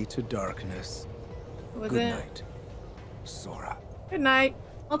gives way to darkness. Was Good it? night, Sora. Good night.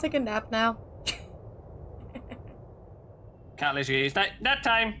 I'll take a nap now. Can't let you use that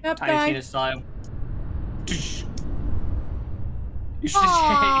time. Nap Tiny time. Tina style. You should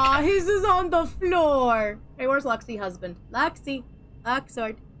Aw, shake. his is on the floor. Hey, where's Luxie, husband? Luxie.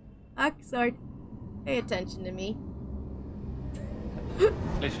 Luxord. Luxord. Pay attention to me.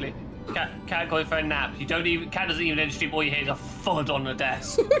 Literally. Cat going for a nap. You don't even. Cat doesn't even enter stream. All you hear is a thud on the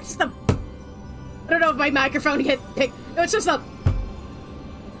desk. It's the... I don't know if my microphone hit pick. It was just a... Ow!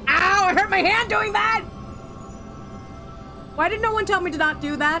 I hurt my hand doing that! Why did no one tell me to not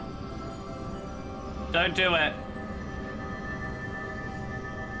do that? Don't do it.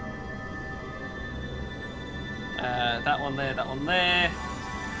 That one there, that one there.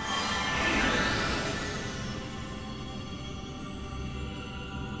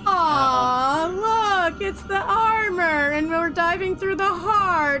 Aw, look, it's the armor, and we're diving through the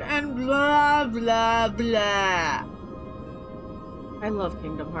heart, and blah, blah, blah. I love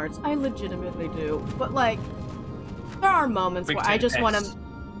Kingdom Hearts. I legitimately do. But, like, there are moments where I just want to...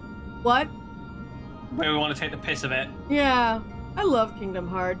 What? Where we want to take the piss of it. Yeah, I love Kingdom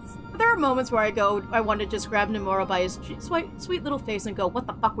Hearts. But there are moments where I want to just grab Nomura by his sweet little face and go, what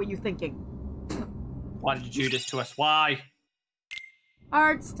the fuck were you thinking? Why did you do this to us? Why?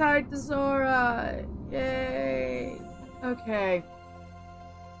 Hearts tied to Sora. Yay. Okay.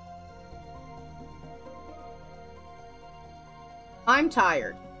 I'm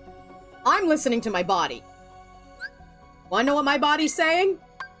tired. I'm listening to my body. Wanna know what my body's saying?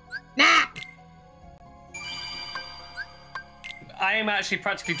 Nap! I am actually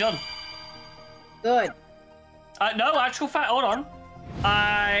practically done. Good. No, actual fact, hold on.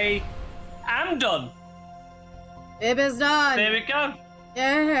 I am done. Bib is done. There we go.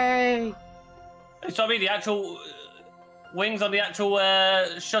 Yay. So I mean, the actual wings on the actual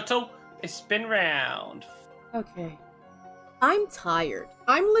shuttle is spin round. Okay. I'm tired.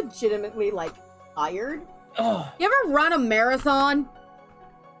 I'm legitimately, like, tired. Oh. You ever run a marathon?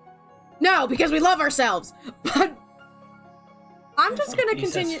 No, because we love ourselves. But I'm just gonna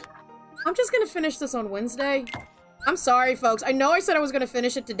continue. I'm just gonna finish this on Wednesday. I'm sorry, folks. I know I said I was gonna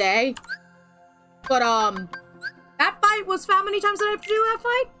finish it today. But, that fight was... How many times did I have to do that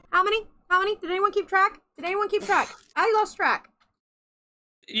fight? How many? How many? Did anyone keep track? Did anyone keep track? I lost track.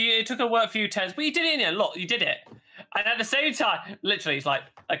 It took a few turns, but you did it in a lot. You did it, and at the same time, literally, it's like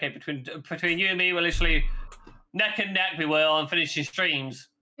okay, between you and me, we're literally neck and neck. We were on finishing streams.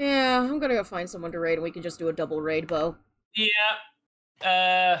 Yeah, I'm gonna go find someone to raid, and we can just do a double raid, Bo.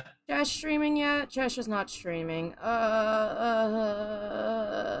 Yeah. Josh streaming yet? Josh is not streaming.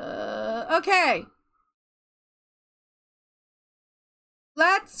 Okay.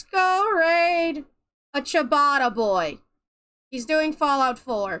 Let's go raid a Ciabatta boy. He's doing Fallout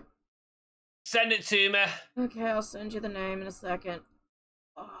 4. Send it to me. Okay, I'll send you the name in a second.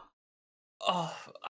 Oh,